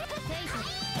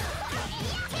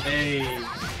 Hey.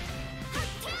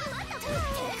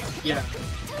 Yeah,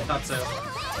 I thought so.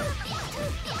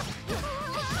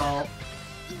 Oh.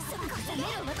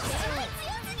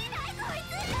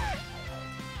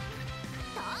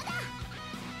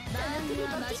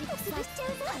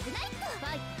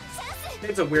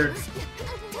 It's a weird.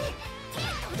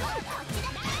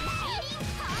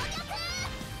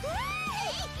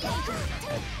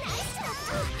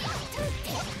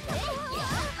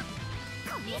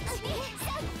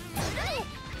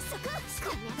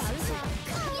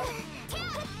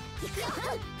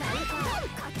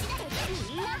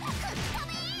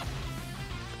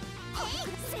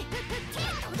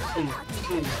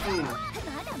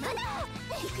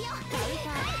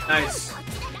 Nice.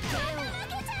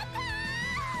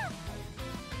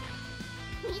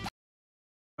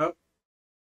 Oh.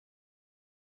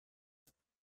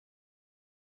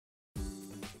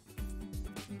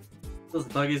 Those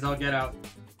buggies all get out.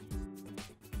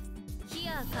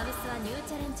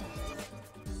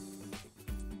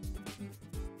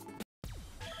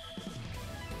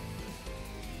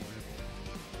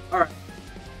 Alright.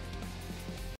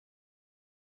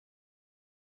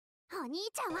 お兄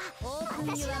ちゃんは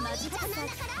私のマジックなんだ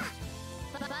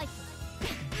からバイ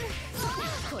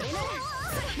これなら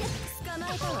捕ま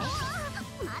えたわ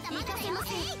まだまだいませ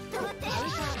ん止まって行か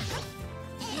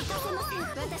せません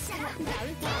私からダウンタ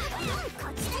ーこ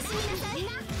っちで死になさい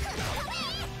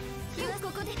火はこ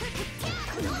こで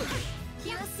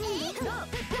火はすんで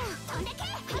飛んでけ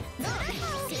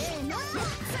せーの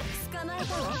捕まえ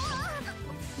たわ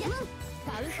やんダウ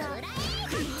ンター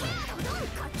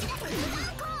こっちで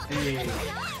Hey.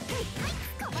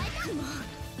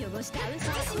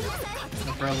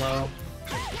 Up real low.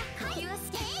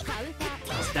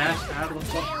 Stash out of the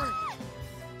floor.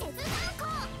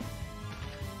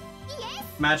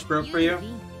 Match broke for you.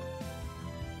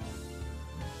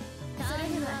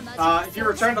 If you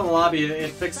return to the lobby,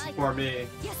 it fixed it for me.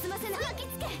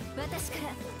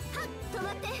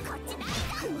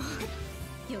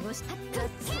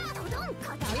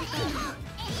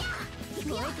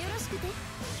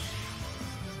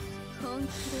 Oh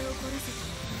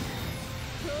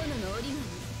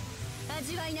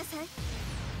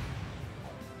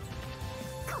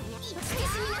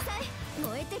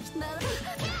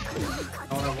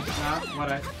no, what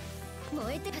I...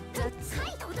 燃えてるサイ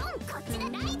ドドンこっちで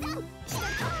大胆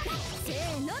せー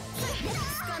の捕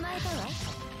まえたわ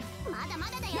まだま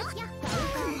だだよ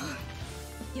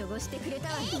汚してくれた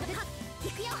わ行くよ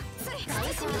それ慎し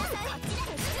みなさい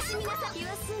慎しみなさい気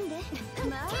は済んで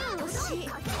まあ惜しい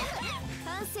反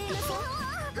省なさ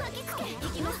巻きつけ行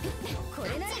きますこ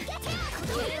れなら許さないん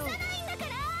だか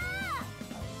ら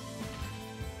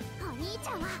お兄ち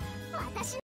ゃんは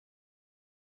私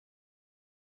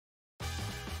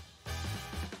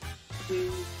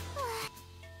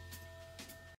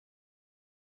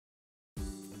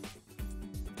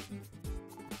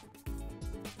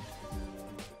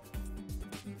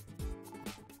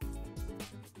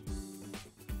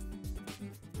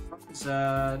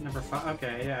number 5.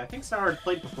 Okay, yeah, I think Sour had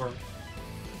played before.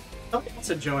 Somebody else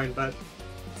had joined, but it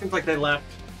seems like they left.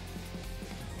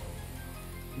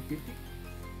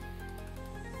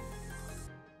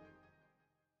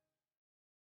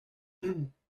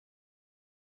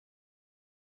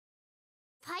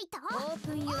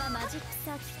 Open your magic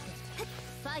circuit.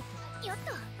 Fight. よっ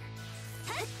と。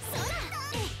そら。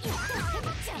よっと。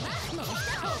邪魔。もう狙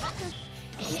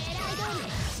い通り。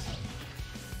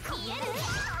見える？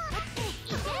い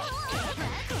け。こ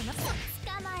の捕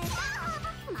まえた。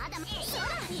まだそら。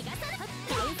逃がさない。カ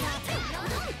ウンター。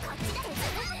こっちだ。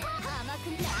甘く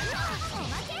ない。お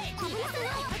まけ。逃がさない。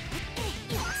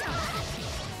邪魔。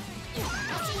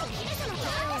私の姫様なん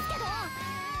ですけど。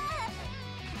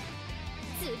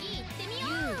次行ってみよう。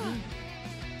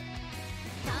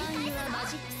ターンはマ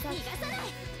ジックサー逃がさない。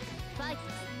ファイト。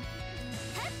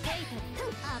ヘイト。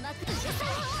甘く逃がさ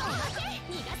ない。おまけ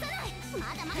逃がさない。ま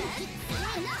だまだ。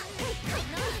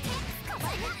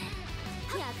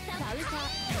やったバウター。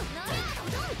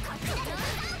行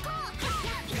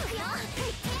くよ。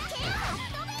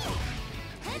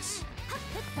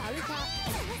バウター。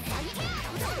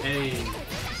Hey.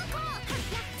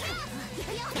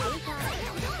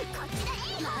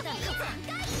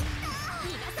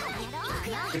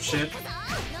 Good shit.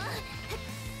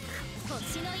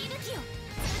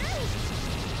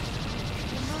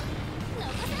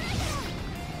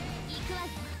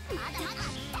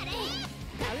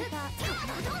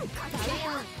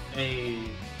 Hey.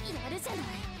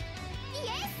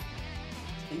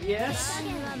 Yes.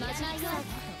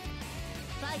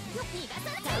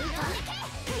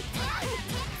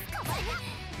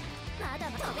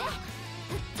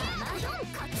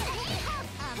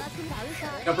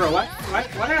 Yo, bro, why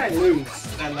did I lose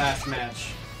that last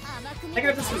match? I think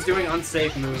I just was doing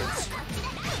unsafe moves.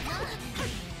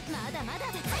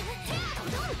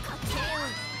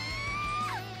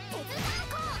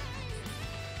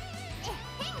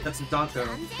 That's a dunk though.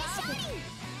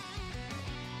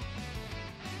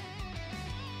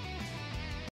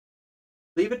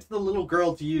 Leave it to the little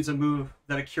girl to use a move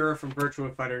that Akira from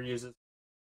Virtua Fighter uses.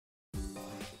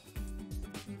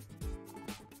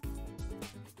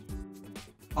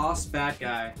 Boss bad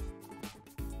guy.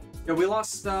 Yo, we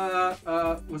lost,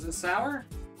 was it Sour?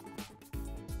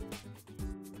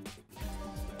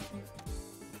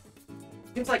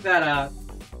 Seems like that,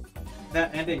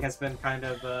 that ending has been kind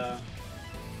of,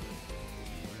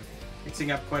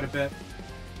 mixing up quite a bit.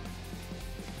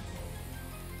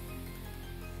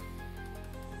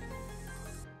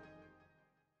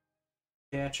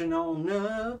 Catching on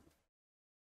up.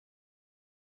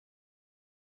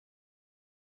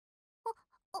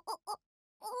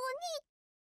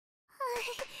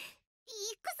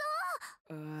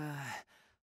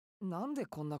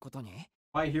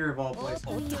 Why here of all places?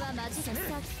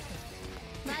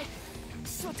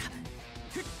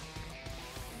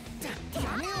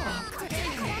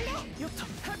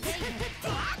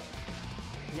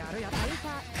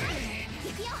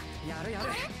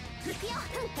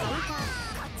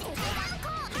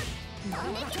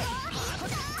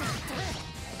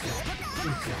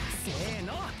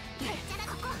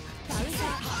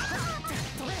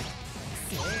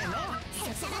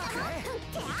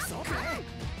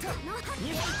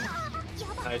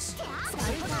 Nice.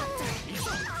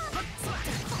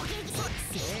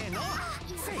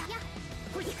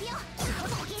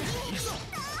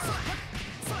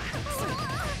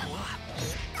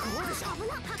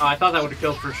 Oh, I thought that would have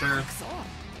killed for sure.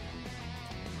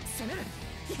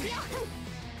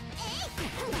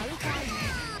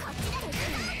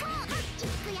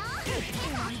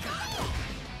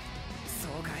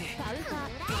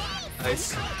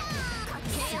 Nice.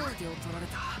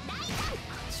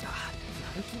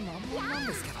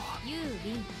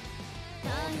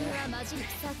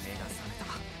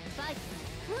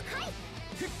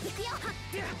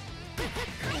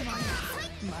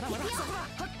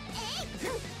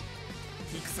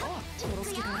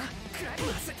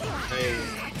 Hey.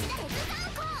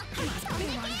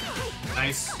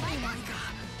 Nice.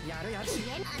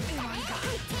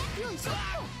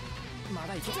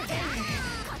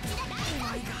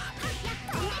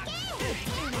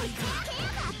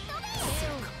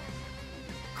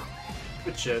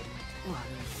 Good shit.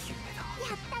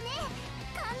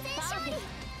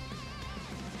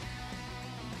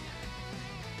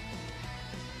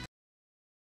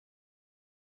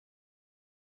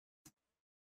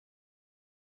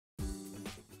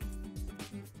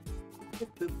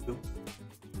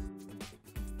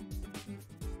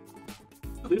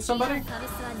 Lose somebody?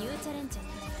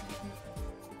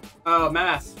 Oh,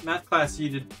 math class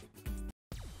seeded.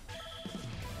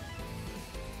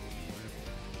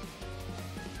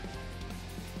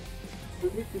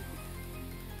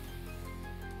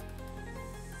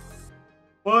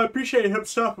 Well, I appreciate him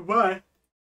stopping by.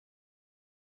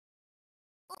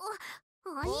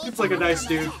 Seems like a nice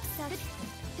dude.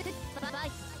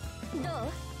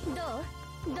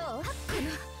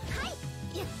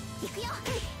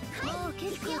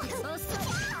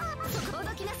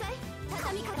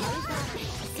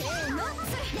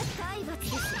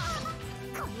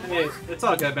 Hey, it's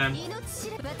all good, man.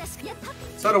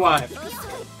 So do I.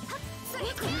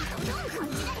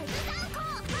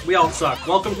 We all suck.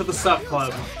 Welcome to the Suck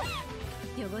Club.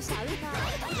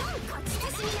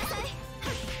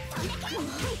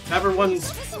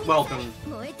 Everyone's welcome.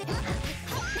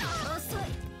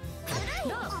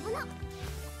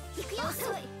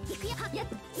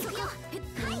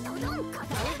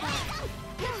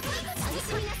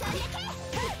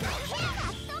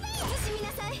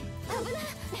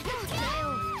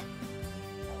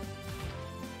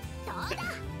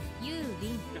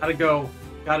 Gotta go.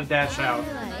 Gotta dash out.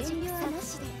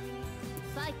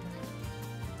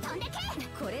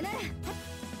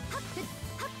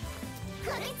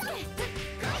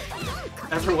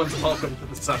 Everyone's welcome to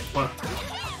the Suck Club.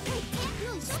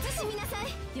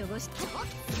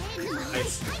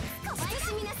 Nice.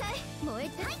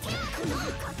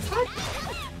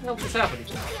 What just happened?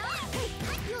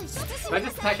 I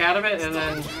just attack out of it and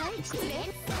then...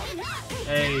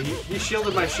 Hey, he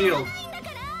shielded my shield.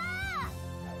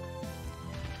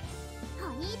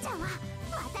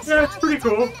 Yeah, it's pretty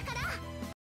cool.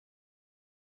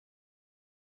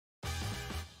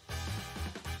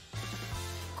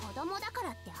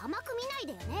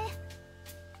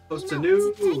 Post a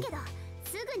new...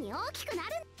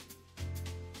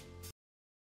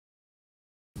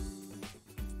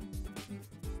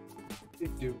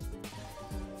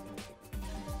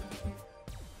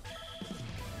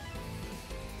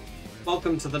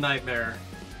 Welcome to the nightmare.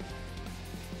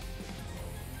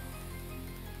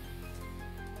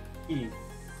 E.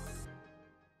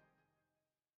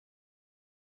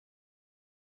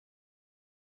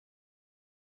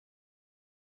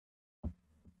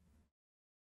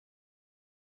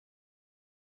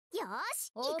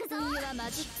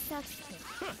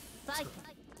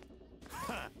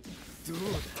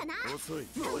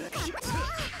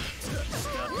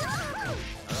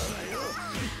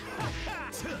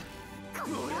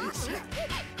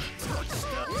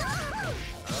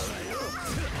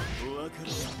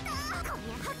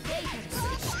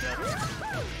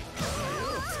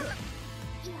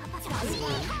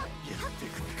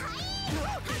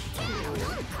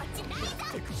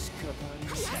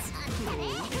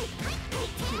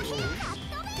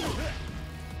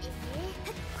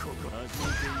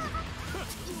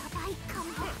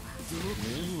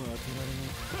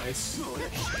 Nice.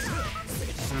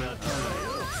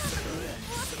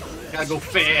 Gotta go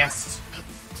fast.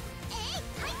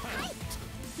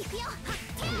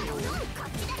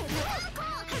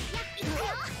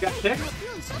 Got kicked?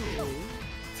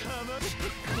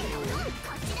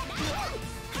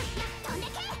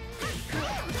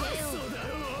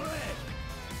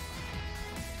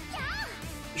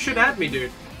 You should add me,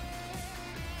 dude.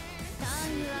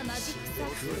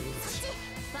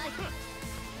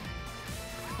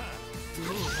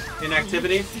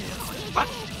 Inactivity? What?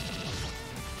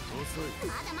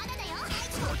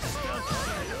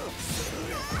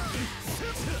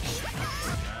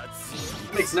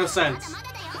 Makes no sense.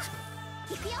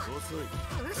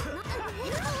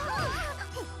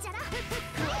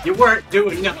 You weren't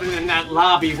doing nothing in that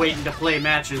lobby waiting to play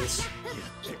matches.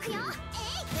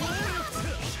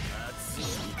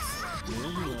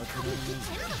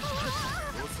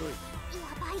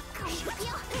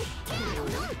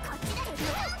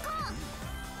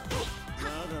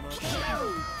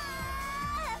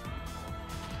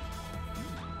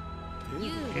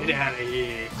 Get out of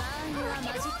here.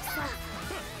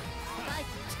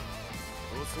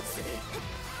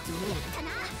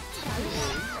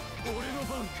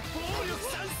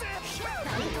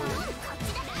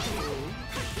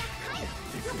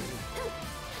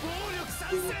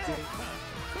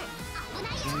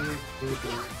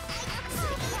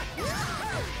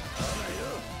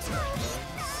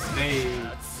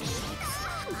 Hey.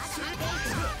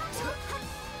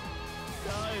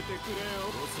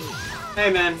 Hey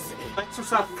man, thanks for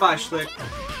stopping by, Schlick.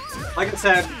 Like I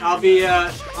said, I'll be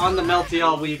on the Melty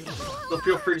all week, so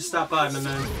feel free to stop by, my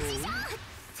man.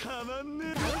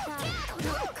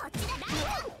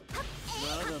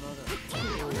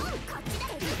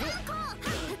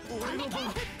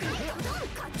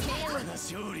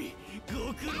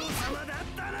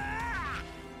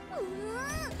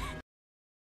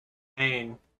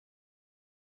 Pain.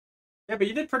 Yeah, but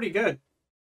you did pretty good.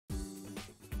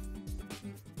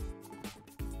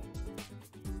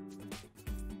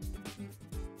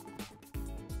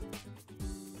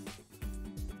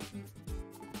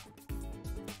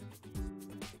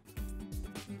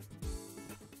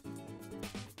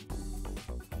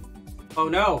 Oh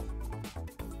no.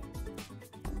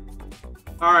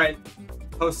 Alright,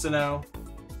 post to know.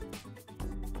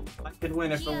 I could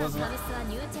win if it wasn't.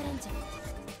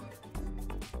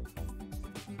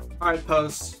 Alright,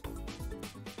 post.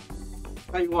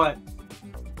 Tell you what.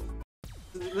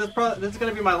 This is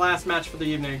gonna be my last match for the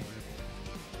evening.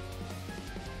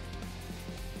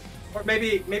 Or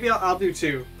maybe I'll do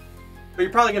two. But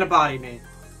you're probably gonna body me.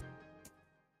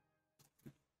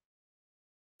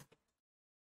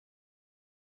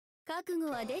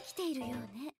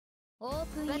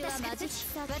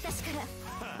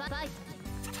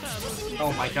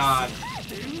 Oh my god.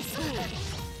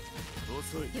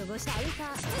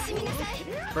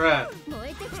 Bruh.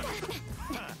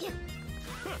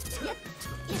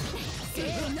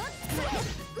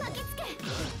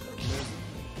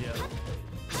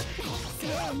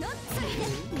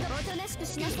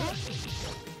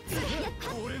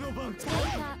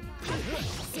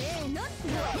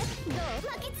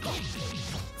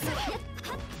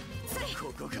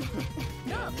 こ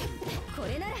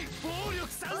れなら暴力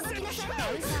参戦。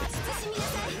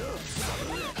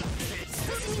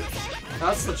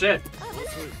 That's legit.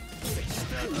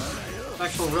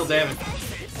 Actual real damage.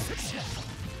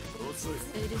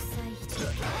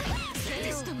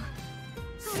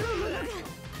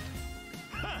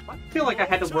 I feel like I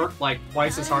had to work like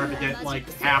twice as hard to get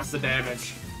like half the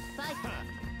damage.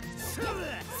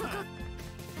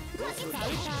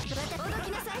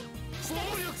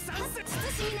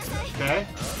 Okay.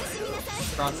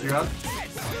 Cross you up.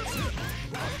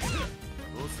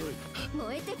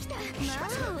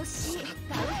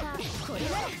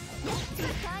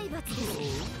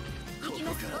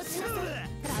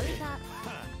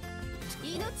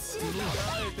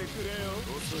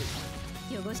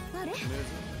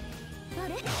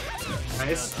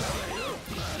 Nice.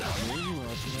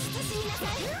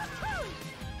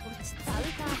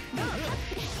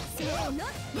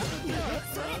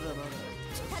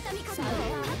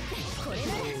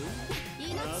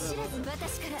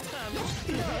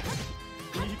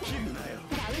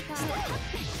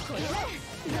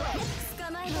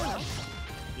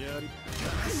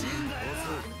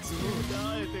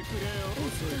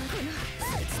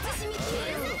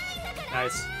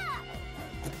 Nice.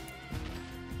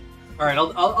 All right,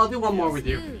 I'll do one more with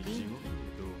you.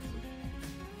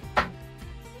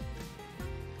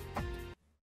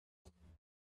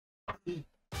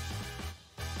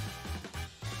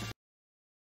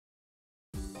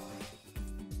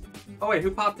 Oh wait,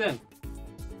 who popped in?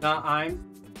 I'm.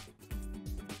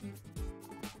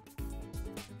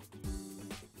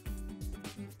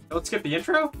 Let's skip the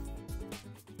intro?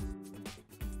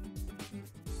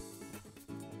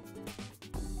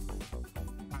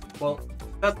 Well,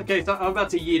 if that's the case, I'm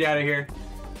about to yeet out of here.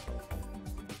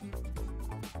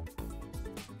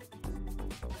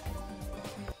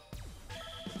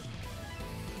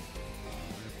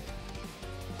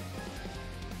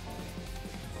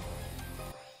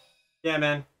 Yeah,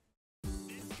 man.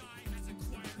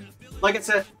 Like I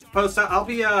said, post. I'll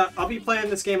be playing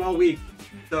this game all week,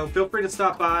 so feel free to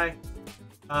stop by.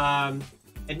 And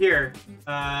here,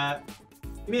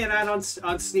 give me an ad on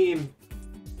Steam,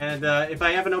 and if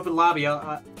I have an open lobby,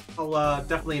 I'll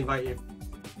definitely invite you.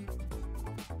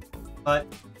 But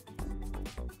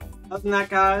other than that,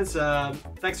 guys,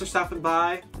 thanks for stopping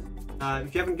by.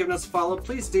 If you haven't given us a follow,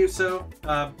 please do so.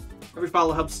 Every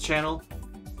follow helps the channel.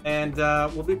 And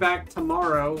we'll be back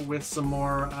tomorrow with some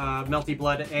more Melty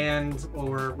Blood,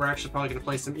 or we're actually probably going to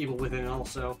play some Evil Within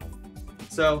also.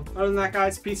 So, other than that,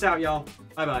 guys, peace out, y'all.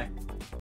 Bye-bye.